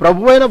అనేకులను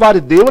ప్రభువైన వారి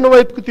దేవుని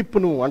వైపుకు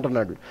తిప్పును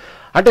అంటున్నాడు.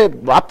 అంటే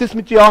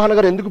బాప్తిస్మిచ్చి యోహాను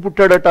గారు ఎందుకు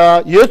పుట్టాడట?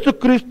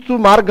 యేసుక్రీస్తు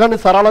మార్గాన్ని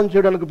సరళం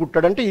చేయడానికి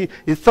పుట్టాడు. అంటే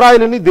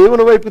ఇశ్రాయేలుని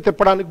దేవుని వైపు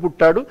తిప్పడానికి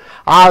పుట్టాడు.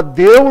 ఆ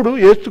దేవుడు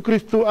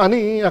యేసుక్రీస్తు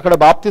అని అక్కడ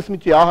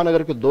బాప్తిస్మిచ్చి యోహాను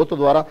గారికి దూత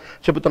ద్వారా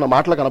చెబుతున్న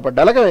మాటలు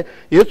కనపడ్డాయి. అలాగే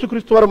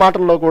యేసుక్రీస్తు వారి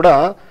మాటల్లో కూడా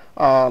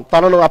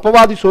తనను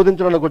అపవాది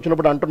శోధించడానికి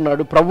వచ్చినప్పుడు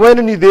అంటున్నాడు, ప్రభువైన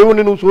నీ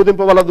దేవుణ్ణి నువ్వు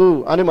శోధింపవలదు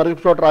అని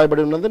మరొక చోట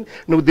రాయబడి ఉన్నది.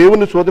 నువ్వు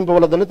దేవుణ్ణి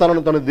శోధింపవలదని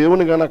తన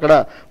దేవుని కానీ అక్కడ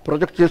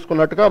ప్రొజెక్ట్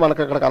చేసుకున్నట్టుగా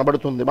మనకు అక్కడ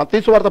కనబడుతుంది.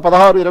 మత్తయి సువార్త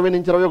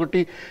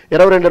 16:20-21,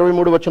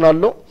 22-23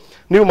 వచనాల్లో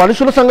నీవు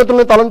మనుషుల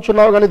సంగతులను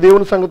తలంచున్నావు కానీ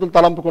దేవుని సంగతులు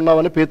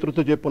తలంపుకున్నావని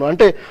పేతురుతో చెప్పును.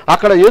 అంటే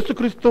అక్కడ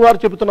యేసుక్రీస్తు వారు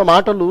చెబుతున్న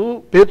మాటలు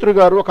పేతురు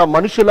గారు ఒక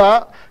మనుషుల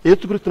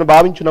యేసుక్రీస్తుని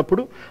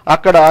భావించినప్పుడు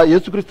అక్కడ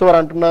యేసుక్రీస్తు వారు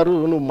అంటున్నారు,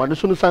 నువ్వు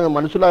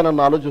మనుషులా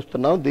నన్ను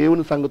ఆలోచిస్తున్నావు,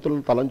 దేవుని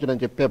సంగతులను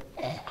తలంచునని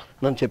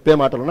చెప్పే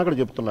మాటలను అక్కడ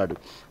చెప్తున్నాడు.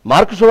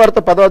 మార్కు సువార్త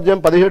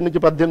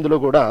 10:17-18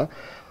 కూడా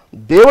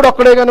దేవుడు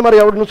ఒక్కడే కానీ మరి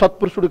ఎవడు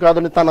సత్పురుషుడు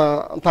కాదని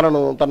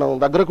తన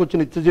దగ్గరకు వచ్చి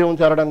నిత్యజీవం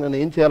చేరడానికి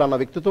ఏం చేయాలన్న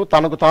వ్యక్తితో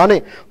తనకు తానే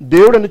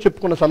దేవుడని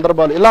చెప్పుకున్న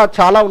సందర్భాలు ఇలా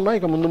చాలా ఉన్నాయి.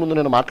 ఇక ముందు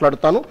నేను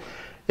మాట్లాడుతాను.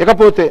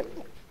 ఇకపోతే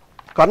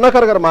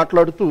కరుణాకర్ గారు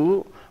మాట్లాడుతూ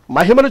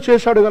మహిమలు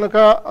చేశాడు గనక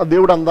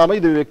దేవుడు అందామా,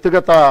 ఇది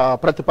వ్యక్తిగత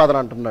ప్రతిపాదన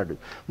అంటున్నాడు.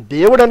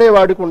 దేవుడు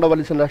అనేవాడికి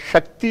ఉండవలసిన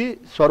శక్తి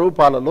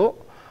స్వరూపాలలో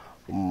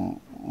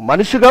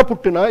మనిషిగా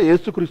పుట్టిన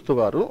యేసుక్రీస్తు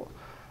వారు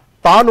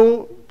తాను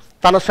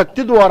తన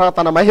శక్తి ద్వారా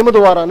తన మహిమ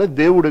ద్వారానే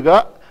దేవుడిగా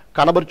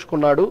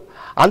కనబరుచుకున్నాడు.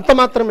 అంత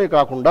మాత్రమే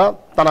కాకుండా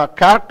తన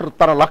క్యారెక్టర్,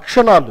 తన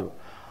లక్షణాలు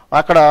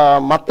అక్కడ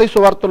మత్తయి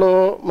సువార్తలో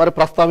మరి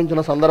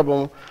ప్రస్తావించిన సందర్భం,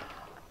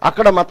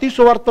 అక్కడ మత్తయి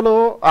సువార్తలో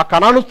ఆ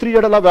కనాను స్త్రీ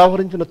ఎడల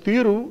వ్యవహరించిన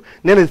తీరు,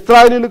 నేను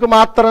ఇశ్రాయేలీయులకు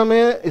మాత్రమే,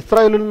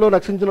 ఇశ్రాయేలీయుల్లో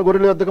రక్షించిన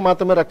గొర్రెల వద్దకు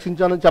మాత్రమే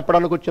రక్షించానని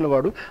చెప్పడానికి వచ్చిన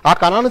వాడు ఆ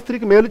కనాను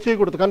స్త్రీకి మేలు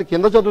చేయకూడదు, కానీ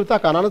కింద చదివితే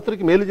ఆ కనాను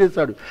స్త్రీకి మేలు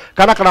చేశాడు.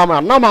 కానీ అక్కడ ఆమె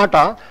అన్న మాట,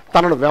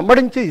 తనను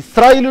వెంబడించే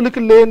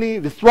ఇశ్రాయేలీయులకి లేని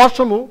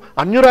విశ్వాసము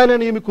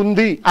అన్యురాయన ఈమెకు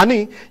ఉంది అని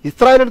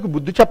ఇశ్రాయేలీయులకు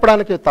బుద్ధి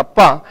చెప్పడానికే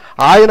తప్ప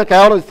ఆయన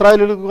కేవలం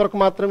ఇశ్రాయేలీయుల వరకు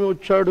మాత్రమే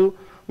వచ్చాడు,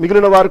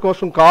 మిగిలిన వారి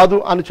కోసం కాదు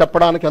అని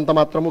చెప్పడానికి ఎంత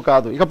మాత్రము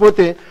కాదు.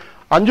 ఇకపోతే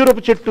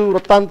అంజూరపు చెట్టు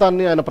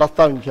వృత్తాంతాన్ని ఆయన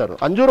ప్రస్తావించారు.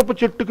 అంజూరపు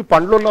చెట్టుకి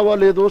పండ్లు ఉన్నవో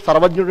లేదో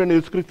సర్వజ్ఞుడైన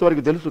యేసుక్రీస్తు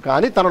వారికి తెలుసు,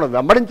 కానీ తనను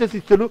వెంబడించే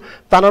శిష్యులు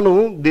తనను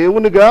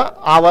దేవునిగా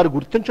వారు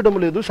గుర్తించడం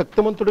లేదు,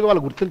 శక్తిమంతుడిగా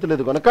వాళ్ళు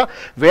గుర్తించలేదు కనుక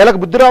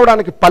వీళ్ళకి బుద్ధి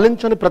రావడానికి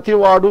ఫలించని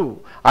ప్రతివాడు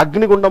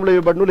అగ్నిగుండంలో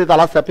ఇవ్వబడును లేదా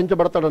అలా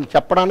శపించబడతాడని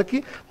చెప్పడానికి,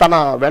 తన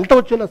వెంట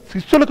వచ్చిన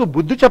శిష్యులకు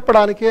బుద్ధి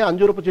చెప్పడానికే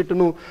అంజూరపు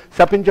చెట్టును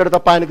శపించాడు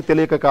తప్ప ఆయనకు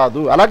తెలియక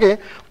కాదు. అలాగే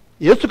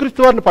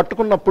యేసుక్రీస్తు వారిని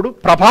పట్టుకున్నప్పుడు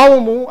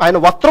ప్రభావము ఆయన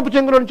వస్త్రపు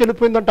చెంగులో నుంచి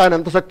వెళ్ళిపోయిందంటే ఆయన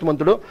ఎంత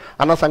శక్తిమంతుడో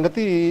అన్న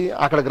సంగతి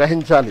అక్కడ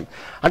గ్రహించాలి.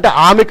 అంటే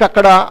ఆమెకు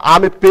అక్కడ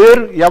ఆమె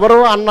పేరు ఎవరో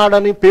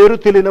అన్నాడని పేరు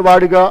తెలియని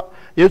వాడిగా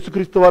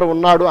యేసుక్రీస్తు వారు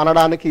ఉన్నాడు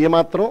అనడానికి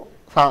ఏమాత్రం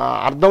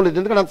అర్థం లేదు.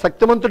 ఎందుకంటే అంత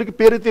శక్తిమంతుడికి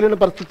పేరు తెలియని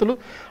పరిస్థితులు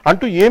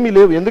అంటూ ఏమీ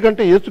లేవు.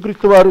 ఎందుకంటే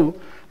యేసుక్రీస్తు వారు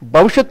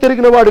భవిష్యత్తు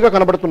ఎరిగిన వాడిగా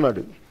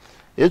కనబడుతున్నాడు.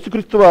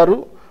 యేసుక్రీస్తు వారు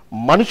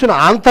మనుషుని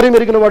ఆంతర్యం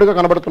ఎరిగిన వాడిగా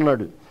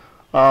కనబడుతున్నాడు.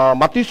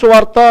 మత్తయి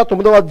సువార్త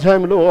 9వ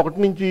అధ్యాయంలో 1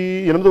 నుంచి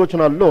 8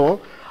 వచనాల్లో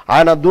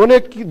ఆయన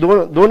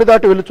దోణి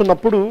దాటి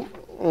వెళుతున్నప్పుడు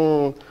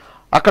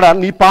అక్కడ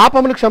నీ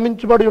పాపములు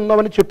క్షమించబడి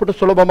ఉన్నావని చెప్పుట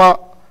సులభమా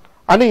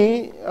అని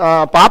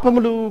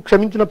పాపములు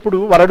క్షమించినప్పుడు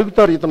వారు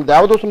అడుగుతారు, ఇతను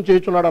దేవదోషం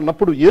చేయుచున్నాడు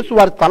అన్నప్పుడు యేసు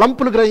వారి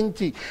తలంపులు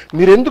గ్రహించి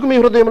మీరెందుకు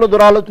మీ హృదయంలో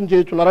దురాలోచన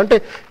చేయుచున్నారు అంటే,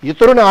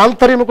 ఇతరుని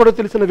ఆంతర్యం కూడా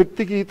తెలిసిన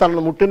వ్యక్తికి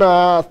తనను ముట్టిన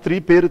స్త్రీ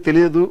పేరు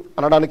తెలియదు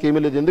అనడానికి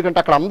ఏమీ లేదు.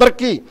 ఎందుకంటే అక్కడ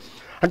అందరికీ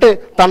అంటే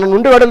తన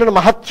నుండి వెడలిన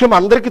మహత్యం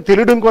అందరికీ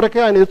తెలియడం కొరకే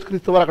ఆయన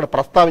యేసుక్రీస్తు వారు అక్కడ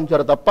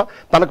ప్రస్తావించారు తప్ప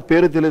తనకు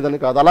పేరు తెలియదని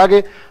కాదు. అలాగే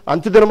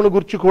అంత్యదినమును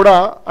గురించి కూడా,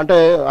 అంటే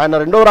ఆయన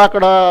రెండవ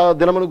రాకడ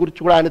దినమును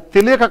గురించి కూడా ఆయన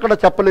తెలియక అక్కడ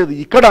చెప్పలేదు.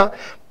 ఇక్కడ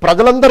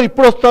ప్రజలందరూ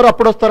ఇప్పుడు వస్తారు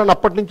అప్పుడు వస్తారని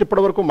అప్పటి నుంచి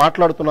ఇప్పటి వరకు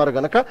మాట్లాడుతున్నారు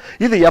కనుక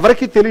ఇది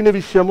ఎవరికి తెలియని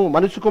విషయము.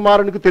 మనిషి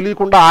కుమారునికి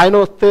తెలియకుండా ఆయన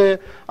వస్తే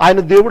ఆయన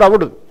దేవుడు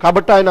అవడు,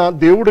 కాబట్టి ఆయన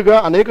దేవుడిగా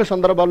అనేక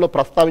సందర్భాల్లో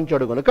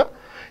ప్రస్తావించాడు కనుక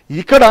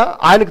ఇక్కడ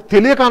ఆయనకు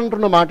తెలియక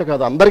అంటున్న మాట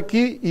కాదు,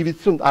 అందరికీ ఈ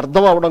విషయం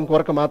అర్థం అవడం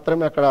కొరకు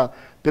మాత్రమే అక్కడ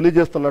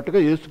తెలియజేస్తున్నట్టుగా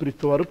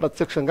యేసుక్రీస్తు వారు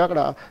ప్రత్యక్షంగా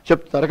అక్కడ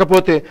చెప్తున్నారు.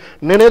 ఇకపోతే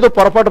నేనేదో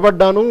పొరపాటు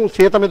పడ్డాను,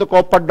 సీత మీద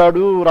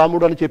కోప్పడ్డాడు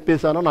రాముడు అని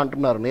చెప్పేశాను అని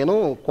అంటున్నారు. నేను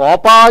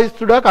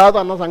కోపాయిస్తుడా కాదు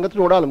అన్న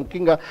సంగతి చూడాలి.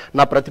 ముఖ్యంగా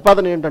నా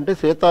ప్రతిపాదన ఏంటంటే,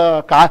 సీత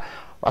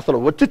అసలు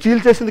వచ్చి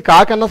చీల్చేసింది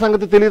కాకన్న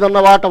సంగతి తెలియదు అన్న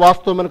వాట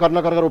వాస్తవమని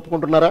కరుణాకర్ గారు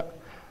ఒప్పుకుంటున్నారా?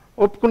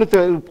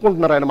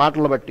 ఒప్పుకుంటున్నారు ఆయన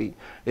మాటలను బట్టి.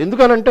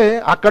 ఎందుకనంటే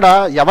అక్కడ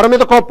ఎవరి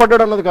మీద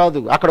కోప్పడ్డాడు అన్నది కాదు,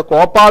 అక్కడ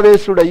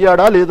కోపావేశుడు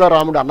అయ్యాడా లేదా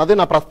రాముడు అన్నది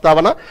నా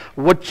ప్రస్తావన.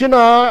 వచ్చిన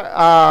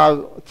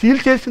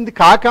చీల్చేసింది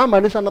కాక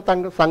మనిషి అన్న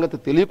సంగతి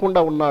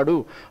తెలియకుండా ఉన్నాడు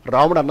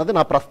రాముడు అన్నది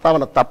నా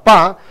ప్రస్తావన తప్ప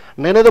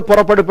నేనేదో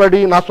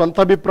పొరపడిపడి నా సొంత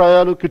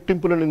అభిప్రాయాలు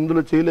కిట్టింపులను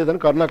ఇందులో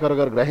చేయలేదని కరుణాకర్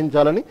గారు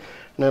గ్రహించాలని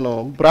నేను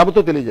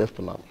ప్రభుతో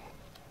తెలియజేస్తున్నాను.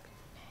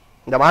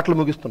 இந்த మాటలు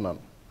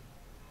ముగిస్తున్నాను.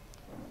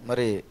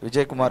 మరి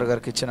విజయ్ కుమార్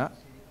గారికి ఇచ్చిన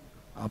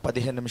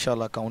 15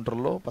 నిమిషాల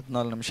కౌంటర్లో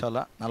 14 నిమిషాల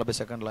 40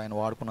 సెకండ్లు ఆయన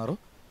వాడుకున్నారు.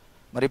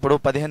 మరి ఇప్పుడు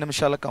 15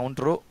 నిమిషాల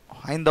కౌంటరు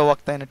హైందవ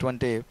వక్త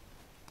అయినటువంటి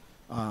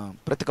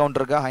ప్రతి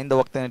కౌంటర్గా హైందవ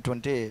వక్త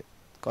అయినటువంటి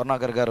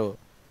కరుణాకర్ గారు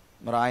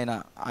మరి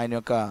ఆయన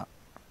యొక్క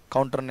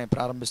కౌంటర్ని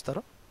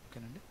ప్రారంభిస్తారు.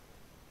 ఓకేనండి,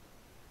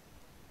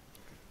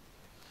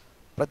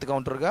 ప్రతి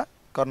కౌంటర్గా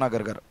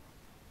కరుణాకర్ గారు.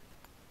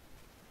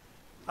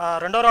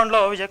 రెండో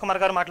రౌండ్లో విజయ్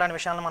కుమార్ గారు మాట్లాడిన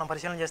విషయాలను మనం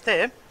పరిశీలన చేస్తే,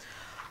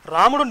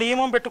 రాముడు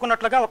నియమం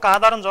పెట్టుకున్నట్లుగా ఒక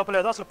ఆధారం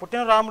చూపలేదు. అసలు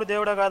పుట్టిన రాముడు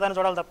దేవుడా కాదని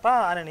చూడాలి తప్ప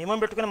ఆయన నియమం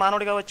పెట్టుకుని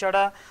మానవుడిగా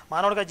వచ్చాడా,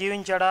 మానవుడిగా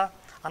జీవించాడా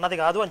అన్నది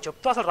కాదు అని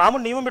చెప్తూ అసలు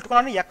రాముడు నియమం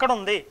పెట్టుకున్నాడని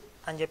ఎక్కడుంది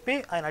అని చెప్పి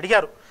ఆయన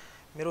అడిగారు.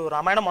 మీరు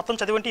రామాయణం మొత్తం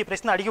చదివింటే ఈ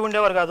ప్రశ్న అడిగి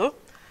ఉండేవారు కాదు.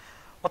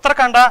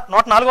 ఉత్తరకాండ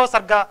 104వ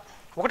సర్గ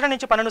 1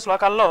 నుంచి 12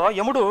 శ్లోకాల్లో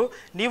యముడు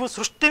నీవు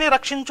సృష్టిని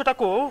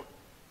రక్షించుటకు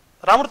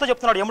రాముడితో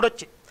చెప్తున్నాడు.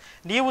 యముడొచ్చి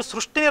నీవు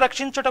సృష్టిని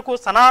రక్షించుటకు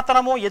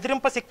సనాతనము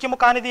ఎదిరింప శక్యము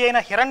కానిది అయిన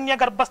హిరణ్య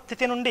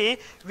గర్భస్థితి నుండి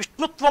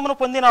విష్ణుత్వమును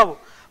పొందినావు.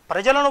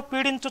 ప్రజలను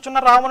పీడించుచున్న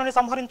రావణుని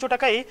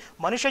సంహరించుటకై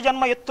మనుష్య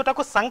జన్మ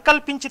ఎత్తుటకు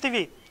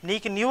సంకల్పించితివి.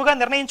 నీవుగా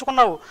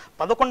నిర్ణయించుకున్నావు.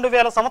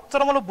 11,000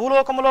 సంవత్సరములు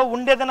భూలోకములో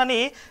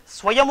ఉండేదనని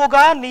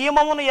స్వయముగా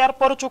నియమమును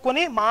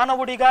ఏర్పరుచుకుని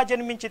మానవుడిగా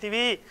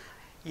జన్మించితివి.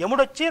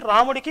 యముడొచ్చి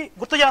రాముడికి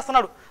గుర్తు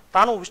చేస్తున్నాడు.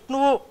 తాను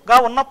విష్ణువుగా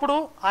ఉన్నప్పుడు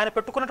ఆయన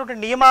పెట్టుకున్నటువంటి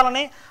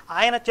నియమాలని,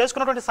 ఆయన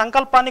చేసుకున్నటువంటి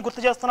సంకల్పాన్ని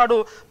గుర్తు చేస్తున్నాడు.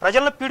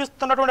 ప్రజలను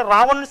పీడిస్తున్నటువంటి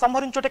రావణుని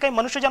సంహరించుటకై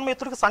మనుష్య జన్మ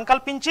ఎత్తుడికి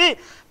సంకల్పించి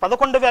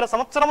 11,000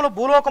 సంవత్సరములు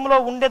భూలోకంలో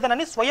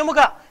ఉండేదనని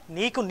స్వయముగా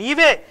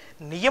నీవే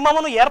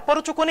నియమమును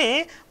ఏర్పరుచుకుని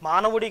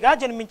మానవుడిగా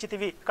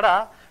జన్మించితివి. ఇక్కడ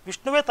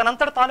విష్ణువే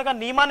తనంతట తానుగా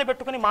నియమాన్ని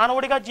పెట్టుకుని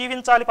మానవుడిగా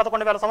జీవించాలి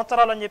 11,000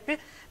 సంవత్సరాలు అని చెప్పి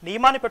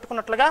నియమాన్ని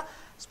పెట్టుకున్నట్లుగా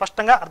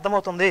స్పష్టంగా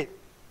అర్థమవుతుంది.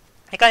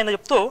 ఇక ఆయన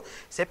చెప్తూ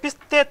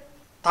శపిస్తే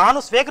తాను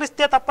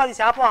స్వీకరిస్తే తప్ప అది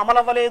శాపం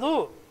అమలవ్వలేదు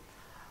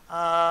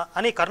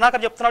అని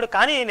కరుణాకర్ చెప్తున్నాడు.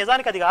 కానీ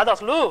నిజానికి అది కాదు.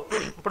 అసలు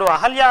ఇప్పుడు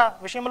అహల్య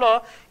విషయంలో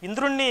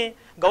ఇంద్రుణ్ణి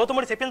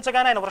గౌతముడు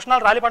శపించగానే ఆయన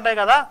వృషణాలు రాలిపడ్డాయి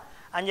కదా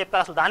అని చెప్పి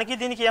అసలు దానికి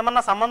దీనికి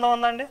ఏమన్నా సంబంధం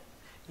ఉందండి?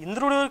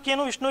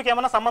 ఇంద్రుడికిను విష్ణువుకి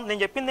ఏమన్నా సంబంధం?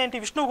 నేను చెప్పింది ఏంటి?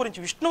 విష్ణువు గురించి.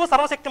 విష్ణువు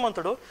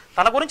సర్వశక్తిమంతుడు,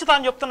 తన గురించి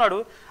తాను చెప్తున్నాడు.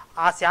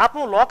 ఆ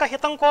శాపం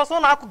లోకహితం కోసం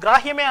నాకు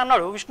గ్రాహ్యమే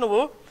అన్నాడు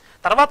విష్ణువు.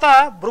 తర్వాత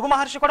భృగు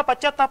మహర్షి కూడా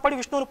పశ్చాత్తాపడి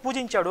విష్ణువుని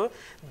పూజించాడు.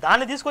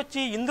 దాన్ని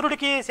తీసుకొచ్చి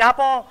ఇంద్రుడికి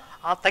శాపం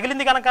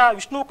తగిలింది కనుక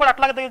విష్ణువు కూడా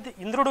అట్లాగే తగిలింది.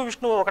 ఇంద్రుడు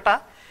విష్ణువు ఒకట?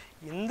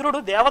 ఇంద్రుడు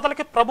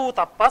దేవతలకి ప్రభువు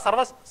తప్ప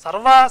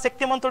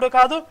సర్వశక్తిమంతుడు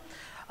కాదు,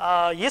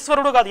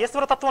 ఈశ్వరుడు కాదు.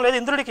 ఈశ్వరతత్వం లేదు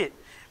ఇంద్రుడికి.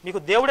 మీకు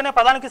దేవుడనే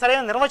పదానికి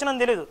సరైన నిర్వచనం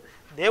తెలియదు.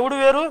 దేవుడు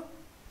వేరు,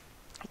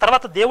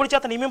 తర్వాత దేవుడి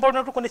చేత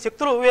నియమింపబడినట్టు కొన్ని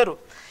శక్తులు వేరు.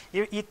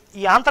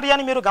 ఈ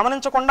ఆంతర్యాన్ని మీరు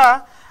గమనించకుండా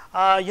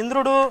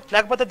ఇంద్రుడు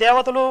లేకపోతే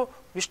దేవతలు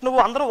విష్ణువు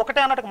అందరూ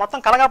ఒకటే అన్నట్టు మొత్తం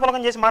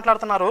కలగాపులగం చేసి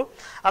మాట్లాడుతున్నారు.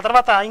 ఆ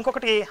తర్వాత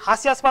ఇంకొకటి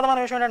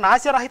హాస్యాస్పదమైన విషయం ఏంటంటే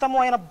నాస్యరహితము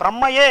అయిన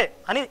బ్రహ్మయే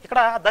అని ఇక్కడ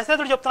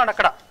దశరథుడు చెప్తున్నాడు.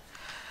 అక్కడ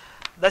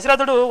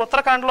దశరథుడు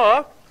ఉత్తరాఖండ్లో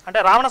అంటే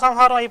రావణ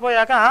సంహారం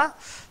అయిపోయాక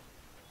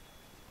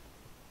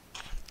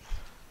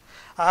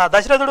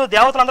దశరథుడు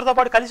దేవతలందరితో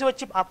పాటు కలిసి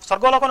వచ్చి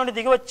స్వర్గలోకం నుండి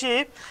దిగి వచ్చి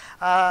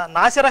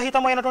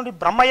నాశరహితమైనటువంటి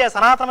బ్రహ్మయ్య,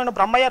 సనాతనమైన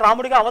బ్రహ్మయ్య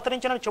రాముడిగా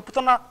అవతరించానని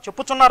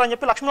చెప్పుచున్నారని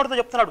చెప్పి లక్ష్మణుడితో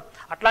చెప్తున్నాడు.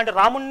 అట్లాంటి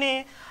రాముణ్ణి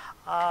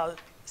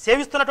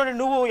సేవిస్తున్నటువంటి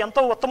నువ్వు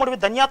ఎంతో ఉత్తముడివి,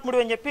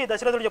 ధన్యాత్ముడివి అని చెప్పి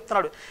దశరథుడు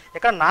చెప్తున్నాడు.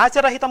 ఇక్కడ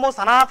నాశరహితము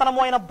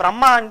సనాతనము అయిన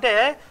బ్రహ్మ అంటే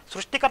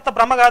సృష్టికర్త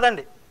బ్రహ్మ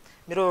కాదండి.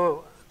 మీరు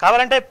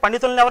కావాలంటే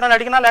పండితులను ఎవరైనా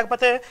అడిగినా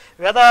లేకపోతే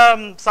వేద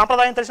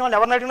సాంప్రదాయం తెలిసిన వాళ్ళు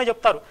ఎవరిని అడిగినా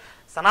చెప్తారు.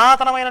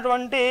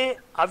 సనాతనమైనటువంటి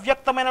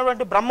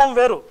అవ్యక్తమైనటువంటి బ్రహ్మం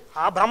వేరు,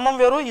 ఆ బ్రహ్మం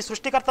వేరు, ఈ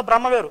సృష్టికర్త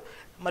బ్రహ్మ వేరు.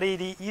 మరి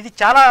ఇది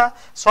చాలా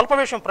స్వల్ప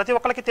విషయం, ప్రతి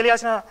ఒక్కరికి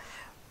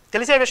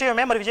తెలిసే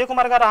విషయమే. మరి విజయ్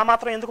కుమార్ గారు ఆ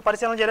మాత్రం ఎందుకు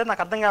పరిశీలన చేయలేదు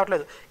నాకు అర్థం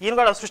కావట్లేదు. ఈయన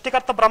కూడా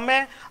సృష్టికర్త బ్రహ్మే,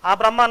 ఆ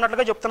బ్రహ్మ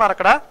అన్నట్లుగా చెప్తున్నారు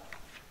అక్కడ.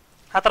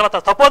 ఆ తర్వాత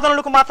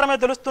తపోధనులకు మాత్రమే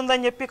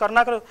తెలుస్తుందని చెప్పి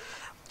కరుణాకర్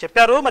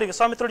చెప్పారు. మరి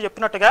విశ్వామిత్రుడు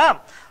చెప్పినట్టుగా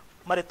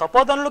మరి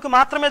తపోధనులకు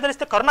మాత్రమే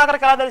తెలిస్తే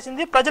కరుణాకర్కి ఎలా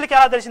తెలిసింది, ప్రజలకి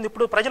ఎలా తెలిసింది?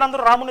 ఇప్పుడు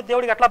ప్రజలందరూ రాముని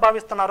దేవుడికి ఎట్లా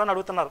భావిస్తున్నారు అని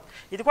అడుగుతున్నారు.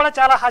 ఇది కూడా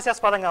చాలా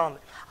హాస్యాస్పదంగా ఉంది.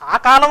 ఆ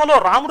కాలంలో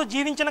రాముడు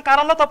జీవించిన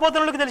కాలంలో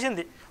తపోధనులకు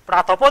తెలిసింది. ఇప్పుడు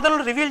ఆ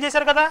తపోధనులు రివీల్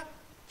చేశారు కదా,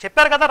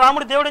 చెప్పారు కదా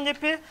రాముడు దేవుడు అని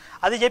చెప్పి.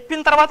 అది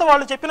చెప్పిన తర్వాత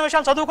వాళ్ళు చెప్పిన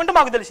విషయాలు చదువుకుంటే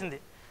మాకు తెలిసింది.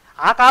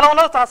 ఆ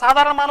కాలంలో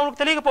సాధారణ మానవులకు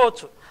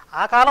తెలియకపోవచ్చు.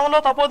 ఆ కాలంలో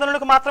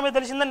తపోధనులకు మాత్రమే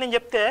తెలిసిందని నేను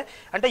చెప్తే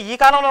అంటే ఈ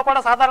కాలంలో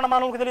కూడా సాధారణ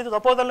మానవులకు తెలియదు,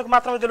 తపోధనులకు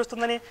మాత్రమే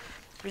తెలుస్తుందని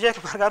విజయ్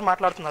కుమార్ గారు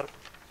మాట్లాడుతున్నారు.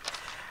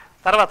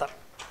 తర్వాత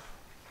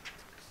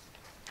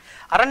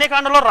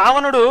అరణ్యకాండలో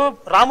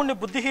రాముడిని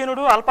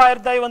బుద్ధిహీనుడు,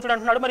 అల్పాయుర్దాయవంతుడు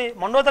అంటున్నాడు. మరి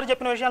మండోదరి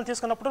చెప్పిన విషయాలు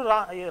తీసుకున్నప్పుడు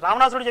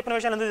రావణాసురుడు చెప్పిన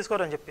విషయాలు ఎందుకు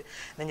తీసుకోరు అని చెప్పి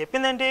నేను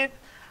చెప్పింది ఏంటి?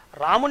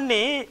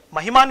 రాముణ్ణి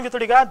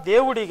మహిమాన్వితుడిగా,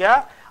 దేవుడిగా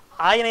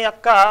ఆయన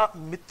యొక్క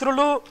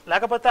మిత్రులు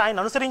లేకపోతే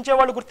ఆయన అనుసరించే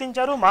వాళ్ళు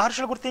గుర్తించారు,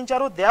 మహర్షులు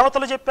గుర్తించారు,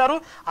 దేవతలు చెప్పారు,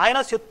 ఆయన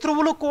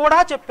శత్రువులు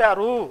కూడా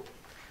చెప్పారు.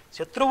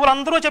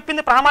 శత్రువులందరూ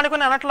చెప్పింది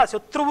ప్రామాణికని అనట్లా,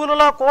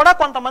 శత్రువులలో కూడా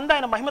కొంతమంది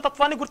ఆయన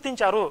మహిమతత్వాన్ని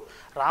గుర్తించారు.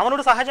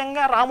 రావణుడు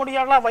సహజంగా రాముడి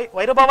ఎలా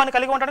వైరభావాన్ని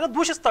కలిగి ఉంటాడని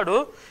దూషిస్తాడు.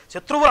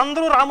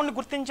 శత్రువులందరూ రాముడిని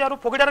గుర్తించారు,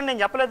 పొగిడారని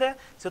నేను చెప్పలేదే.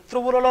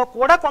 శత్రువులలో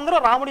కూడా కొందరు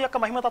రాముడి యొక్క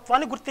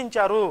మహిమతత్వాన్ని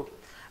గుర్తించారు.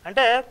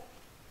 అంటే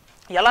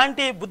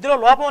ఎలాంటి బుద్ధిలో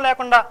లోపం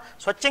లేకుండా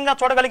స్వచ్ఛంగా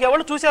చూడగలిగే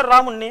వాళ్ళు చూశారు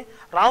రాముడిని.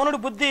 రావణుడి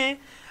బుద్ధి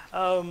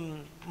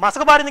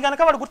మసకబారింది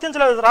కనుక వాడు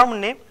గుర్తించలేదు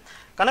రాముడిని.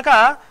 కనుక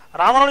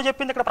రావణుడు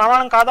చెప్పింది ఇక్కడ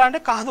ప్రమాణం కాదా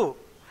అంటే కాదు.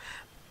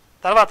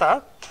 తర్వాత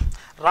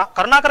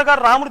కరుణాకర్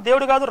గారు రాముడు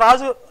దేవుడు కాదు,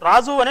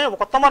 రాజు అనే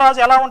ఒక ఉత్తమ రాజు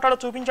ఎలా ఉంటాడో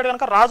చూపించాడు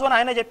కనుక రాజు అని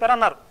ఆయనే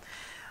చెప్పారన్నారు.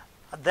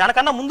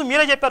 దానికన్నా ముందు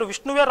మీరే చెప్పారు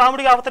విష్ణువే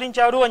రాముడిగా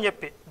అవతరించాడు అని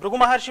చెప్పి. భృగు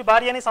మహర్షి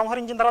భార్యని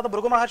సంహరించిన తర్వాత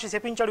భృగు మహర్షి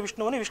శపించాడు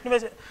విష్ణువుని, విష్ణువే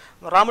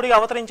రాముడిగా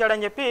అవతరించాడు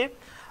అని చెప్పి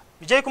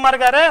విజయ్ కుమార్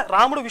గారే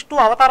రాముడు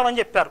విష్ణువు అవతారం అని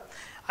చెప్పారు.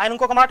 ఆయన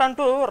ఇంకొక మాట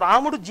అంటూ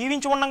రాముడు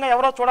జీవించి ఉండగా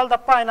ఎవరో చూడాలి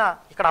తప్ప ఆయన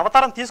ఇక్కడ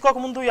అవతారం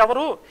తీసుకోకముందు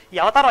ఎవరు, ఈ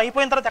అవతారం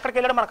అయిపోయిన తర్వాత ఎక్కడికి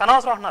వెళ్ళాడు మనకు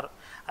అనవసరం అంటున్నారు.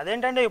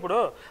 అదేంటంటే ఇప్పుడు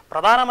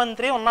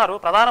ప్రధానమంత్రి ఉన్నారు,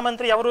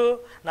 ప్రధానమంత్రి ఎవరు?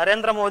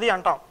 నరేంద్ర మోదీ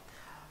అంటాం.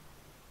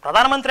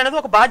 ప్రధానమంత్రి అనేది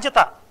ఒక బాధ్యత,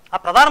 ఆ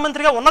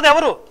ప్రధానమంత్రిగా ఉన్నది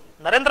ఎవరు?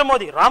 నరేంద్ర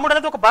మోదీ. రాముడు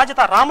అనేది ఒక బాధ్యత,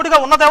 రాముడిగా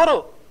ఉన్నది ఎవరు?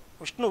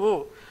 విష్ణువు.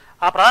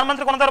 ఆ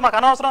ప్రధానమంత్రికి ఉన్నదెవరు మాకు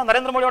అనవసరం,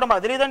 నరేంద్ర మోడీ కూడా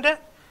మాకు తెలియదంటే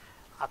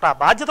అక్కడ ఆ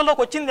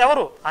బాధ్యతలోకి వచ్చింది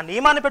ఎవరు? ఆ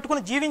నియమాన్ని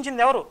పెట్టుకుని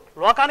జీవించింది ఎవరు?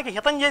 లోకానికి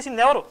హితం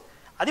చేసింది ఎవరు?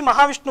 అది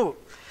మహావిష్ణువు.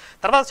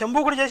 తర్వాత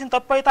శంభూకుడు చేసిన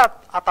తప్పు అయితే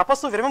ఆ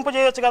తపస్సు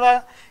విరమింపజేయొచ్చు కదా,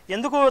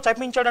 ఎందుకు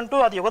చంపించాడంటూ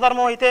అది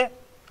యుగధర్మం అయితే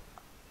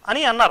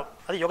అని అన్నారు.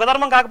 అది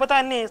యుగధర్మం కాకపోతే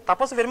ఆయన్ని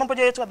తపస్సు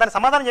విరమింపజేయొచ్చు. దాని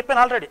సమాధానం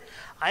చెప్పాను ఆల్రెడీ.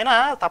 ఆయన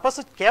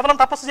తపస్సు కేవలం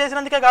తపస్సు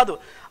చేసినందుకే కాదు,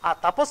 ఆ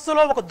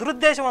తపస్సులో ఒక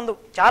దురుద్దేశం ఉంది.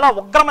 చాలా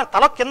ఉగ్రమైన,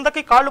 తల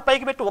కిందకి కాళ్ళు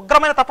పైకి పెట్టి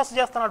ఉగ్రమైన తపస్సు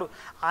చేస్తున్నాడు.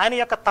 ఆయన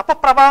యొక్క తప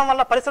ప్రభావం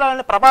వల్ల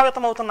పరిసరాలన్నీ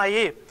ప్రభావితం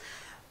అవుతున్నాయి.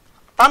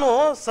 తాను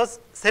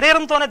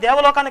శరీరంతోనే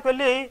దేవలోకానికి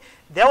వెళ్ళి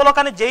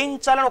దేవలోకాన్ని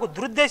జయించాలని ఒక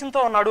దురుద్దేశంతో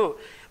ఉన్నాడు.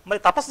 మరి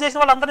తపస్సు చేసిన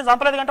వాళ్ళందరినీ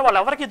చంపలేదు కంటే వాళ్ళు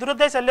ఎవరికి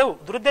దురుద్దేశాలు లేవు.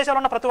 దురుద్దేశాలు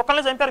ఉన్న ప్రతి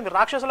ఒక్కరిని చంపారు. మీరు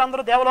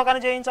రాక్షసులందరూ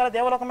దేవలోకాన్ని జయించాలి,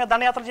 దేవలోకం మీద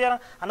దండయాత్ర చేయాలి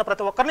అన్న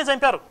ప్రతి ఒక్కరిని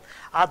చంపారు.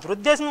 ఆ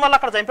దురుద్దేశం వల్ల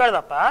అక్కడ చంపాడు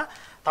తప్ప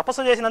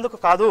తపస్సు చేసినందుకు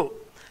కాదు.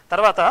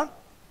 తర్వాత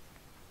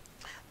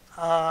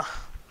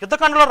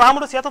యుద్ధకాండలో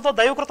రాముడు సీతతో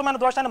దైవకృతమైన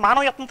దోషాన్ని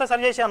మానవ యత్నంతో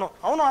సరిచేశాను.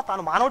 అవును,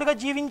 తాను మానవుడిగా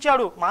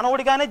జీవించాడు,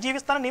 మానవుడిగానే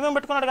జీవిస్తానని నియమం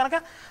పెట్టుకున్నాడు కనుక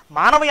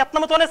మానవ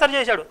యత్నంతోనే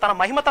సరిచేశాడు. తన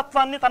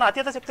మహిమతత్వాన్ని, తన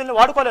అతీత శక్తుల్ని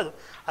వాడుకోలేదు.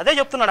 అదే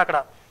చెప్తున్నాడు అక్కడ.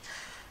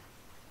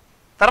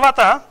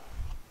 తర్వాత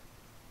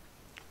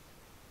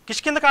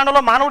కిష్కింధకాండలో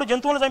మానవుడు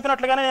జంతువులను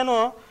చంపినట్లుగానే నేను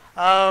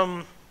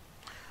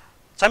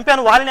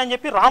చంపాను వాలిని అని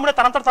చెప్పి రాముడే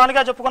తనంతట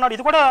తానుగా చెప్పుకున్నాడు.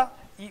 ఇది కూడా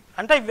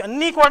అంటే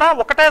ఇవన్నీ కూడా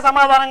ఒకటే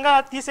సమాధానంగా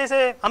తీసేసే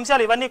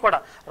అంశాలు ఇవన్నీ కూడా.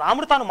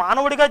 రాముడు తాను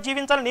మానవుడిగా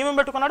జీవించాలని నియమం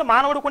పెట్టుకున్నాడు.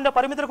 మానవుడికి ఉండే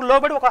పరిమితులకు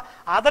లోబడి ఒక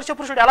ఆదర్శ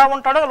పురుషుడు ఎలా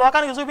ఉంటాడో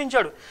లోకానికి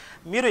చూపించాడు.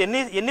 మీరు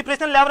ఎన్ని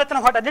ప్రశ్నలు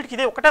లేవనెత్తిన వాటి అన్నిటికీ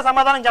ఇదే ఒకటే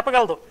సమాధానం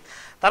చెప్పగలదు.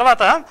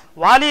 తర్వాత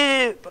వాలి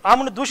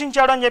రాముడిని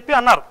దూషించాడు అని చెప్పి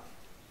అన్నారు.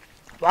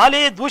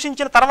 వాలి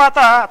దూషించిన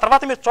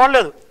తర్వాత మీరు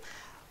చూడలేదు.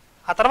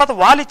 ఆ తర్వాత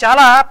వాలి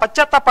చాలా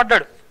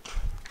పశ్చాత్తాపడ్డాడు.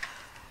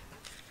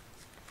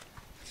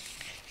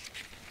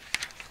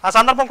 ఆ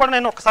సందర్భం కూడా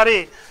నేను ఒకసారి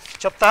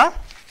చెప్తా.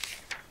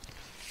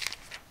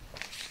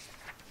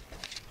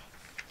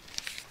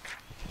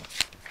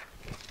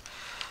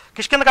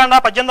 కిష్కింధకాండ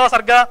 18వ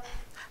సర్గ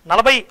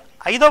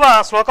 45వ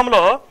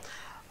శ్లోకంలో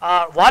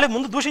వాలి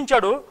ముందు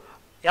దూషించాడు.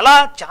 ఎలా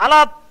చాలా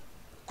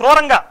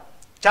క్రూరంగా,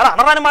 చాలా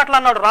అనరాని మాటలు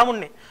అన్నాడు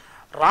రాముణ్ణి.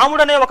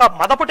 రాముడనే ఒక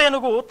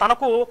మదపుటేనుగు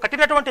తనకు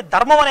కట్టినటువంటి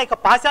ధర్మం అనే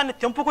పాశాన్ని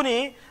తెంపుకుని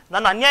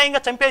నన్ను అన్యాయంగా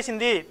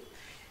చంపేసింది.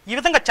 ఈ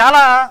విధంగా చాలా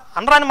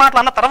అనరాని మాటలు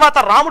అన్న తర్వాత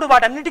రాముడు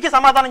వాటన్నిటికీ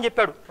సమాధానం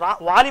చెప్పాడు.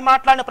 వాలి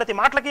మాట్లాడిన ప్రతి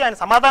మాటలకి ఆయన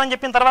సమాధానం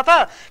చెప్పిన తర్వాత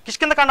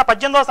కిష్కింధకాండ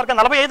 18వ సర్గ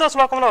 45వ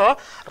శ్లోకంలో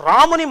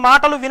రాముని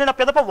మాటలు వినిన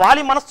పిదప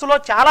వాలి మనస్సులో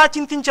చాలా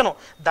చింతించెను.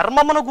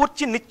 ధర్మమును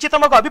గూర్చి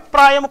నిశ్చితముగా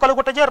అభిప్రాయము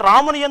కలుగుటచే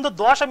రాముని యందు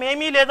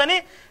దోషమేమీ లేదని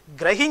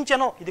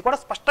గ్రహించెను. ఇది కూడా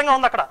స్పష్టంగా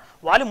ఉంది అక్కడ.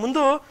 వాలి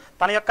ముందు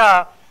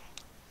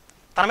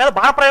తన మీద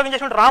బాణప్రయోగం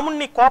చేసినట్టు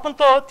రాముడిని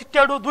కోపంతో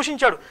తిట్టాడు,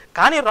 దూషించాడు.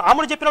 కానీ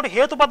రాముడు చెప్పినప్పుడు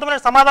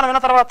హేతుబద్ధమైన సమాధానం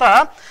విన్న తర్వాత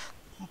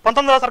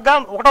 19వ సర్గ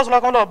 1వ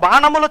శ్లోకంలో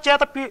బాణము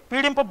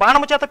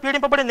చేత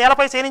పీడింపబడి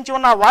నేలపై శయనించి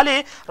ఉన్న వాలి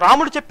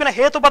రాముడు చెప్పిన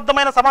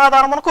హేతుబద్ధమైన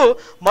సమాధానమునకు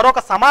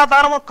మరొక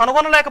సమాధానము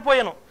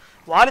కనుగొనలేకపోయాను.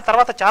 వాలి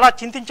తర్వాత చాలా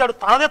చింతించాడు,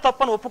 తనదే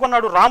తప్పని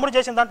ఒప్పుకున్నాడు. రాముడు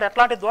చేసిన దాంట్లో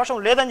ఎట్లాంటి దోషం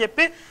లేదని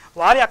చెప్పి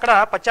వాలి అక్కడ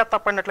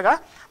పశ్చాత్తాపడినట్లుగా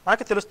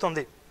మనకి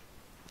తెలుస్తుంది.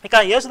 ఇక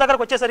యేసు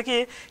దగ్గరకు వచ్చేసరికి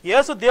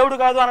యేసు దేవుడు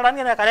కాదు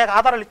అనడానికి నేను అనేక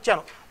ఆధారాలు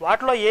ఇచ్చాను.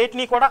 వాటిలో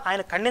ఏటిని కూడా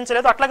ఆయన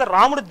ఖండించలేదు. అట్లాగే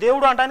రాముడు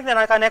దేవుడు అనడానికి నేను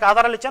అనేక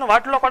ఆధారాలు ఇచ్చాను.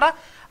 వాటిలో కూడా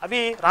అవి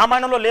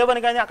రామాయణంలో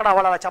లేవని కానీ అక్కడ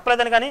వాళ్ళు అలా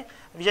చెప్పలేదని కానీ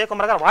విజయ్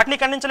కుమార్ గారు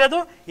వాటిని ఖండించలేదు.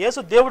 యేసు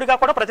దేవుడిగా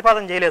కూడా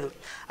ప్రతిపాదన చేయలేదు.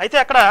 అయితే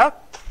అక్కడ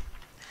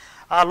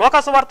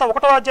లోకాసువార్త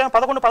 1వ అధ్యాయం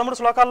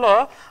 11-13 శ్లోకాల్లో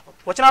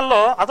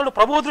వచనాల్లో అతడు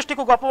ప్రభువు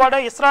దృష్టికి గొప్పవాడే,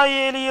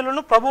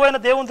 ఇశ్రాయేలీయులను ప్రభు అయిన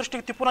దేవుని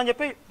దృష్టికి తిప్పునని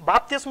చెప్పి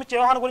బాప్తిస్మిచ్చే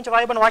యోహాను గురించి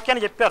రాయబడిన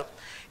వాక్యాన్ని చెప్పారు.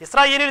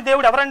 ఇశ్రాయేలీయుల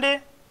దేవుడు ఎవరండి?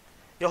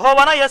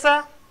 యెహోవానా యేసా?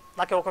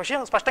 నాకు ఒక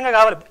విషయం స్పష్టంగా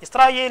కావాలి.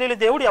 ఇశ్రాయేలీయుల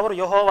దేవుడు ఎవరు?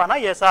 యెహోవానా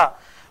యేసా?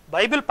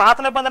 బైబిల్ పాత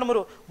నిబంధన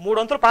 3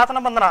 వంతుల పాత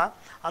నిబంధన,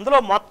 అందులో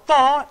మొత్తం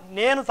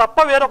నేను తప్ప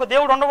వేరొక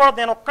దేవుడు ఉండకూడదు,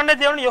 నేను ఒక్కడే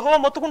దేవుడిని యెహోవా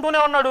మొత్తుకుంటూనే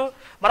ఉన్నాడు.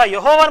 మరి ఆ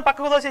యెహోవాని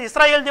పక్కకు తోసి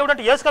ఇశ్రాయేల్ దేవుడు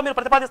అంటే యేసుగా మీరు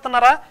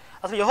ప్రతిపాదిస్తున్నారా?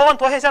 అసలు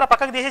యెహోవాని తోసేశారా,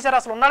 పక్కకు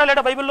తీసేశారా? అసలు ఉన్నాడా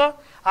లేడా బైబిల్లో?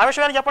 ఆ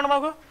విషయాన్ని చెప్పండి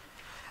మాకు.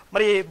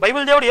 మరి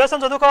బైబిల్ దేవుడు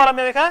యేసుని చదువుకోవాలా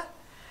మేము? ఇక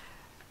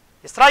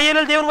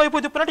ఇశ్రాయేలు దేవుని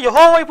వైపు తిప్పినట్టు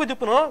యెహోవా వైపు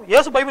తిప్పును.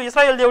 యేసు బైబిల్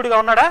ఇశ్రాయేల్ దేవుడిగా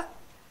ఉన్నాడా?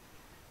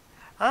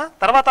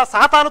 తర్వాత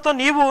సాతానుతో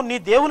నీవు నీ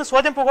దేవుని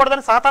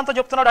శోధింపకూడదని సాతానుతో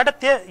చెప్తున్నాడు.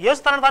 అంటే యేసు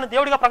తనను తాను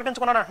దేవుడిగా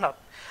ప్రకటించుకున్నాడు అంటున్నారు.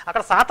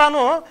 అక్కడ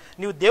సాతాను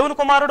నీవు దేవుని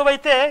కుమారుడు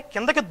అయితే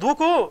కిందకి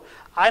దూకు,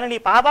 ఆయన నీ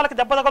పాదాలకు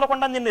దెబ్బ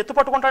తగలకుండా నిన్ను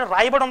ఎత్తుపట్టుకుంటాడని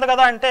రాయబడి ఉంది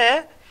కదా. అంటే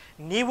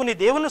నీవు నీ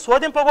దేవుని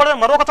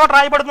శోధింపకూడదని మరొక చోట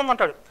రాయబడుతుంది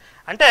అంటాడు.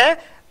 అంటే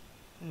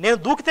నేను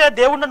దూకితే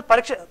దేవుడు నన్ను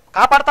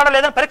కాపాడతాడా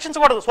లేదని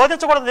పరీక్షించకూడదు,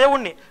 శోధించకూడదు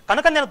దేవుణ్ణి,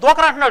 కనుక నేను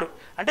దూకను అంటున్నాడు.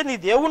 అంటే నీ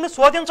దేవుణ్ణి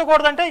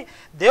శోధించకూడదంటే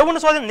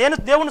నేను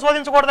దేవుణ్ణి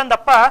శోధించకూడదని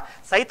తప్ప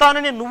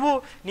సైతానుని నువ్వు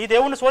నీ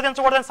దేవుణ్ణి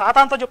శోధించకూడదని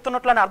సాతానుతో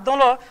చెప్తున్నట్లు అనే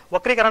అర్థంలో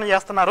వక్రీకరణ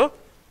చేస్తున్నారు.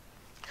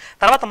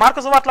 తర్వాత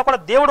మార్కు సువార్తలో కూడా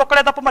దేవుడు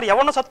ఒక్కడే తప్ప మరి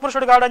ఎవరినో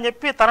సత్పురుషుడు కాడు అని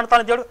చెప్పి తనను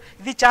తాను దేవుడు,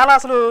 ఇది చాలా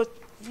అసలు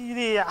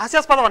ఇది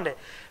హాస్యాస్పదం అండి.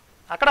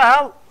 అక్కడ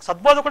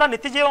సద్బోధకుడు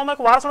నిత్య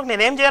జీవములకు వారసులకు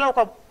నేనేం చేయాలని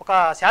ఒక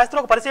శాస్త్రి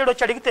ఒక పరిచయుడు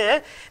వచ్చి అడిగితే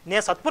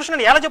నేను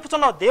సత్పురుషుని ఎలా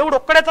చెప్పుతున్నావు? దేవుడు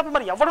ఒక్కడే తప్ప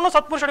మరి ఎవడనో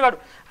సత్పురుషుడు కాడు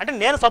అంటే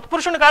నేను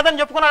సత్పురుషుని కాదని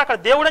చెప్పుకున్నాను. అక్కడ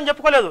దేవుడు అని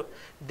చెప్పుకోలేదు.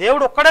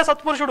 దేవుడు ఒక్కడే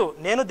సత్పురుషుడు,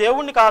 నేను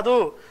దేవుణ్ణి కాదు,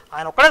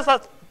 ఆయన ఒక్కడే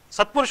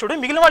సత్పురుషుడు,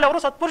 మిగిలిన వాళ్ళు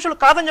ఎవరు సత్పురుషులు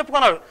కాదని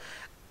చెప్పుకున్నాడు.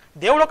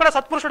 దేవుడు ఒక్కడే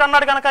సత్పురుషుడు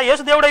అన్నాడు కనుక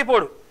యేసు దేవుడు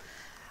అయిపోడు.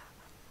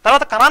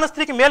 తర్వాత కనాను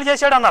స్త్రీకి మేలు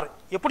చేశాడు అన్నారు.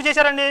 ఎప్పుడు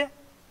చేశారండి?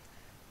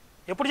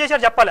 ఎప్పుడు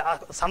చేశారు చెప్పాలి. ఆ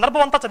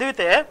సందర్భం అంతా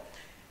చదివితే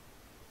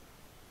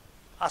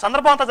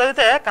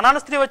కనాను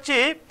స్త్రీ వచ్చి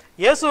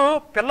యేసు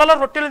పిల్లల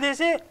రొట్టెలు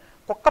తీసి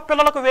కుక్క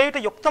పిల్లలకు వేయట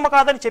యుక్తము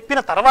కాదని చెప్పిన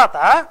తర్వాత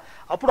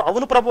అప్పుడు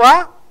అవును ప్రభువా,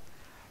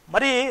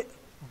 మరి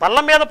బల్ల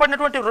మీద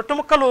పడినటువంటి రొట్టె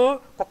ముక్కలు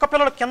కుక్క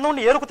పిల్లలు కింద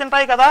ఉండి ఏరుకు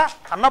తింటాయి కదా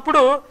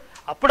అన్నప్పుడు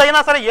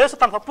అప్పుడైనా సరే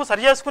యేసు తన తప్పు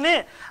సరి చేసుకుని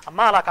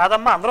అమ్మా అలా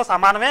కాదమ్మా అందరూ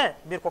సమానమే,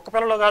 మీరు కుక్క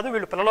పిల్లలో కాదు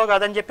వీళ్ళు పిల్లలో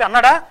కాదని చెప్పి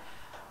అన్నాడా?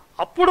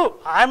 అప్పుడు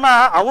ఆయన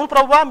అవును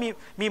ప్రభువా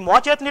మీ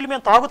మోచేతి నీళ్ళు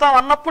మేము తాగుతాం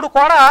అన్నప్పుడు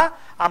కూడా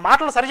ఆ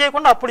మాటలు సరి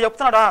చేయకుండా అప్పుడు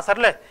చెప్తున్నాడు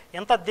సర్లే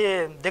ఎంత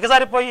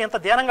దిగజారిపోయి ఎంత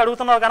దీనంగా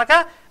అడుగుతున్నావు కనుక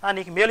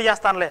నీకు మేలు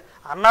చేస్తానులే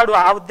అన్నాడు.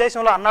 ఆ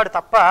ఉద్దేశంలో అన్నాడు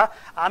తప్ప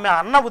ఆమె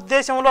అన్న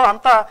ఉద్దేశంలో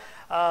అంత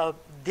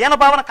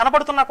దీనభావన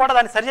కనబడుతున్నా కూడా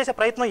దాన్ని సరిచేసే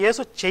ప్రయత్నం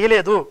యేసు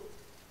చేయలేదు.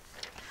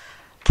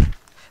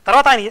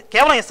 తర్వాత ఆయన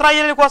కేవలం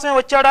ఇశ్రాయేలు కోసమే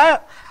వచ్చాడా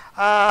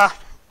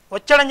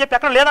వచ్చాడని చెప్పి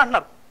ఎక్కడ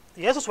లేదంటున్నారు.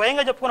 యేసు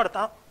స్వయంగా చెప్పుకున్నాడు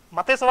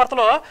మత్తయి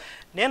సువార్తలో,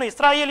 నేను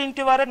ఇశ్రాయేలు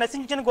ఇంటి వారే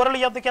నశించిన గొర్రెల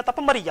యొద్దకే తప్ప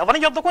మరి ఎవరి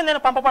యొద్దకు నేను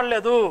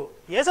పంపబడలేదు.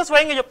 యేసు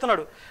స్వయంగా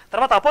చెప్తున్నాడు.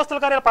 తర్వాత అపోస్తల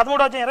కార్యాలు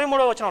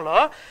 13:23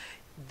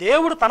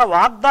 దేవుడు తన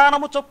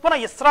వాగ్దానము చొప్పున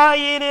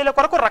ఇశ్రాయేలీల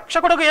కొరకు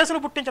రక్షకుడుగా యేసును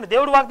పుట్టించాడు.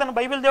 దేవుడు వాగ్దానం,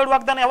 బైబిల్ దేవుడు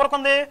వాగ్దానం ఎవరికి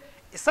ఉంది?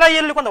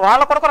 ఇశ్రాయేలీలకు ఉంది.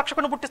 వాళ్ళ కొరకు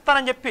రక్షకుడిని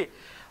పుట్టిస్తానని చెప్పి,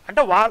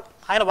 అంటే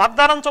ఆయన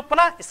వాగ్దానం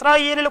చొప్పున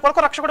ఇశ్రాయేలీల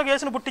కొరకు రక్షకుడిగా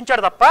యేసును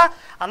పుట్టించాడు తప్ప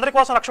అందరి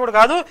కోసం రక్షకుడు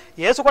కాదు.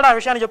 యేసు కూడా ఆ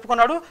విషయాన్ని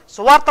చెప్పుకున్నాడు.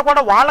 సువార్త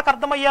కూడా వాళ్ళకు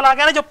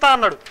అర్థమయ్యేలాగానే చెప్తా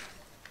అన్నాడు.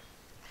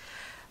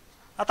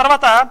 ఆ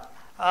తర్వాత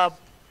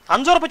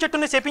అంజూరపు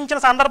చెట్టుని శపించిన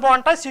సందర్భం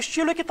అంట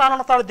శిష్యులకి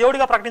తాను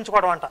దేవుడిగా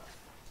ప్రకటించుకోవడం అంట.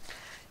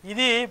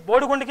 ఇది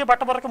బోడిగుండికి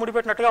బట్టబొరకి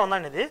ముడిపెట్టినట్టుగా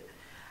ఉందండి. ఇది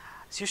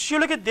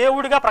శిష్యులకి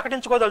దేవుడిగా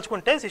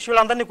ప్రకటించుకోదలుచుకుంటే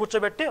శిష్యులందరినీ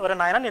కూర్చోబెట్టి, ఎవరి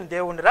నాయన నేను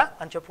దేవుడిరా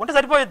అని చెప్పుకుంటే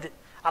సరిపోయిద్ది.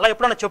 అలా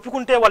ఎప్పుడన్నా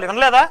చెప్పుకుంటే వాళ్ళు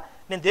వినలేదా?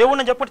 నేను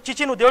దేవుడిని చెప్పుకుంటే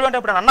చిచి నువ్వు దేవుడు అంటే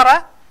ఎప్పుడైనా అన్నారా?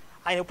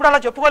 ఆయన ఎప్పుడు అలా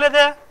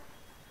చెప్పుకోలేదే.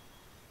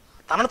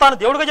 తనను తాను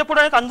దేవుడిగా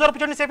చెప్పుకోవడానికి అంజూరపు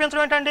చెట్టుని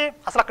శపించడం ఏంటండి?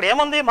 అసలు అక్కడ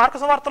ఏముంది?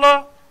 మార్కు సువార్తలో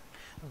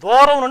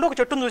దూరం నుండి ఒక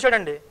చెట్టును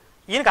చూశాడండి.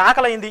 ఈయనకి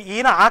ఆకలి అయింది.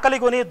 ఈయన ఆకలి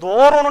కొని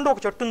దూరం నుండి ఒక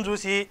చెట్టును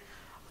చూసి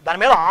దాని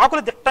మీద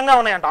ఆకులు దిట్టంగా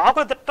ఉన్నాయంట.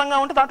 ఆకులు దిట్టంగా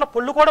ఉంటే దాంట్లో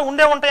పళ్ళు కూడా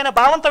ఉండే ఉంటాయనే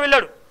భావంతో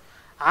వెళ్ళాడు.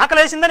 ఆకలి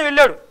వేసిందని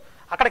వెళ్ళాడు.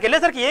 అక్కడికి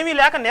వెళ్ళేసరికి ఏమీ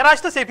లేక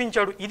నిరాశతో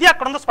శపించాడు. ఇది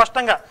అక్కడ ఉంది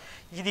స్పష్టంగా.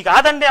 ఇది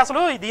కాదండి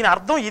అసలు దీని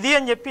అర్థం ఇది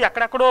అని చెప్పి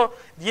ఎక్కడెక్కడో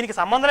దీనికి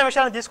సంబంధమైన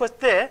విషయాలను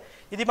తీసుకొస్తే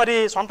ఇది మరి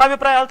సొంత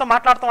అభిప్రాయాలతో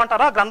మాట్లాడుతూ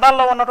అంటారా?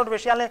 గ్రంథాల్లో ఉన్నటువంటి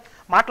విషయాల్ని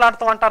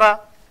మాట్లాడుతూ అంటారా?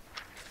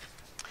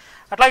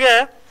 అట్లాగే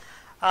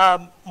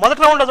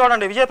మొదటి రౌండ్లో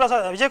చూడండి,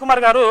 విజయ్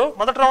కుమార్ గారు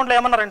మొదటి రౌండ్లో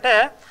ఏమన్నారంటే,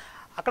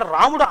 అక్కడ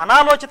రాముడు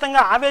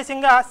అనాలోచితంగా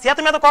ఆవేశంగా సీత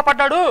మీద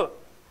కోపడ్డాడు.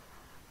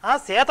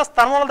 సీత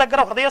స్థానం దగ్గర,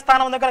 హృదయ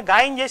స్థానం దగ్గర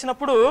గాయం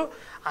చేసినప్పుడు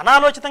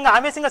అనాలోచితంగా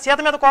ఆవేశంగా సీత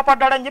మీద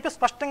కోపడ్డాడని చెప్పి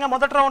స్పష్టంగా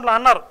మొదటి రౌండ్లో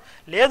అన్నారు.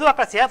 లేదు,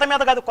 అక్కడ సీత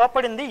మీద కాదు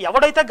కోపడింది,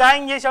 ఎవడైతే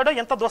గాయం చేశాడో,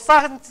 ఎంత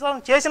దుస్సాహసం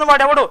చేసిన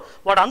వాడెవడు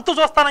వాడు అంతు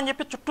చూస్తానని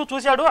చెప్పి చుట్టూ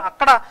చూశాడు,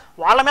 అక్కడ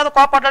వాళ్ళ మీద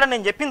కోపడ్డాడని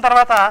నేను చెప్పిన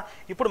తర్వాత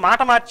ఇప్పుడు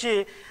మాట మార్చి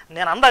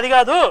నేను అంది అది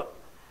కాదు,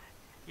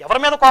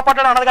 ఎవరి మీద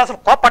కోపడ్డాడు అన్నది, అసలు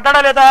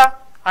కోపడ్డా లేదా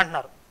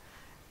అంటున్నారు.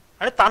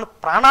 అంటే తాను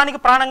ప్రాణానికి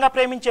ప్రాణంగా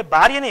ప్రేమించే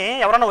భార్యని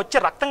ఎవరన్నా వచ్చి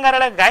రక్తం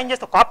గారేలాగా గాయం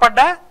చేస్తే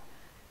కోపడ్డా?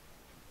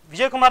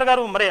 విజయ్ కుమార్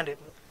గారు మరి అండి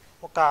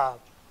ఒక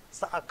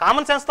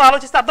కామన్ సెన్స్తో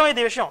ఆలోచిస్తే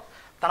అర్థమైంది ఈ విషయం.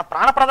 తన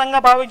ప్రాణప్రదంగా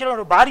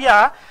భావించిన భార్య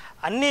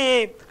అన్ని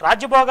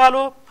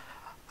రాజ్యభోగాలు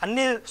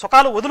అన్ని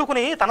సుఖాలు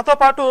వదులుకుని తనతో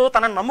పాటు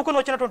తనను నమ్ముకుని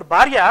వచ్చినటువంటి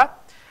భార్య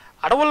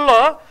అడవుల్లో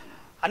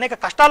అనేక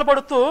కష్టాలు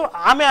పడుతూ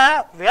ఆమె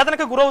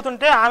వేదనకి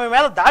గురవుతుంటే ఆమె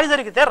మీద దాడి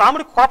జరిగితే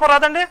రాముడికి కోపం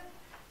రాదండి?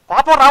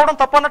 కోపం రావడం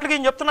తప్పు అన్నట్లుగా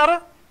ఏం చెప్తున్నారు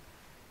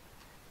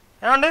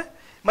ఏమండి?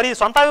 మరి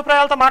సొంత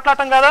అభిప్రాయాలతో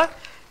మాట్లాడటం కదా.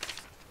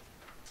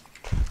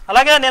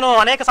 అలాగే నేను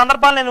అనేక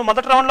సందర్భాలు నేను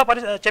మొదటి రౌండ్లో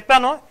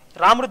చెప్పాను,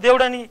 రాముడు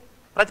దేవుడు అని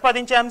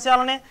ప్రతిపాదించే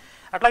అంశాలని,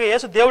 అట్లాగే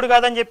యేసు దేవుడు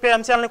కాదని చెప్పే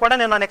అంశాలని కూడా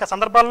నేను అనేక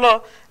సందర్భాల్లో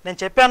నేను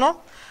చెప్పాను.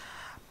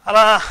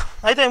 అలా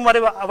అయితే మరి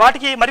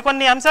వాటికి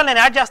మరికొన్ని అంశాలు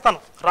నేను యాడ్ చేస్తాను.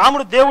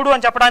 రాముడు దేవుడు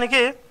అని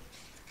చెప్పడానికి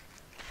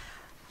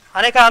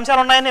అనేక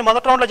అంశాలు ఉన్నాయని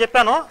మొదటి రౌండ్లో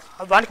చెప్పాను,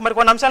 వాటికి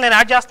మరికొన్ని అంశాలు నేను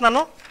యాడ్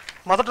చేస్తున్నాను.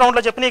 మొదటి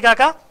రౌండ్లో చెప్పినవి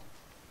కాక,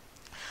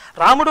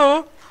 రాముడు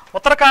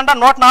ఉత్తరకాండ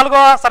 104వ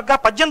సర్గ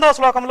 18వ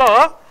శ్లోకంలో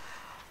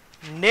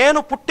నేను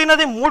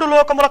పుట్టినది 3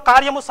 లోకముల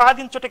కార్యము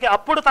సాధించుటకి,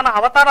 అప్పుడు తన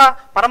అవతార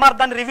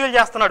పరమార్థాన్ని రివీల్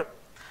చేస్తున్నాడు.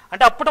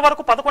 అంటే అప్పటి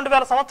వరకు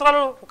 11,000 సంవత్సరాలు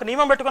ఒక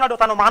నియమం పెట్టుకున్నాడు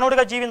తను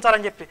మానవుడిగా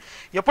జీవించాలని చెప్పి.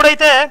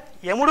 ఎప్పుడైతే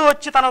యముడు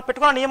వచ్చి తను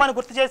పెట్టుకున్న నియమాన్ని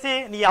గుర్తు చేసి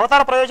నీ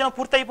అవతార ప్రయోజనం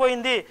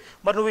పూర్తయిపోయింది,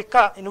 మరి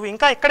నువ్వు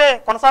ఇంకా ఇక్కడే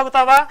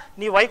కొనసాగుతావా,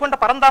 నీ వైకుంఠ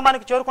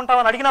పరంధామానికి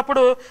చేరుకుంటావా అని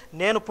అడిగినప్పుడు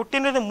నేను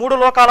పుట్టినది 3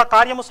 లోకాల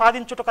కార్యము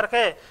సాధించుట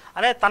కొరకే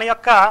అనే తన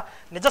యొక్క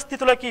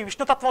నిజస్థితిలోకి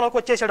విష్ణుతత్వంలోకి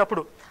వచ్చేసాడు.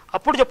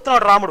 అప్పుడు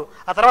చెప్తున్నాడు రాముడు.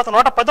 ఆ తర్వాత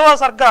 110వ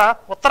సర్గ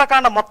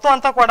ఉత్తరకాండ మొత్తం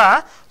అంతా కూడా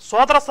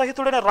సోదర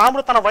సహితుడైన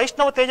రాముడు తన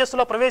వైష్ణవ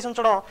తేజస్సులో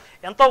ప్రవేశించడం,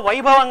 ఎంతో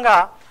వైభవంగా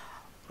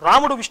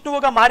రాముడు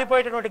విష్ణువుగా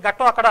మారిపోయేటటువంటి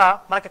ఘట్టం అక్కడ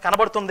మనకి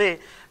కనబడుతుంది.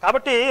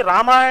 కాబట్టి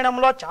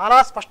రామాయణంలో చాలా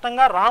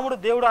స్పష్టంగా రాముడు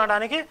దేవుడు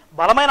అనడానికి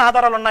బలమైన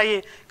ఆధారాలు ఉన్నాయి.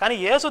 కానీ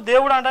యేసు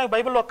దేవుడు అనడానికి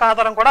బైబిల్లో ఒక్క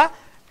ఆధారం కూడా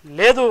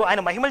లేదు. ఆయన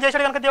మహిమలు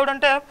చేశాడు కనుక దేవుడు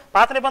అంటే,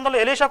 పాత నిబంధనలో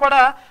ఎలీషా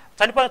కూడా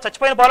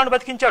చచ్చిపోయిన బాలను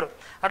బ్రతికించాడు.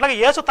 అట్లాగే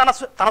యేసు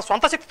తన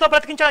సొంత శక్తితో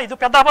బ్రతికించాడు.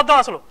 ఇది పెద్ద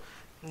అబద్ధం. అసలు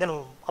నేను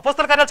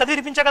అపోస్తల కార్యాలు చదివి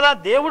వినిపించా కదా,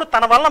 దేవుడు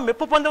తన వలన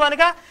మెప్పు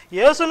పొందివానిగా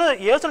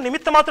యేసును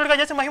నిమిత్త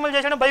మాత్రుడిగా చేసి మహిమలు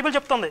చేశాడని బైబిల్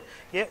చెప్తుంది.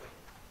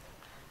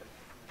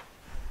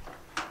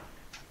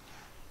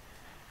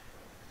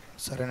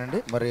 సరేనండి,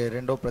 మరి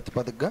రెండో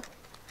ప్రతిపాదికగా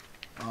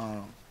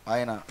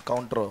ఆయన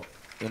కౌంటర్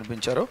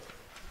వినిపించారు.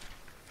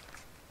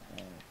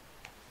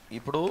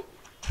 ఇప్పుడు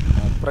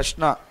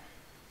ప్రశ్న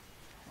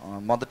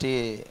మొదటి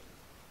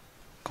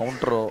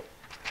కౌంటర్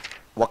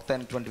వక్త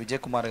అయినటువంటి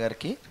విజయ్ కుమార్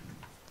గారికి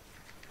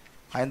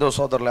హైందవ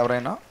సోదరులు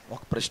ఎవరైనా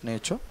ఒక ప్రశ్న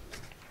వేయచ్చు.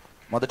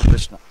 మొదటి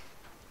ప్రశ్న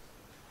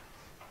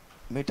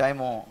మీ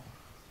టైము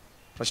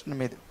ప్రశ్న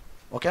మీది,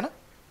 ఓకేనా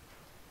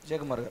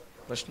విజయ్ కుమార్ గారు?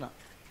 ప్రశ్న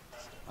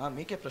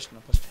మీకే ప్రశ్న,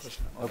 ఫస్ట్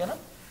ప్రశ్న ఓకేనా?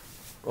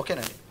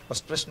 ఓకేనండి,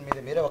 ఫస్ట్ ప్రశ్న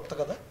మీదే, మీరే వక్త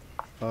కదా,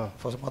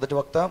 మొదటి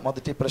వక్త,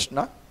 మొదటి ప్రశ్న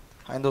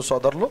హైందవ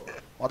సోదరులు,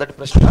 మొదటి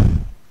ప్రశ్న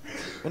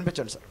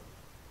వినిపించండి సార్.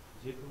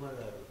 విజయ్ కుమార్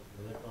గారు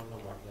మొదటి రౌండ్లో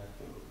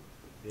మాట్లాడుతూ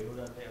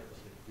దేవుడు అంటే ఒక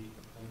శక్తి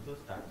అంటూ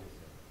స్టార్ట్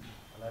చేశారు.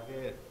 అలాగే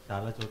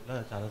చాలా చోట్ల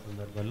చాలా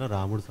సందర్భాల్లో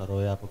రాముడు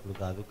సర్వవ్యాపకుడు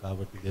కాదు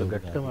కాబట్టి దేవుడు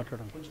గట్టిగా కాదు.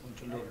 మాట్లాడండి.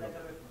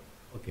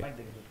 ఓకే,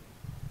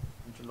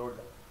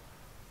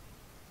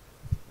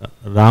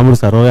 రాముడు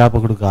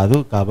సర్వవ్యాపకుడు కాదు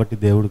కాబట్టి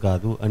దేవుడు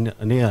కాదు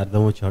అని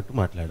అర్థం వచ్చినట్టు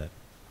మాట్లాడారు.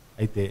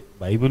 అయితే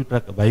బైబిల్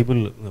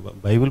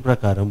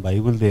ప్రకారం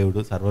బైబిల్ దేవుడు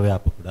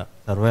సర్వవ్యాపకుడు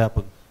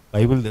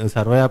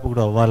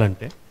సర్వవ్యాపకుడు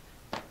అవ్వాలంటే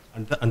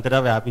అంతటా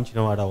వ్యాపించిన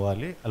వాడు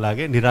అవ్వాలి,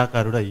 అలాగే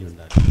నిరాకారుడు అయ్యి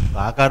ఉండాలి.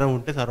 ఆకారం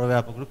ఉంటే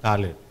సర్వవ్యాపకుడు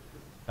కాలేడు.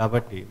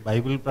 కాబట్టి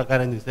బైబిల్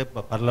ప్రకారం చూస్తే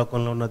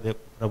పరలోకంలో ఉన్న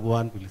ప్రభువా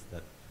అని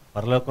పిలుస్తారు.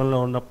 పరలోకంలో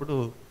ఉన్నప్పుడు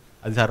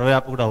అది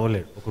సర్వవ్యాపకుడు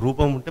అవ్వలేడు. ఒక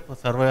రూపం ఉంటే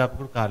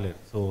సర్వవ్యాపకుడు కాలేడు.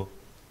 So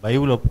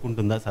Bible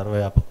ఒప్పుకుంటుందా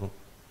సర్వవ్యాపకం?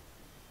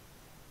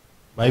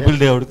 బైబిల్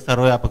దేవుడికి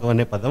సర్వవ్యాపకం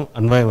అనే పదం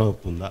అన్వయం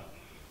అవుతుందా?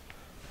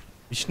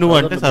 విష్ణువు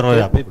అంటే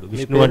సర్వవ్యాపకుడు,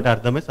 విష్ణువు అంటే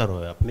అర్థమే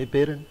సర్వవ్యాపకుడు. మీ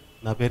పేరండి?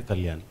 నా పేరు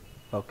కళ్యాణ్.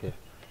 ఓకే,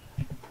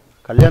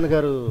 కళ్యాణ్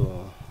గారు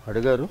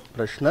అడిగారు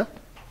ప్రశ్న,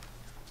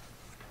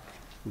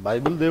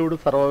 బైబిల్ దేవుడు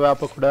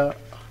సర్వవ్యాపకుడా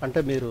అంటే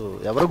మీరు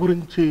ఎవరి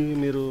గురించి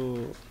మీరు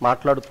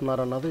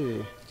మాట్లాడుతున్నారన్నది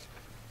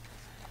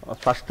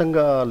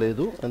స్పష్టంగా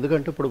లేదు.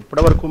 ఎందుకంటే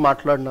ఇప్పటివరకు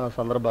మాట్లాడిన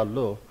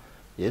సందర్భాల్లో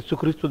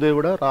యేసుక్రీస్తు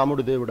దేవుడా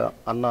రాముడు దేవుడా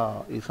అన్న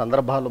ఈ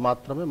సందర్భాలు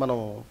మాత్రమే మనం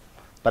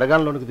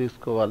పరిగణలోనికి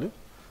తీసుకోవాలి.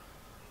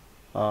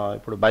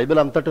 ఇప్పుడు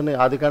బైబిల్ అంతటిని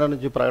ఆదికాండం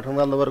నుంచి ప్రకటన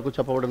గ్రంథం వరకు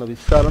చెప్పబడిన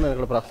విషయాలను నేను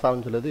ఇక్కడ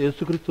ప్రస్తావించలేదు.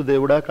 యేసుక్రీస్తు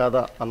దేవుడా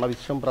కాదా అన్న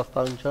విషయం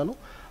ప్రస్తావించాను.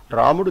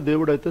 రాముడు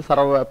దేవుడైతే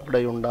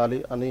సర్వవ్యాపకుడై ఉండాలి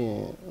అని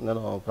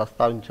నేను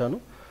ప్రస్తావించాను.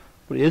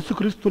 ఇప్పుడు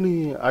యేసుక్రీస్తుని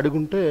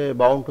అడుగుంటే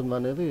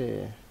బాగుంటుందనేది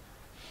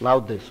నా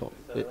ఉద్దేశం.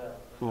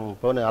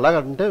 పోనీ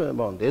అలాగంటే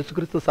బాగుంది.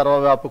 యేసుక్రీస్తు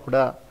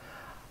సర్వవ్యాపకుడా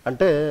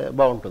అంటే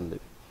బాగుంటుంది.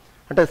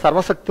 అంటే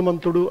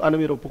సర్వశక్తిమంతుడు అని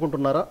మీరు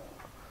ఒప్పుకుంటున్నారా?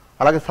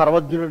 అలాగే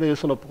సర్వజ్ఞుడు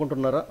యేసుని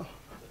ఒప్పుకుంటున్నారా?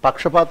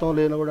 పక్షపాతం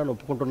లేనివాడు అని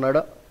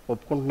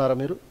ఒప్పుకుంటున్నారా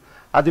మీరు?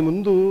 అది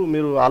ముందు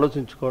మీరు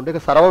ఆలోచించుకోండి.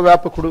 ఇక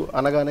సర్వవ్యాపకుడు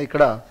అనగానే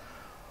ఇక్కడ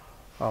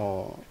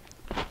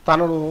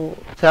తనను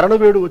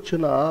శరణువేడు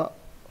వచ్చిన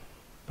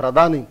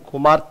ప్రధాని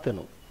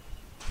కుమార్తెను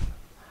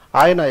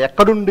ఆయన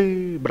ఎక్కడుండి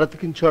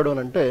బ్రతికించాడు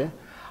అని అంటే,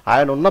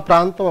 ఆయన ఉన్న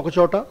ప్రాంతం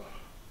ఒకచోట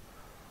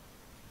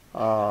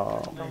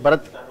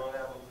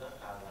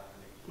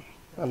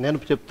నేను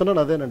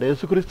చెప్తున్నాను అదేనండి.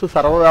 యేసుక్రీస్తు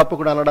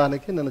సర్వవ్యాపకుడు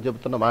అనడానికి నేను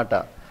చెప్తున్న మాట,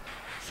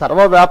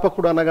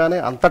 సర్వవ్యాపకుడు అనగానే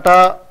అంతటా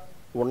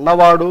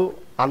ఉన్నవాడు,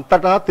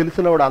 అంతటా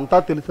తెలిసినవాడు, అంతా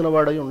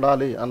తెలిసినవాడై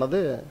ఉండాలి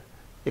అన్నదే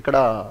ఇక్కడ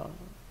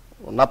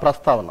నా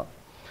ప్రస్తావన.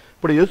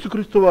 ఇప్పుడు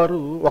యేసుక్రీస్తు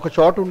వారు ఒక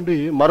చోట ఉండి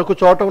మరొక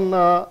చోట ఉన్న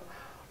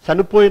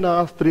చనిపోయిన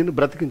స్త్రీని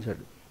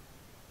బ్రతికించాడు.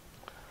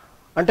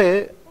 అంటే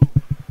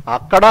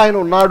అక్కడ ఆయన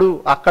ఉన్నాడు,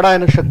 అక్కడ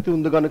ఆయన శక్తి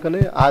ఉంది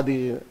కనుకనే అది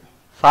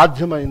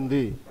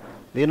సాధ్యమైంది.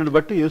 దీనిని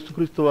బట్టి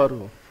యేసుక్రీస్తు వారు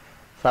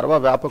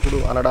సర్వవ్యాపకుడు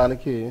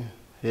అనడానికి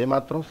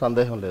ఏమాత్రం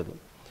సందేహం లేదు.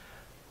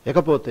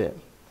 ఇకపోతే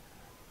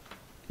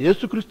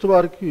యేసుక్రీస్తు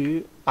వారికి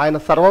ఆయన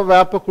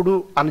సర్వవ్యాపకుడు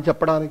అని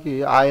చెప్పడానికి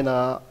ఆయన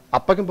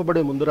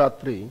అప్పగింపబడే ముందు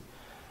రాత్రి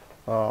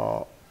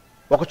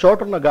ఒక చోట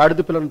ఉన్న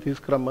గాడిద పిల్లను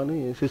తీసుకురమ్మని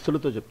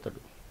శిష్యులతో చెప్తాడు.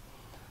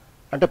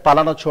 అంటే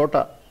పలానా చోట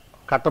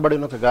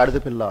కట్టబడిన ఒక గాడిద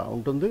పిల్ల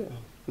ఉంటుంది,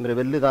 మీరు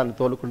వెళ్ళి దాన్ని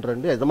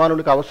తోలుకుంటారండి.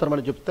 యజమానుడికి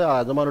అవసరమని చెప్తే ఆ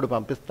యజమానుడు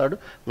పంపిస్తాడు,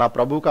 నా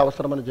ప్రభువుకి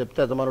అవసరమని చెప్తే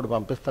యజమానుడు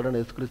పంపిస్తాడని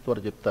యేసుక్రీస్తు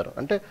వారు చెప్తారు.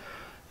 అంటే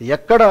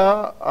ఎక్కడ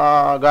ఆ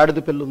గాడిద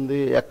పిల్ల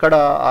ఉంది, ఎక్కడ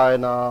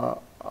ఆయన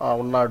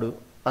ఉన్నాడు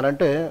అని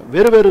అంటే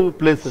వేరు వేరు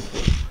ప్లేసెస్.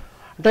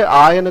 అంటే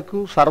ఆయనకు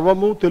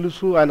సర్వము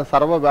తెలుసు, ఆయన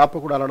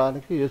సర్వవ్యాపకుడు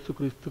అనడానికి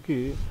యేసుక్రీస్తుకి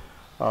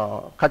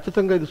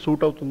ఖచ్చితంగా ఇది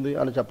సూట్ అవుతుంది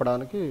అని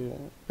చెప్పడానికి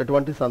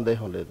ఎటువంటి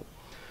సందేహం లేదు.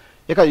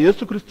 ఇక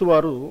యేసుక్రీస్తు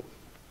వారు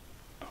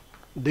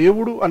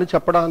దేవుడు అని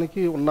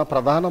చెప్పడానికి ఉన్న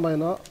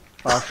ప్రధానమైన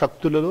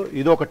శక్తులలో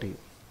ఇదొకటి.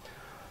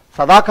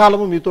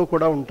 సదాకాలము మీతో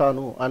కూడా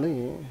ఉంటాను అని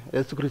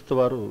యేసుక్రీస్తు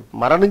వారు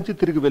మరణించి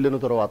తిరిగి వెళ్ళిన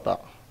తర్వాత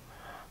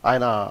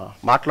ఆయన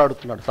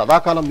మాట్లాడుతున్నాడు,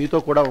 సదాకాలం మీతో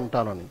కూడా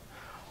ఉంటానని.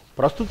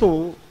 ప్రస్తుతం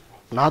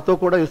నాతో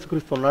కూడా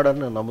యేసుక్రీస్తు ఉన్నాడని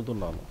నేను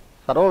నమ్ముతున్నాను.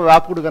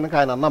 సర్వవ్యాపకుడు కనుక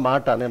ఆయన అన్న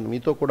మాట, నేను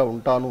మీతో కూడా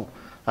ఉంటాను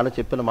అని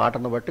చెప్పిన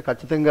మాటను బట్టి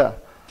ఖచ్చితంగా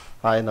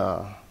ఆయన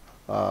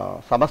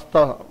సమస్త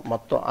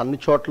మొత్తం అన్ని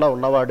చోట్ల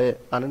ఉన్నవాడే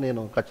అని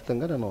నేను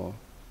ఖచ్చితంగా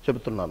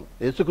చెబుతున్నాను.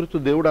 యేసుక్రీస్తు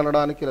దేవుడు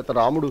అనడానికి లేకపోతే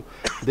రాముడు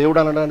దేవుడు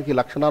అనడానికి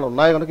లక్షణాలు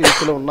ఉన్నాయి కనుక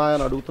యేసులో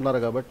ఉన్నాయని అడుగుతున్నారు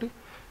కాబట్టి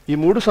ఈ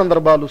మూడు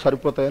సందర్భాలు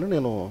సరిపోతాయని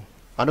నేను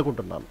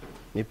అనుకుంటున్నాను.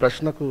 మీ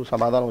ప్రశ్నకు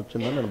సమాధానం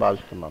వచ్చిందని నేను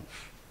భావిస్తున్నాను.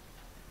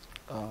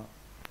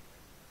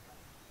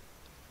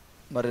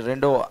 మరి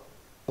రెండో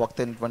వక్త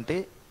అయినటువంటి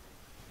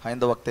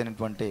హైందవ వక్త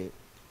అయినటువంటి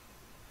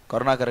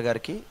కరుణాకర్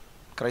గారికి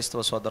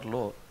క్రైస్తవ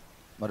సోదరులు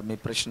మరి మీ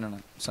ప్రశ్నను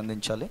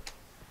సంధించాలి.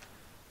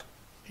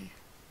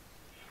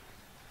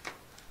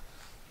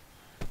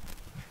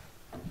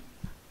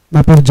 నా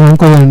పేరు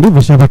జాంకోయ అండి,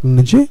 విశాఖపట్నం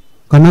నుంచి.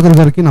 కరుణాకర్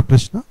గారికి నా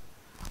ప్రశ్న,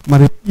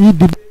 మరి ఈ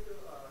డిబేట్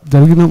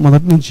జరిగిన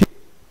మొదటి నుంచి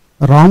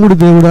రాముడు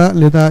దేవుడా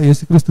లేదా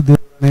యేసుక్రీస్తు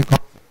దేవుడా అనే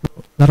కాన్సెప్ట్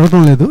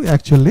జరగడం లేదు.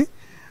 యాక్చువల్లీ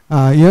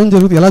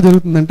ఎలా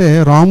జరుగుతుందంటే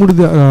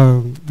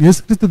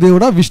యేసుక్రీస్తు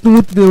దేవుడా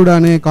విష్ణుమూర్తి దేవుడా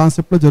అనే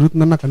కాన్సెప్ట్లో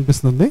జరుగుతుందని నాకు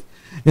అనిపిస్తుంది.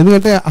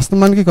 ఎందుకంటే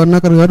అస్తమానికి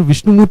కరుణాకర్ గారు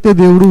విష్ణుమూర్తి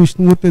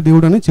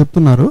దేవుడు అని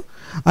చెప్తున్నారు.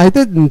 అయితే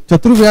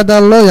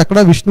చతుర్వేదాల్లో ఎక్కడ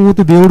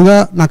విష్ణుమూర్తి దేవుడుగా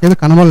నాకైతే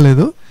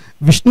కనబడలేదు.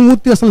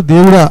 విష్ణుమూర్తి అసలు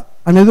దేవుడా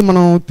అనేది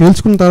మనం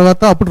తేల్చుకున్న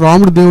తర్వాత అప్పుడు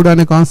రాముడు దేవుడు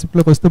అనే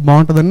కాన్సెప్ట్లోకి వస్తే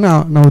బాగుంటుందని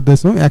నా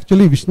ఉద్దేశం.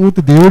 యాక్చువల్లీ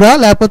విష్ణుమూర్తి దేవుడా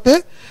లేకపోతే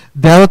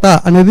దేవత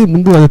అనేది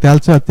ముందు అది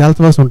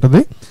తేల్చవలసి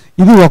ఉంటుంది.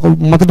 ఇది ఒక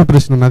మొదటి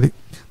ప్రశ్న ఉన్నది.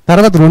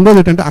 తర్వాత రెండోది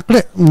ఏంటంటే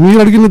అక్కడే మీరు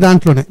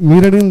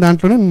అడిగిన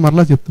దాంట్లోనే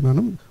మరలా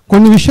చెప్తున్నాను.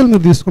 కొన్ని విషయాలు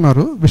మీరు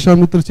తీసుకున్నారు,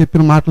 విశ్వామిత్రుడు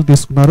చెప్పిన మాటలు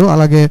తీసుకున్నారు,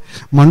 అలాగే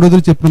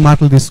మండోదరి చెప్పిన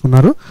మాటలు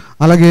తీసుకున్నారు,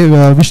 అలాగే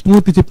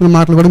విష్ణుమూర్తి చెప్పిన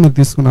మాటలు కూడా మీరు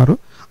తీసుకున్నారు.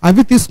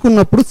 అవి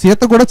తీసుకున్నప్పుడు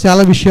సీత కూడా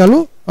చాలా విషయాలు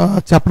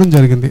చెప్పడం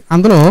జరిగింది.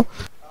 అందులో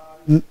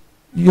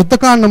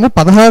యుద్ధకాండము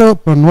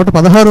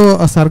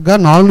 116 సర్గ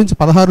 4 నుంచి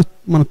 16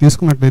 మనం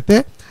తీసుకున్నట్లయితే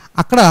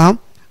అక్కడ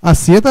ఆ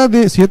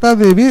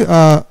సీతాదేవి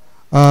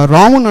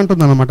రాముని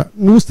అంటుంది అనమాట,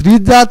 నువ్వు స్త్రీ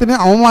జాతిని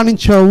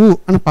అవమానించావు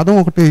అనే పదం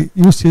ఒకటి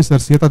యూజ్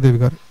చేశారు సీతాదేవి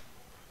గారు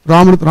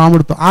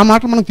రాముడితో. ఆ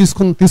మాటలు మనం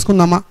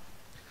తీసుకుందామా?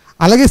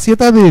 అలాగే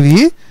సీతాదేవి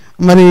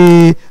మరి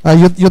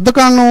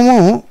యుద్ధకాండము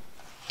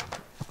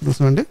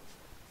చూసండి,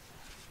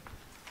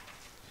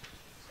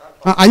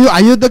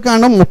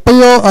 అయోధ్యకాండం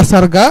 30వ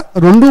సర్గ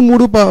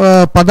 2-3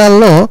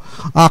 పదాల్లో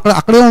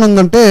అక్కడే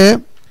ఉందంటే,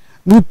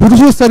 నువ్వు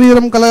పురుష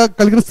శరీరం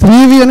కలిగిన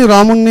స్త్రీవి అని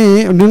రాముణ్ణి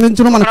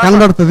నిర్ణయించడం మనకు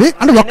కనబడుతుంది.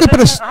 అంటే ఒకే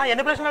ప్రశ్న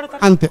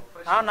అంతే.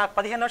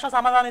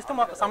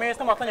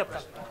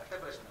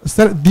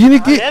 సరే,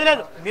 దీనికి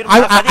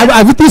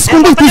అవి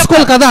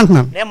తీసుకోవాలి కదా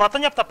అంటున్నాను. నేను మొత్తం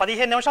చెప్తా,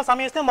 15 నిమిషాలు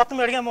సమయం ఇస్తే మొత్తం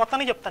అడిగిన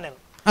మొత్తాన్ని చెప్తాను నేను.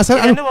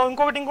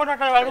 ఇంకొకటి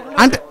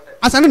అంటే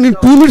అసలు నేను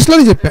 2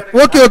 minutesలోనే చెప్పా.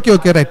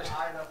 Okay right.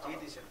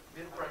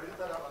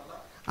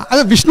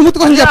 అదే విష్ణుమూర్తి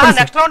కోసం చెప్పండి.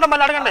 నెక్స్ట్ రౌండ్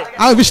మళ్ళీ అడగండి.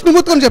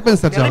 విష్ణుమూర్తి కోసం చెప్పండి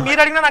సార్.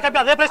 మీరు అడిగినా నాకు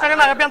అదే ప్రశ్న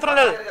అడిగినా నాకు అభ్యంతరం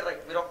లేదు.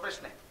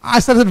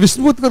 సార్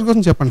విష్ణుమూర్తి గారి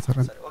కోసం చెప్పండి సార్.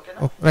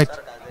 రైట్.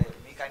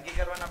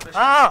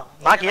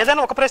 నాకు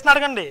ఏదైనా ఒక ప్రశ్న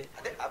అడగండి,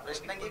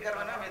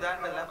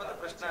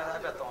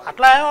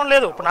 అట్లా ఏం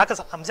లేదు. ఇప్పుడు నాకు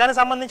అంశానికి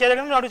సంబంధించి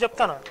ఏదైనా నేను అడుగు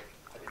చెప్తాను,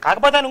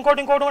 కాకపోతే ఆయన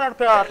ఇంకోటి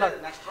అట్లా.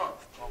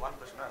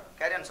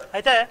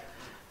 అయితే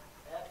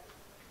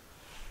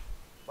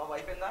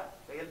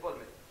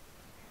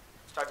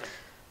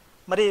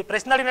మరి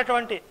ప్రశ్న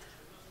అడిగినటువంటి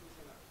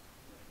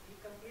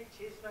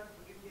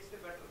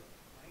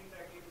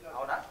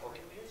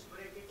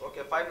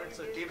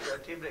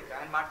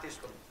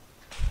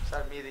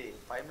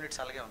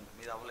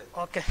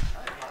ఓకే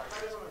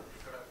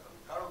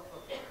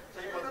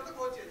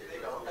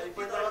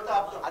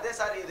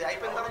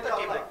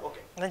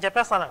నేను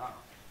చెప్పేస్తాను.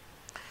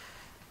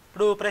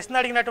 ఇప్పుడు ప్రశ్న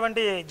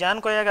అడిగినటువంటి జాన్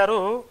కోయ గారు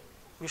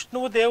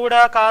విష్ణువు దేవుడా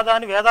కాదా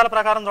అని వేదాల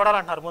ప్రకారం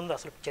చూడాలంటున్నారు. ముందు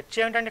అసలు చర్చ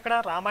ఏంటంటే ఇక్కడ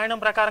రామాయణం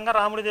ప్రకారంగా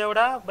రాముడి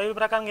దేవుడా, బైబిల్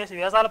ప్రకారంగా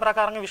వేదాల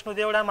ప్రకారంగా విష్ణు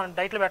దేవుడా మనం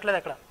డైట్లు పెట్టలేదు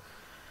అక్కడ.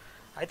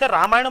 అయితే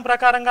రామాయణం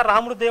ప్రకారంగా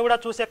రాముడు దేవుడా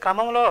చూసే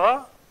క్రమంలో,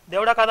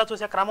 దేవుడా కాదా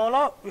చూసే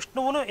క్రమంలో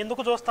విష్ణువును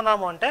ఎందుకు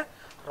చూస్తున్నాము అంటే,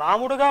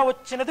 రాముడుగా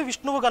వచ్చినది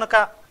విష్ణువు గనక,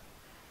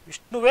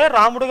 విష్ణువే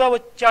రాముడుగా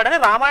వచ్చాడని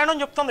రామాయణం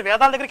చెప్తుంది.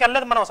 వేదాల దగ్గరికి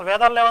వెళ్ళలేదు మనం, అసలు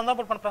వేదాలు ఏమన్నా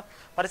మనం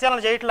పరిశీలన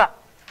చేయట్లా.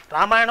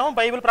 రామాయణం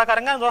బైబిల్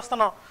ప్రకారంగా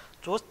చూస్తున్నాం.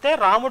 చూస్తే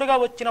రాముడుగా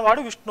వచ్చిన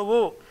వాడు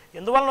విష్ణువు.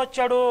 ఎందువలన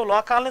వచ్చాడు?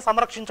 లోకాలని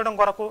సంరక్షించడం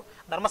కొరకు,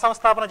 ధర్మ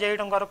సంస్థాపన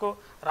చేయడం కొరకు,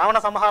 రావణ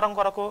సంహారం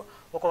కొరకు,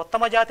 ఒక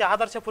ఉత్తమ జాతి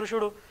ఆదర్శ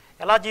పురుషుడు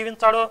ఎలా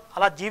జీవించాడో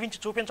అలా జీవించి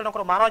చూపించడం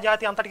కొరకు, మానవ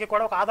జాతి అంతటికీ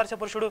కూడా ఒక ఆదర్శ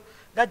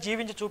పురుషుడుగా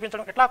జీవించి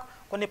చూపించడం, ఇట్లా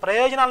కొన్ని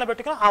ప్రయోజనాలను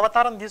పెట్టుకుని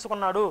అవతారం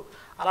తీసుకున్నాడు.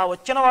 అలా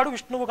వచ్చిన వాడు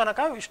విష్ణువు కనుక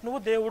విష్ణువు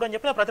దేవుడు అని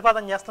చెప్పి నేను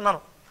ప్రతిపాదన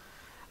చేస్తున్నాను.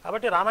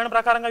 కాబట్టి రామాయణ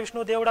ప్రకారంగా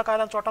విష్ణువు దేవుడా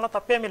కాదని చూడటంలో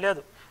తప్పేమీ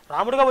లేదు.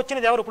 రాముడుగా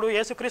వచ్చినది ఎవరు? ఇప్పుడు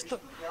యేసుక్రీస్తు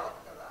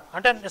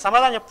అంటే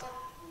సమాధానం చెప్తాను.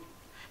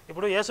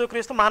 ఇప్పుడు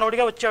యేసుక్రీస్తు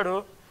మానవుడిగా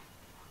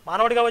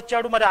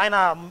వచ్చాడు, మరి ఆయన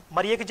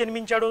మరియకి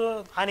జన్మించాడు,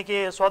 ఆయనకి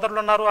సోదరులు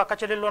ఉన్నారు, అక్క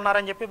చెల్లెళ్ళు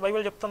ఉన్నారని చెప్పి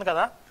బైబిల్ చెప్తుంది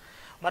కదా.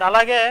 మరి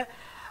అలాగే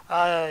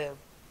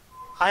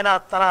ఆయన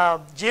తన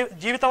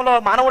జీవితంలో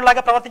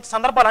మానవుడిలాగా ప్రవర్తించే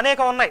సందర్భాలు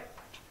అనేకం ఉన్నాయి.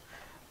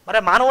 మరి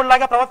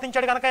మానవుడిలాగా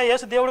ప్రవర్తించాడు కనుక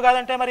యేసు దేవుడు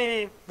కాదంటే మరి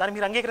దాన్ని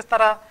మీరు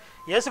అంగీకరిస్తారా?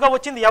 యేసుగా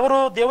వచ్చింది ఎవరు?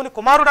 దేవుని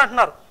కుమారుడు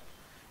అంటున్నారు.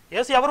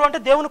 యేసు ఎవరు అంటే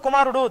దేవుని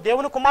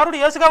కుమారుడు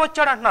యేసుగా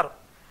వచ్చాడు అంటున్నారు.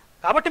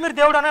 కాబట్టి మీరు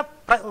దేవుడు అనే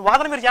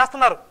వాదన మీరు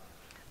చేస్తున్నారు.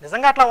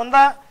 నిజంగా అట్లా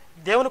ఉందా?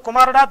 దేవుని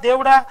కుమారుడా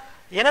దేవుడా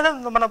ఏనేది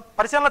మన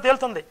పరిశీలన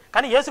తేలుతుంది.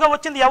 కానీ యేసుగా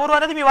వచ్చింది ఎవరు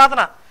అనేది మీ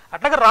వాదన.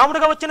 అట్లాగే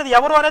రాముడిగా వచ్చినది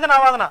ఎవరు అనేది నా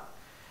వాదన.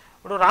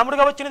 ఇప్పుడు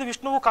రాముడిగా వచ్చినది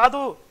విష్ణువు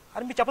కాదు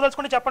అని మీరు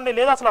చెప్పదలుచుకుంటే చెప్పండి.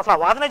 లేదా అసలు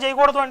వాదన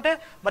చేయకూడదు అంటే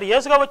మరి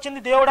యేసుగా వచ్చింది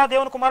దేవుడా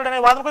దేవుని కుమారుడు అనే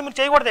వాదన కూడా మీరు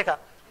చేయకూడదే.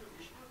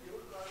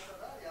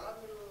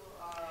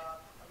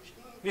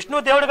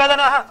 విష్ణువు దేవుడు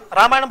కాదని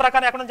రామాయణం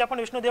ప్రకారం ఎక్కడ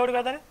చెప్పండి విష్ణువు దేవుడు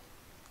కాదని.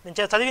 నేను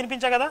చదివి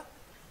వినిపించా కదా.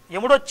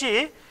 యముడు వచ్చి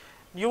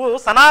నువ్వు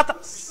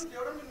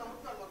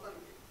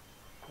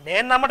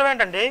నేను నమ్మటం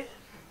ఏంటండి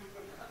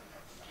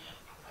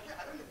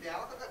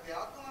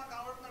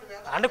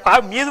అంటే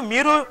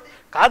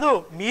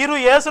మీరు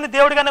యేసుని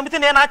దేవుడిగా నమ్మితే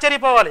నేను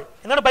ఆశ్చర్యపోవాలి,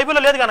 ఎందుకంటే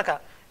బైబిల్లో లేదు కనుక.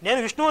 నేను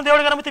విష్ణువు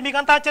దేవుడిగా నమ్మితే మీకు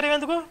అంత ఆశ్చర్యం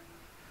ఎందుకు?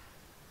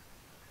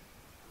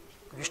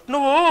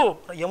 విష్ణువు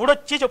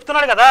యముడొచ్చి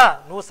చెప్తున్నాడు కదా,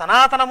 నువ్వు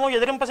సనాతనము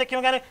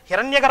ఎదిరింపశక్యం కానీ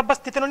హిరణ్య గర్భ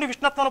స్థితి నుండి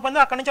విష్ణుత్వం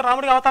పొంది అక్కడి నుంచి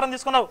రాముడిగా అవతారం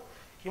తీసుకున్నావు.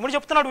 యముడు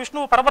చెప్తున్నాడు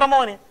విష్ణువు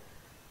పరబ్రహ్మం అని.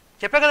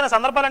 చెప్పే కదా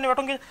సందర్భాలన్నీ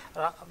ఇవ్వటం.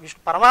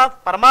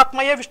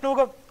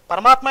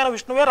 పరమాత్మైన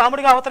విష్ణువే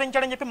రాముడిగా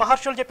అవతరించాడని చెప్పి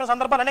మహర్షులు చెప్పిన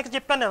సందర్భాలు అనేక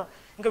చెప్పాను నేను.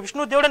 ఇంకా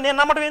విష్ణువు దేవుడని నేను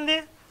నమ్మడం ఏంది?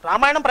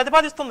 రామాయణం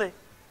ప్రతిపాదిస్తుంది.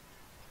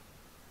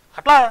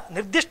 అట్లా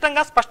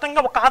నిర్దిష్టంగా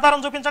స్పష్టంగా ఒక ఆధారం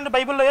చూపించండి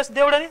బైబిల్లో యేసు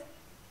దేవుడని.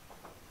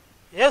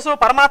 యేసు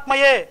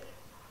పరమాత్మయే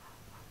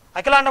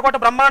అఖిలాండ కోట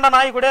బ్రహ్మాండ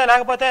నాయకుడే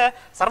లేకపోతే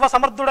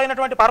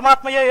సర్వసమర్థుడైనటువంటి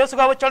పరమాత్మయే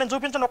యేసుగా వచ్చాడని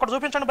చూపించండి, ఒకటి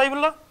చూపించండి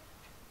బైబిల్లో.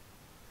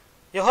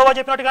 యెహోవా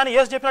చెప్పినట్టు కానీ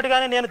యేసు చెప్పినట్టు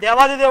కానీ నేను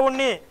దేవాది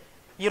దేవుణ్ణి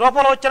ఈ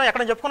రూపంలో వచ్చాను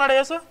ఎక్కడ చెప్పుకున్నాడు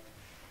యేసు?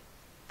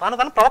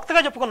 తను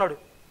ప్రవక్తగా చెప్పుకున్నాడు.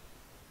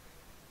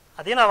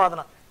 అది నా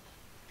వాదన.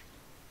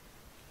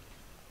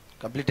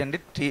 కంప్లీట్ అండి.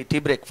 టీ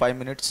బ్రేక్ 5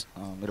 minutes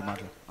మీరు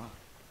మాట్లాడు.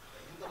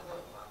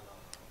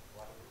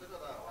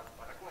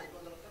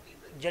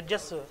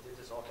 జడ్జెస్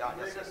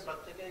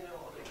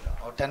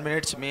 10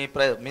 minutes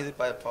మీది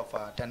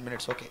 10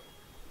 minutes. Okay,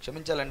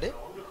 క్షమించాలండి.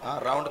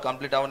 Round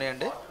complete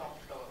అవనాయండి,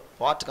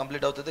 part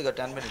complete అవుతుంది. ఇక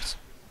 10 minutes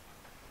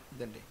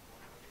ఇదండి.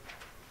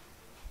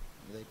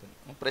 ఇది అయిపోయింది,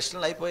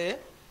 ప్రశ్నలు అయిపోయాయి.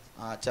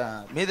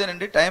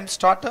 మీదేనండి టైం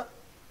స్టార్ట్.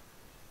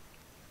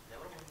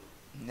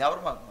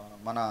 ఎవరు?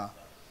 మన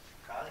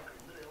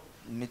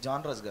మీ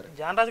జాన్ రాజ్ గారు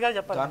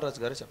చెప్పాలి. జాన్ రాజ్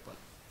గారు చెప్పాలి.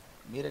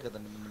 మీరే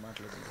కదండి ముందు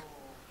మాట్లాడండి.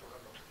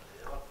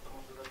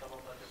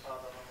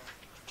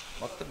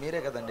 మొత్తం మీరే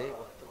కదండి,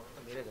 మొత్తం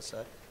మీరే కదా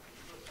సార్.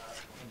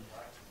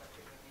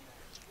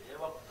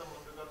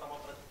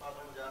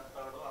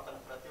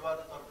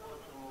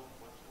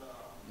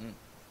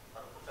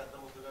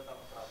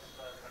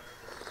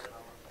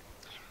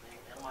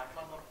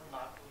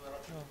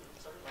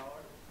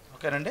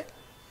 ఓకేనండి.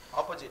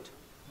 ఆపోజిట్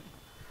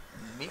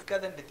మీకు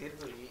కదండి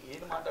తీర్పు.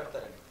 ఏది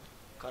మాట్లాడతారండి?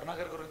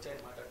 కరుణాకర్ గురించి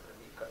ఆయన మాట్లాడతారు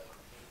మీకు కాదు.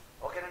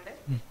 ఓకేనండి.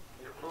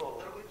 ఇప్పుడు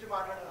గురించి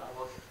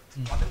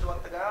మొదటి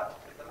వక్తగా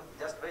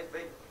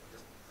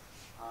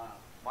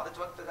మొదటి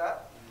వక్తగా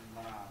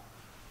మన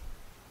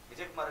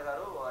విజయ్ కుమార్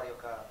గారు వారి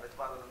యొక్క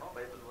ప్రతిపాదనను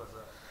బైబిల్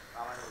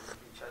రామాయణం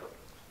వినిపించారు.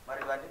 మరి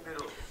ఇవన్నీ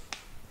మీరు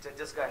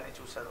జడ్జెస్గా అన్నీ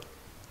చూశారు.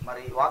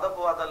 మరి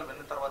వాదోపవాదాలు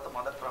విన్న తర్వాత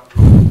మొదటి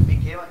రౌండ్లో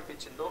మీకు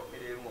ఏమనిపించిందో,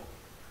 మీరు ఏమో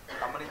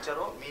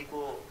గమనించారో, మీకు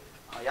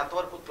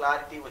ఎంతవరకు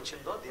క్లారిటీ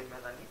వచ్చిందో దీని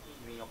మీద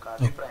మీ యొక్క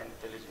అభిప్రాయాన్ని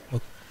తెలియజేయండి.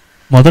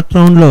 మొదటి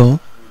రౌండ్లో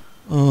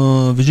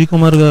విజయ్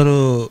కుమార్ గారు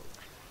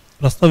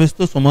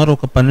ప్రస్తావిస్తూ సుమారు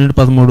ఒక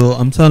 12-13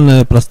 అంశాలను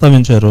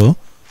ప్రస్తావించారు.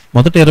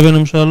 మొదటి 20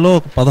 నిమిషాల్లో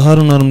ఒక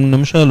 16.5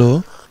 నిమిషాలు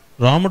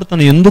రాముడు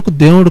తను ఎందుకు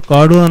దేవుడు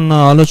కాడు అన్న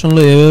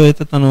ఆలోచనలో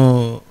ఏవేవైతే తను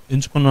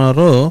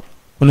ఎంచుకున్నారో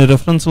కొన్ని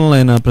రెఫరెన్స్లను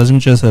ఆయన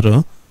ప్రజెంట్ చేశారు.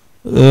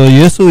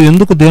 యేసు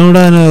ఎందుకు దేవుడు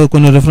అనే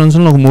కొన్ని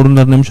రెఫరెన్స్లను ఒక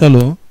 3.5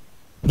 నిమిషాలు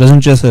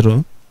ప్రజెంట్ చేశారు.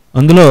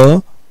 అందులో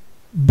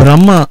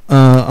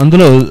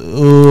అందులో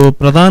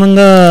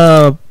ప్రధానంగా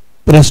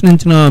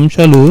ప్రశ్నించిన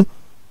అంశాలు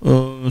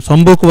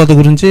సంభూక వధ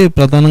గురించి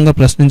ప్రధానంగా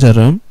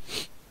ప్రశ్నించారు.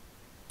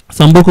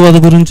 సంభూక వధ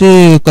గురించి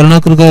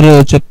కరుణాకర్ గారు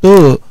చెప్తూ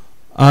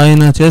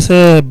ఆయన చేసే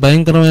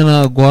భయంకరమైన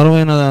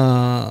ఘోరమైన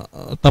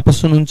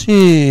తపస్సు నుంచి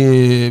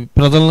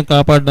ప్రజలను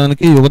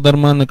కాపాడడానికి, యుగ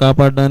ధర్మాన్ని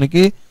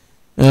కాపాడడానికి,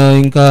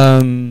 ఇంకా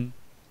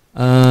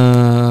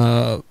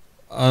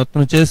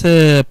అతను చేసే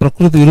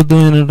ప్రకృతి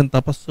విరుద్ధమైనటువంటి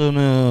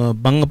తపస్సును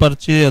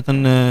భంగపరిచి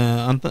అతన్ని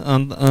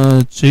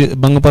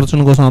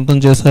భంగపరచడం కోసం అంతం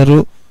చేశారు.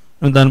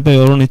 దానిపై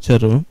వివరణ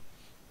ఇచ్చారు.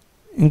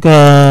 ఇంకా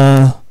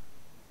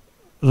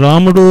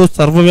రాముడు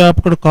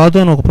సర్వవ్యాపకుడు కాదు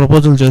అని ఒక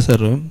ప్రపోజల్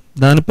చేశారు.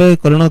 దానిపై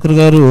కరుణాకర్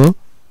గారు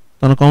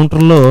తన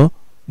కౌంటర్లో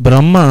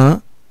బ్రహ్మ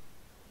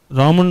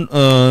రాముడు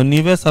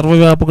నీవే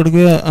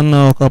సర్వవ్యాపకుడిగా అన్న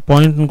ఒక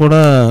పాయింట్ని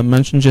కూడా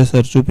మెన్షన్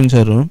చేశారు,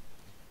 చూపించారు.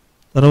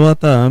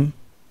 తర్వాత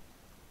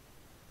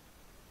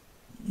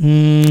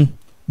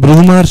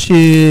భృగు మహర్షి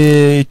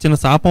ఇచ్చిన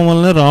శాపం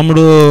వల్లనే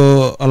రాముడు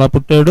అలా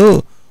పుట్టాడు,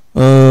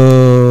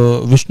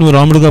 విష్ణువు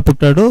రాముడుగా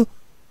పుట్టాడు,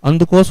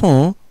 అందుకోసం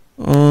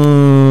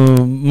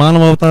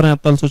మానవ అవతారం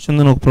ఎత్తాల్సి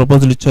వచ్చిందని ఒక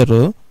ప్రపోజల్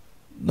ఇచ్చారు.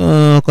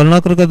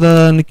 కరుణాకర్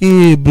దానికి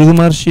భృగు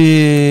మహర్షి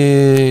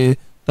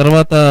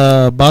తర్వాత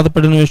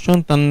బాధపడిన విషయం,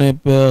 తనని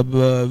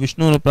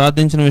విష్ణువుని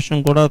ప్రార్థించిన విషయం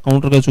కూడా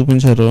కౌంటర్గా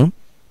చూపించారు.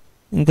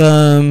 ఇంకా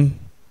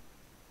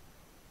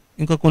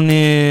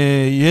కొన్ని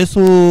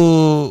యేసు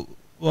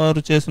వారు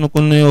చేసిన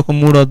ఒక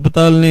 3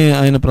 అద్భుతాలని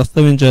ఆయన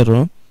ప్రస్తావించారు.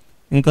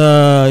 ఇంకా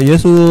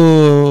యేసు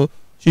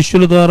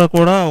శిష్యుల ద్వారా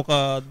కూడా ఒక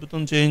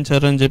అద్భుతం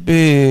చేయించారని చెప్పి,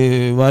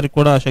 వారికి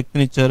కూడా ఆ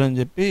శక్తిని ఇచ్చారని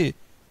చెప్పి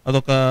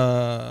అదొక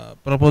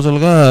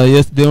ప్రపోజల్గా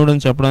యేసు దేవుడు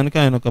అని చెప్పడానికి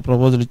ఆయన ఒక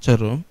ప్రపోజల్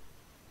ఇచ్చారు.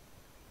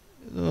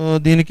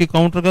 దీనికి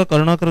కౌంటర్గా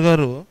కరుణాకర్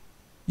గారు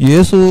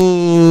యేసు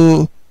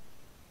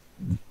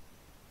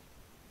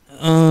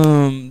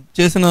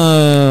చేసిన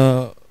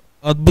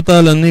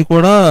అద్భుతాలన్నీ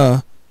కూడా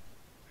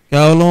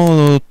కేవలం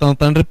తన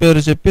తండ్రి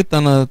పేరు చెప్పి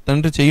తన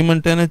తండ్రి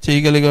చేయమంటేనే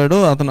చేయగలిగాడు,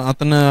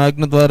 అతని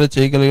ఆజ్ఞ ద్వారా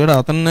చేయగలిగాడు.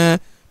 అతన్నే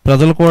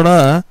ప్రజలు కూడా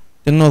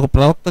తిన్న ఒక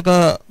ప్రవక్తగా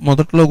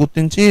మొదట్లో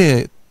గుర్తించి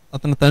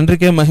అతని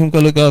తండ్రికే మహిమ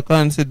కలుగాక,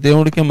 ఆయన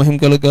దేవుడికే మహిమ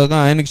కలుగాక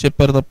ఆయనకి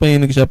చెప్పారు తప్ప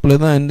ఈయనకి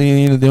చెప్పలేదు,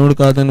 ఈయన దేవుడు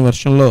కాదని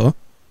వర్షంలో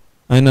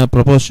ఆయన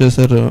ప్రపోజ్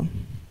చేశారు.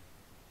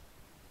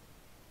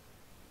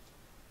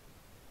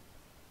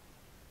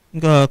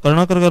 ఇంకా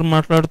కరుణాకర్ గారు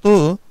మాట్లాడుతూ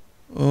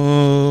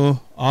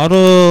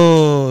 6వ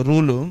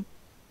రూలు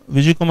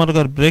విజయ్ కుమార్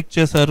గారు బ్రేక్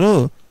చేశారు.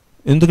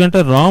 ఎందుకంటే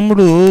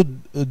రాముడు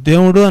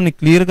దేవుడు అని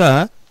క్లియర్గా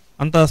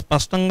అంత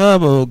స్పష్టంగా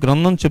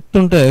గ్రంథం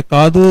చెప్తుంటే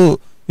కాదు,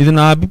 ఇది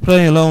నా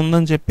అభిప్రాయం ఇలా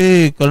ఉందని చెప్పి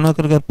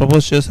కరుణాకర్ గారు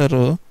ప్రపోజ్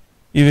చేశారు.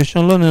 ఈ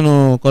విషయంలో నేను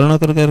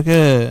కరుణాకర్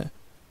గారికే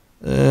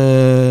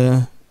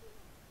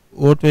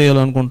ఓటు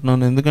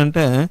వేయాలనుకుంటున్నాను.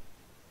 ఎందుకంటే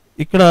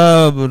ఇక్కడ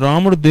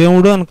రాముడు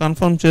దేవుడు అని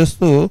కన్ఫర్మ్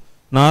చేస్తూ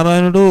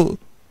నారాయణుడు,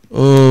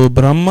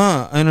 బ్రహ్మ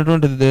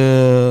అయినటువంటి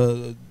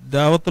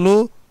దేవతలు,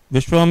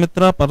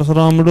 విశ్వామిత్ర,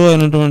 పరశురాముడు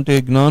అయినటువంటి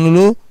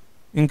జ్ఞానులు,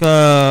 ఇంకా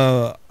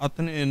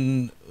అతని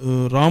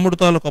రాముడు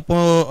తాలూకు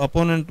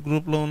అపోనెంట్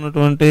గ్రూప్లో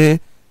ఉన్నటువంటి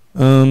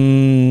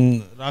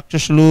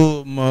రాక్షసులు,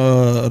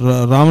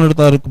 రావణుడి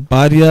తాలూకు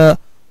భార్య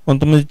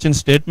కొంతమంది ఇచ్చిన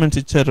స్టేట్మెంట్స్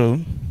ఇచ్చారు.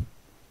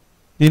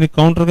 దీనికి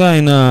కౌంటర్గా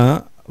ఆయన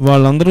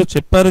వాళ్ళందరూ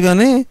చెప్పారు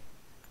కానీ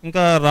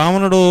ఇంకా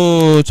రావణుడు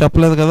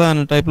చెప్పలేదు కదా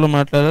అనే టైప్లో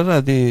మాట్లాడారు.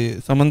 అది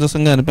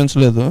సమంజసంగా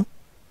అనిపించలేదు.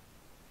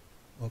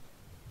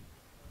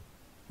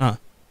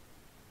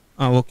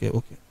 ఓకే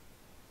ఓకే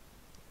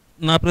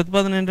నా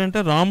ప్రతిపాదన ఏంటంటే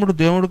రాముడు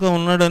దేవుడుగా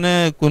ఉన్నాడనే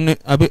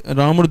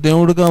రాముడు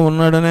దేవుడుగా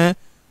ఉన్నాడనే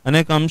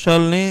అనేక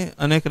అంశాలని,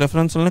 అనేక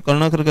రెఫరెన్స్లని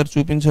కరుణాకర్ గారు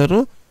చూపించారు.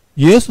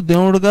 యేసు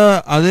దేవుడుగా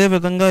అదే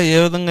విధంగా ఏ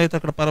విధంగా అయితే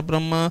అక్కడ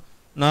పరబ్రహ్మ,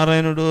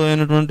 నారాయణుడు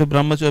అయినటువంటి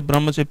బ్రహ్మ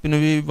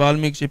చెప్పినవి,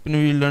 వాల్మీకి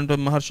చెప్పినవి, ఇలాంటి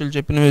మహర్షులు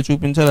చెప్పినవి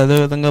చూపించారు.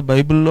 అదేవిధంగా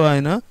బైబిల్లో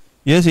ఆయన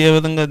యేసు ఏ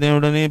విధంగా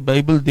దేవుడని,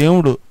 బైబిల్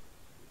దేవుడు,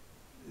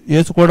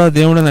 యేసు కూడా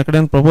దేవుడని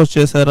ఎక్కడైనా ప్రపోజ్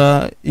చేశారా?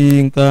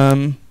 ఇంకా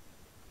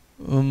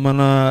మన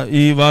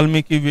ఈ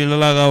వాల్మీకి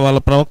వీళ్ళలాగా వాళ్ళ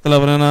ప్రవక్తలు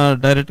ఎవరైనా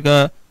డైరెక్ట్గా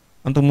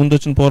అంతకు ముందు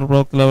వచ్చిన పూర్వ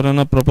ప్రవక్తలు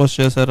ఎవరైనా ప్రపోజ్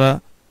చేశారా?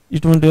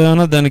 ఇటువంటివి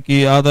ఏమైనా దానికి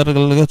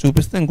ఆధారాలుగా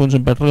చూపిస్తే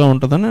ఇంకొంచెం బెటర్గా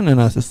ఉంటుందని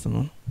నేను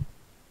ఆశిస్తున్నాను.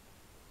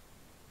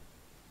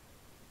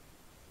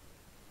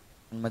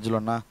 మధ్యలో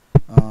ఉన్న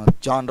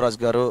జాన్ రాజ్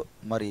గారు,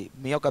 మరి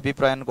మీ యొక్క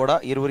అభిప్రాయాన్ని కూడా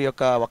ఇరువురి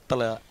యొక్క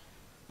వక్తల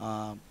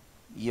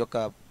ఈ యొక్క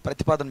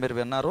ప్రతిపాదన మీరు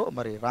విన్నారు.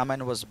 మరి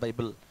రామాయణ వర్సెస్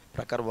బైబిల్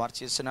ప్రకారం వారు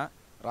చేసిన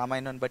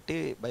రామాయణాన్ని బట్టి,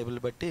 బైబిల్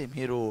బట్టి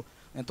మీరు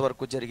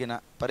ఇంతవరకు జరిగిన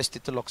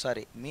పరిస్థితుల్లో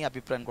ఒకసారి మీ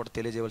అభిప్రాయం కూడా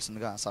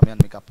తెలియజేయవలసిందిగా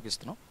సమయాన్ని మీకు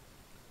అప్పగిస్తున్నాం.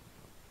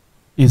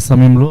 ఈ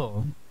సమయంలో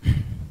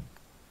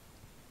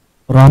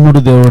రాముడు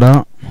దేవుడా,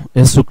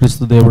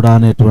 యేసుక్రీస్తు దేవుడా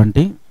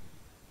అనేటువంటి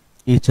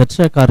ఈ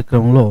చర్చా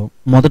కార్యక్రమంలో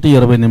మొదటి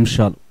 20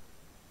 నిమిషాలు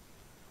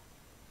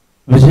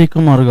విజయ్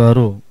కుమార్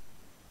గారు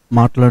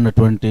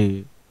మాట్లాడినటువంటి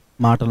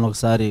మాటలను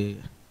ఒకసారి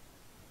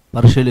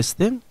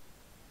పరిశీలిస్తే,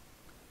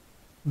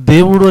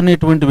 దేవుడు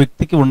అనేటువంటి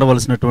వ్యక్తికి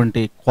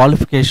ఉండవలసినటువంటి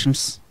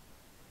క్వాలిఫికేషన్స్,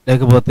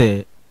 లేకపోతే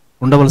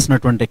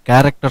ఉండవలసినటువంటి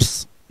క్యారెక్టర్స్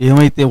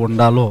ఏమైతే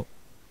ఉండాలో,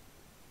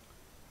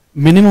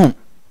 మినిమం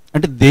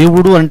అంటే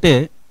దేవుడు అంటే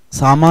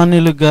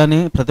సామాన్యులకు కానీ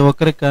ప్రతి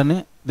ఒక్కరికి కానీ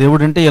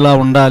దేవుడు అంటే ఇలా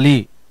ఉండాలి,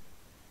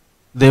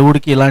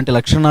 దేవుడికి ఇలాంటి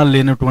లక్షణాలు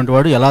లేనటువంటి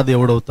వాడు ఎలా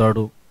దేవుడు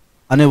అవుతాడు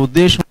అనే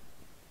ఉద్దేశం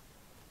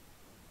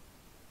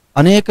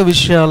అనేక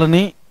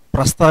విషయాలని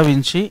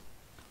ప్రస్తావించి,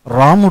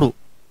 రాముడు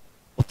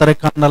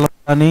ఉత్తరాఖండలో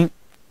కానీ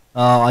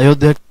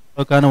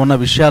అయోధ్యలో కానీ ఉన్న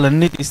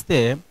విషయాలన్నీ తీస్తే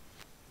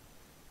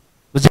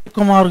విజయ్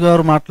కుమార్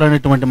గారు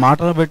మాట్లాడినటువంటి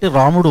మాటలు బట్టి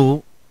రాముడు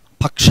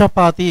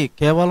పక్షపాతి,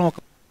 కేవలం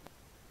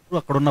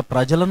అక్కడున్న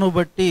ప్రజలను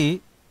బట్టి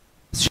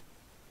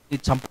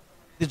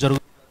చంపి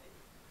జరుగుతుంది.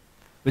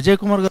 విజయ్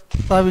కుమార్ గారు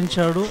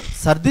ప్రస్తావించాడు,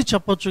 సర్ది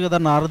చెప్పొచ్చు కదా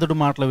నారదుడు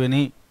మాటలు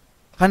విని,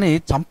 కానీ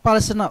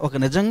చంపాల్సిన ఒక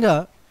నిజంగా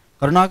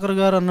కరుణాకర్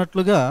గారు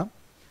అన్నట్లుగా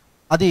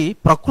అది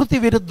ప్రకృతి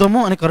విరుద్ధము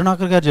అని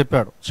కరుణాకర్ గారు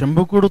చెప్పాడు.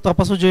 శంభుకుడు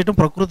తపస్సు చేయటం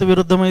ప్రకృతి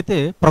విరుద్ధం అయితే,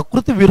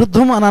 ప్రకృతి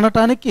విరుద్ధం అని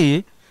అనటానికి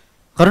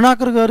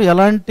కరుణాకర్ గారు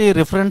ఎలాంటి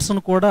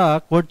రిఫరెన్స్ను కూడా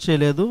కోట్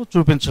చేయలేదు,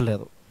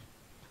 చూపించలేదు.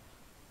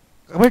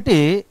 కాబట్టి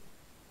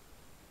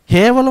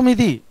కేవలం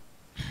ఇది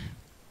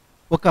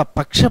ఒక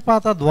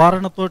పక్షపాత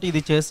ధోరణితోటి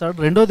ఇది చేశాడు.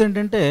 రెండోది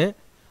ఏంటంటే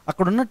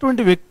అక్కడ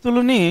ఉన్నటువంటి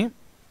వ్యక్తులని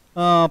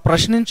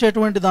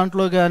ప్రశ్నించేటువంటి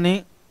దాంట్లో కానీ,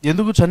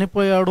 ఎందుకు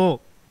చనిపోయాడో,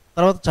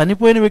 తర్వాత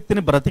చనిపోయిన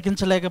వ్యక్తిని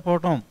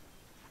బ్రతికించలేకపోవటం,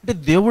 అంటే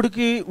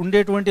దేవుడికి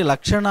ఉండేటువంటి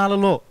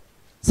లక్షణాలలో,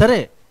 సరే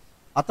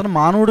అతను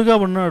మానవుడిగా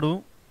ఉన్నాడు,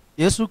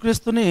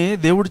 యేసుక్రీస్తుని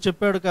దేవుడు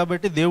చెప్పాడు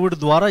కాబట్టి దేవుడి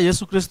ద్వారా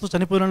యేసుక్రీస్తు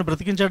చనిపోయిన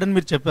బ్రతికించాడని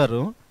మీరు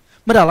చెప్పారు.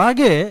 మరి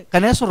అలాగే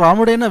కనీసం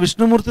రాముడైన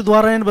విష్ణుమూర్తి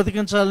ద్వారా ఆయన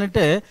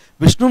బ్రతికించాలంటే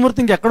విష్ణుమూర్తి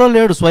ఇంకెక్కడో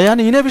లేడు,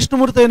 స్వయాన్ని ఈయనే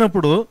విష్ణుమూర్తి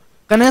అయినప్పుడు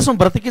కనీసం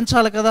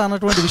బ్రతికించాలి కదా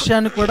అన్నటువంటి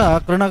విషయాన్ని కూడా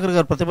కరుణాకర్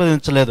గారు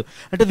ప్రతిపాదించలేదు.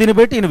 అంటే దీన్ని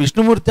బట్టి ఈయన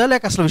విష్ణుమూర్తి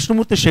లేక అసలు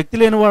విష్ణుమూర్తి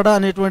శక్తి లేనివాడా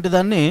అనేటువంటి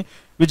దాన్ని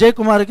విజయ్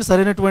కుమార్కి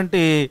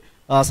సరైనటువంటి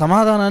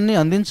సమాధానాన్ని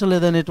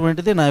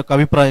అందించలేదనేటువంటిది నా యొక్క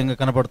అభిప్రాయంగా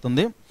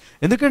కనబడుతుంది.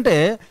 ఎందుకంటే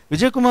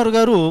విజయ్ కుమార్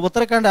గారు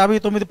ఉత్తరాఖండ్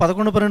 59,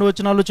 11, 12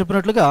 వచనాల్లో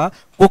చెప్పినట్లుగా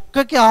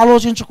కుక్కకి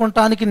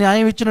ఆలోచించుకోవటానికి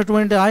న్యాయం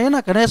ఇచ్చినటువంటి ఆయన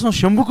కనీసం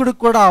శంభుకుడికి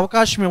కూడా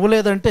అవకాశం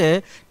ఇవ్వలేదంటే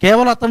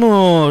కేవలం అతను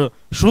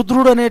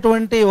శూద్రుడు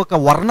అనేటువంటి ఒక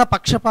వర్ణ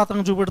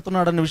పక్షపాతం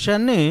చూపెడుతున్నాడనే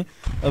విషయాన్ని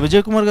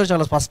విజయ్ కుమార్ గారు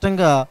చాలా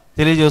స్పష్టంగా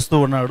తెలియజేస్తూ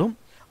ఉన్నాడు.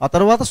 ఆ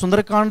తర్వాత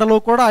సుందరకాండలో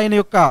కూడా ఆయన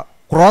యొక్క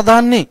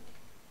క్రోధాన్ని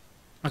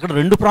అక్కడ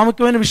 2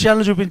 ప్రాముఖ్యమైన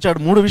విషయాలను చూపించాడు,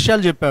 3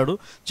 విషయాలు చెప్పాడు.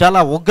 చాలా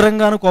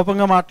ఉగ్రంగాను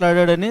కోపంగా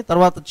మాట్లాడాడని,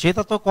 తర్వాత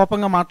చీతతో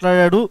కోపంగా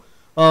మాట్లాడాడు,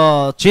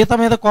 చీత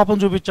మీద కోపం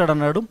చూపించాడు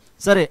అన్నాడు.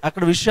 సరే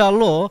అక్కడ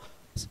విషయాల్లో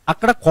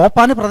అక్కడ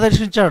కోపాన్ని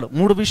ప్రదర్శించాడు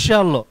 3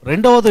 విషయాల్లో.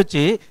 రెండవది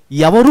వచ్చి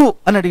ఎవరు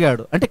అని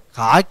అడిగాడు, అంటే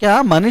కాక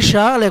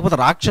మనిషా లేకపోతే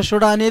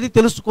రాక్షసుడా అనేది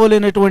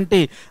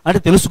తెలుసుకోలేనటువంటి,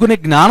 అంటే తెలుసుకునే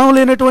జ్ఞానం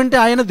లేనటువంటి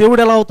ఆయన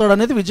దేవుడు ఎలా అవుతాడు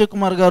అనేది విజయ్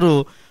కుమార్ గారు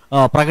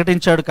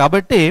ప్రకటించాడు.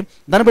 కాబట్టి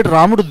దాన్ని బట్టి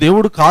రాముడు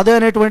దేవుడు కాదే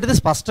అనేటువంటిది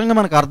స్పష్టంగా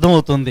మనకు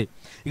అర్థమవుతుంది.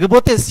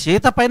 ఇకపోతే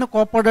సీత పైన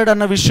కోపపడ్డాడు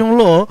అన్న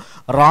విషయంలో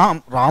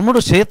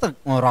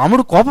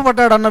రాముడు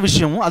కోపపడ్డాడు అన్న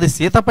విషయం అది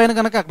సీత పైన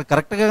కనుక అక్కడ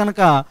కరెక్ట్గా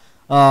కనుక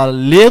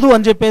లేదు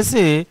అని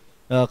చెప్పేసి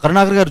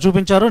కరుణాకర్ గారు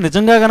చూపించారు.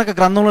 నిజంగా గనక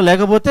గ్రంథంలో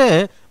లేకపోతే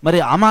మరి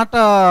ఆ మాట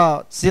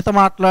సీత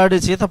మాట్లాడి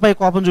సీతపై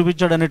కోపం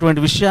చూపించాడు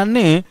అనేటువంటి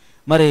విషయాన్ని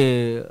మరి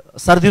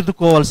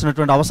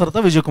సరిదిద్దుకోవాల్సినటువంటి అవసరత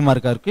విజయ్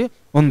కుమార్ గారికి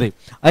ఉంది.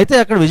 అయితే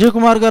అక్కడ విజయ్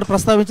కుమార్ గారు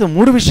ప్రస్తావించిన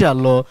 3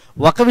 విషయాల్లో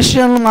ఒక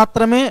విషయంలో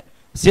మాత్రమే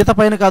సీత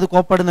పైన కాదు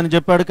కోప్పడిందని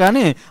చెప్పాడు.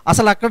 కానీ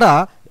అసలు అక్కడ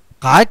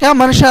కాక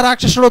మనిషి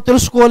రాక్షసులో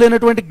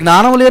తెలుసుకోలేనటువంటి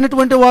జ్ఞానం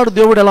లేనటువంటి వాడు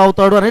దేవుడు ఎలా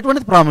అవుతాడు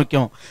అనేటువంటిది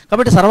ప్రాముఖ్యం.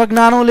 కాబట్టి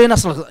సర్వజ్ఞానం లేని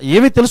అసలు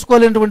ఏమీ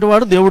తెలుసుకోలేనటువంటి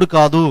వాడు దేవుడు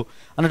కాదు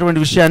అనేటువంటి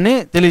విషయాన్ని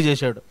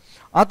తెలియజేశాడు.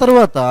 ఆ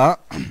తర్వాత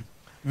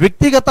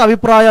వ్యక్తిగత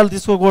అభిప్రాయాలు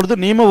తీసుకోకూడదు,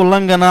 నియమ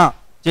ఉల్లంఘన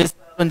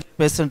చేస్తారని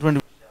చెప్పేసినటువంటి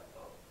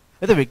విషయాల్లో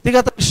అయితే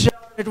వ్యక్తిగత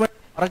విషయాలు అనేటువంటి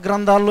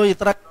పరగ్రంథాల్లో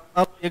ఇతర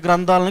గ్రంథాలు ఏ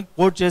గ్రంథాలను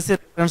కోట్ చేసి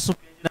రిఫరెన్స్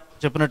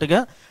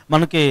చెప్పినట్టుగా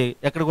మనకి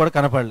ఎక్కడ కూడా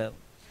కనపడలేదు.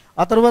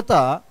 ఆ తర్వాత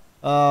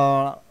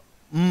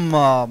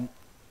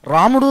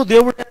రాముడు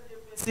దేవుడు అని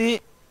చెప్పేసి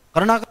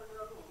కరుణాకర్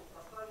గారు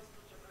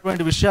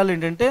ప్రస్తావిస్తున్నటువంటి విషయాలు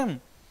ఏంటంటే,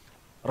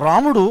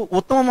 రాముడు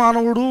ఉత్తమ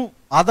మానవుడు,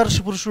 ఆదర్శ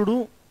పురుషుడు,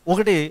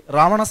 ఒకటి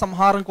రావణ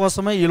సంహారం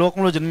కోసమే ఈ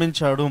లోకంలో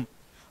జన్మించాడు.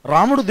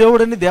 రాముడు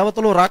దేవుడని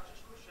దేవతలు,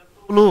 రాక్షసులు,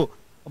 శత్రువులు,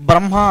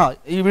 బ్రహ్మ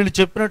వీళ్ళు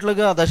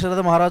చెప్పినట్లుగా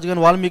దశరథ మహారాజు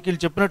గారు వాల్మీకి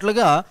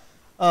చెప్పినట్లుగా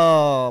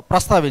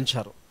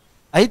ప్రస్తావించారు.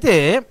 అయితే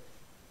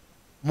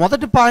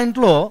మొదటి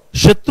పాయింట్లో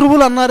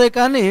శత్రువులు అన్నారే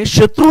కానీ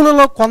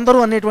శత్రువులలో కొందరు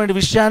అనేటువంటి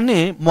విషయాన్ని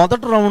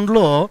మొదటి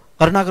రౌండ్లో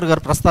కరుణాకర్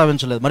గారు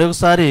ప్రస్తావించలేదు. మరి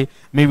ఒకసారి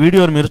మీ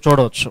వీడియోని మీరు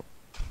చూడవచ్చు.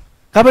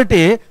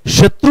 కాబట్టి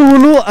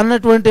శత్రువులు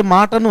అన్నటువంటి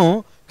మాటను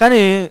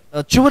కానీ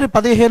చివరి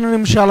 15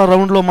 నిమిషాల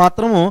రౌండ్లో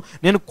మాత్రము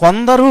నేను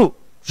కొందరు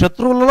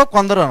శత్రువులలో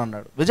కొందరు అని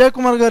అన్నాడు. విజయ్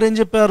కుమార్ గారు ఏం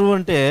చెప్పారు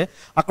అంటే,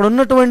 అక్కడ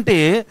ఉన్నటువంటి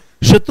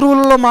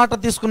శత్రువులలో మాట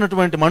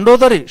తీసుకున్నటువంటి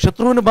మండోదరి,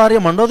 శత్రువుని భార్య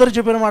మండోదరి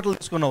చెప్పిన మాటలు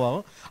తీసుకున్నావు,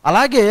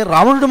 అలాగే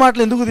రావణుడి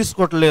మాటలు ఎందుకు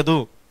తీసుకోవట్లేదు,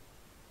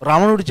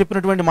 రావణుడు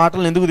చెప్పినటువంటి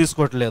మాటలను ఎందుకు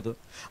తీసుకోవట్లేదు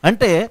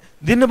అంటే,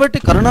 దీన్ని బట్టి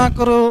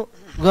కరుణాకర్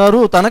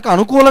గారు తనకు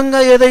అనుకూలంగా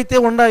ఏదైతే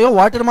ఉన్నాయో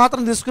వాటిని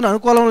మాత్రం తీసుకుని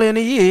అనుకూలం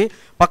లేనివి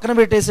పక్కన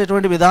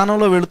పెట్టేసేటువంటి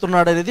విధానంలో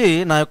వెళుతున్నాడు అనేది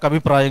నా యొక్క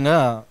అభిప్రాయంగా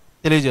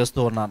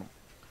తెలియజేస్తూ ఉన్నాను.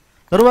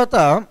 తరువాత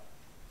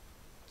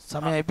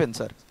సమయం అయిపోయింది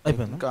సార్,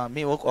 అయిపోయింది. ఇంకా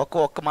మీ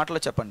ఒక్క మాటలో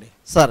చెప్పండి.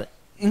 సరే,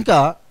 ఇంకా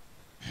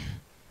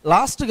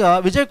లాస్ట్గా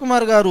విజయ్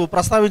కుమార్ గారు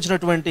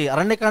ప్రస్తావించినటువంటి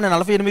అరణ్యకాండ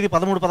 48,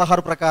 13,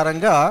 16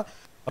 ప్రకారంగా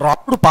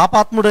రాముడు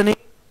పాపాత్ముడని,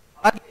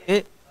 అలాగే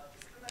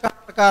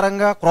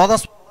ప్రకారంగా క్రోధ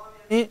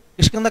స్వభావి,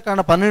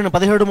 కిష్కింధకాండ 12,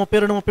 17,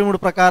 32,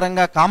 33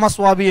 ప్రకారంగా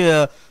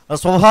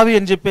స్వభావి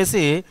అని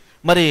చెప్పేసి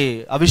మరి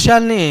ఆ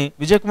విషయాల్ని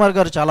విజయ్ కుమార్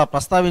గారు చాలా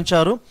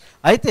ప్రస్తావించారు.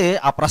 అయితే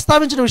ఆ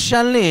ప్రస్తావించిన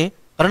విషయాల్ని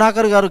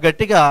కరుణాకర్ గారు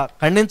గట్టిగా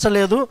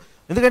ఖండించలేదు.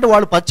 ఎందుకంటే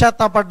వాళ్ళు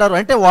పశ్చాత్తాపడ్డారు.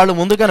 అంటే వాళ్ళు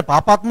ముందుగానే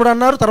పాపాత్ముడు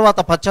అన్నారు, తర్వాత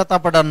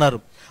పశ్చాత్తాపడ్డ అన్నారు.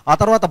 ఆ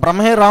తర్వాత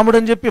బ్రహ్మే రాముడు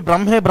అని చెప్పి,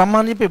 బ్రహ్మే బ్రహ్మ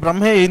అని చెప్పి,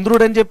 బ్రహ్మే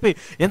ఇంద్రుడు అని చెప్పి,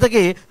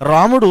 ఇంతకీ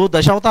రాముడు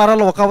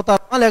దశావతారాల్లో ఒక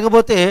అవతారమా,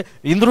 లేకపోతే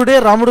ఇంద్రుడే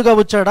రాముడుగా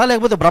వచ్చాడా,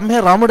 లేకపోతే బ్రహ్మే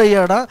రాముడు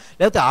అయ్యాడా,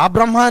 లేకపోతే ఆ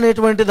బ్రహ్మ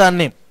అనేటువంటి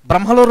దాన్ని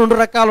బ్రహ్మలో 2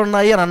 రకాలు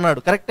ఉన్నాయి అని అన్నాడు.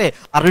 కరెక్టే.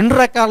 ఆ 2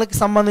 రకాలకి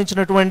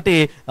సంబంధించినటువంటి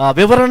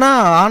వివరణ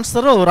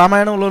ఆన్సర్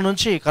రామాయణంలో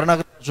నుంచి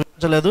కరుణాకర్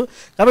చూపించలేదు.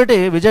 కాబట్టి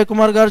విజయ్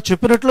కుమార్ గారు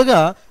చెప్పినట్లుగా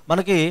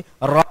మనకి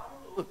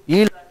ఈ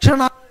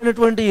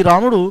లక్షణాలైనటువంటి ఈ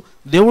రాముడు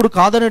దేవుడు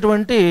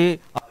కాదనేటువంటి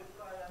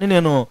అభిప్రాయాన్ని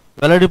నేను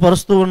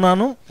వెల్లడిపరుస్తూ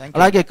ఉన్నాను.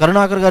 అలాగే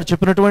కరుణాకర్ గారు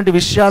చెప్పినటువంటి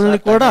విషయాలని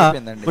కూడా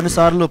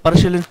కొన్నిసార్లు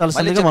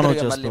పరిశీలించాల్సిందిగా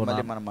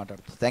మనం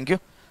మాట్లాడుతాం. Thank you.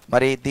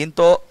 మరి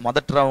దీంతో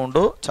మొదటి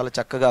రౌండ్ చాలా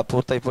చక్కగా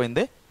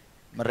పూర్తయిపోయింది.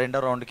 మరి రెండో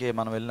రౌండ్కి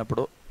మనం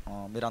వెళ్ళినప్పుడు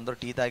మీరు అందరూ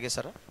టీ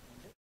తాగేశారా?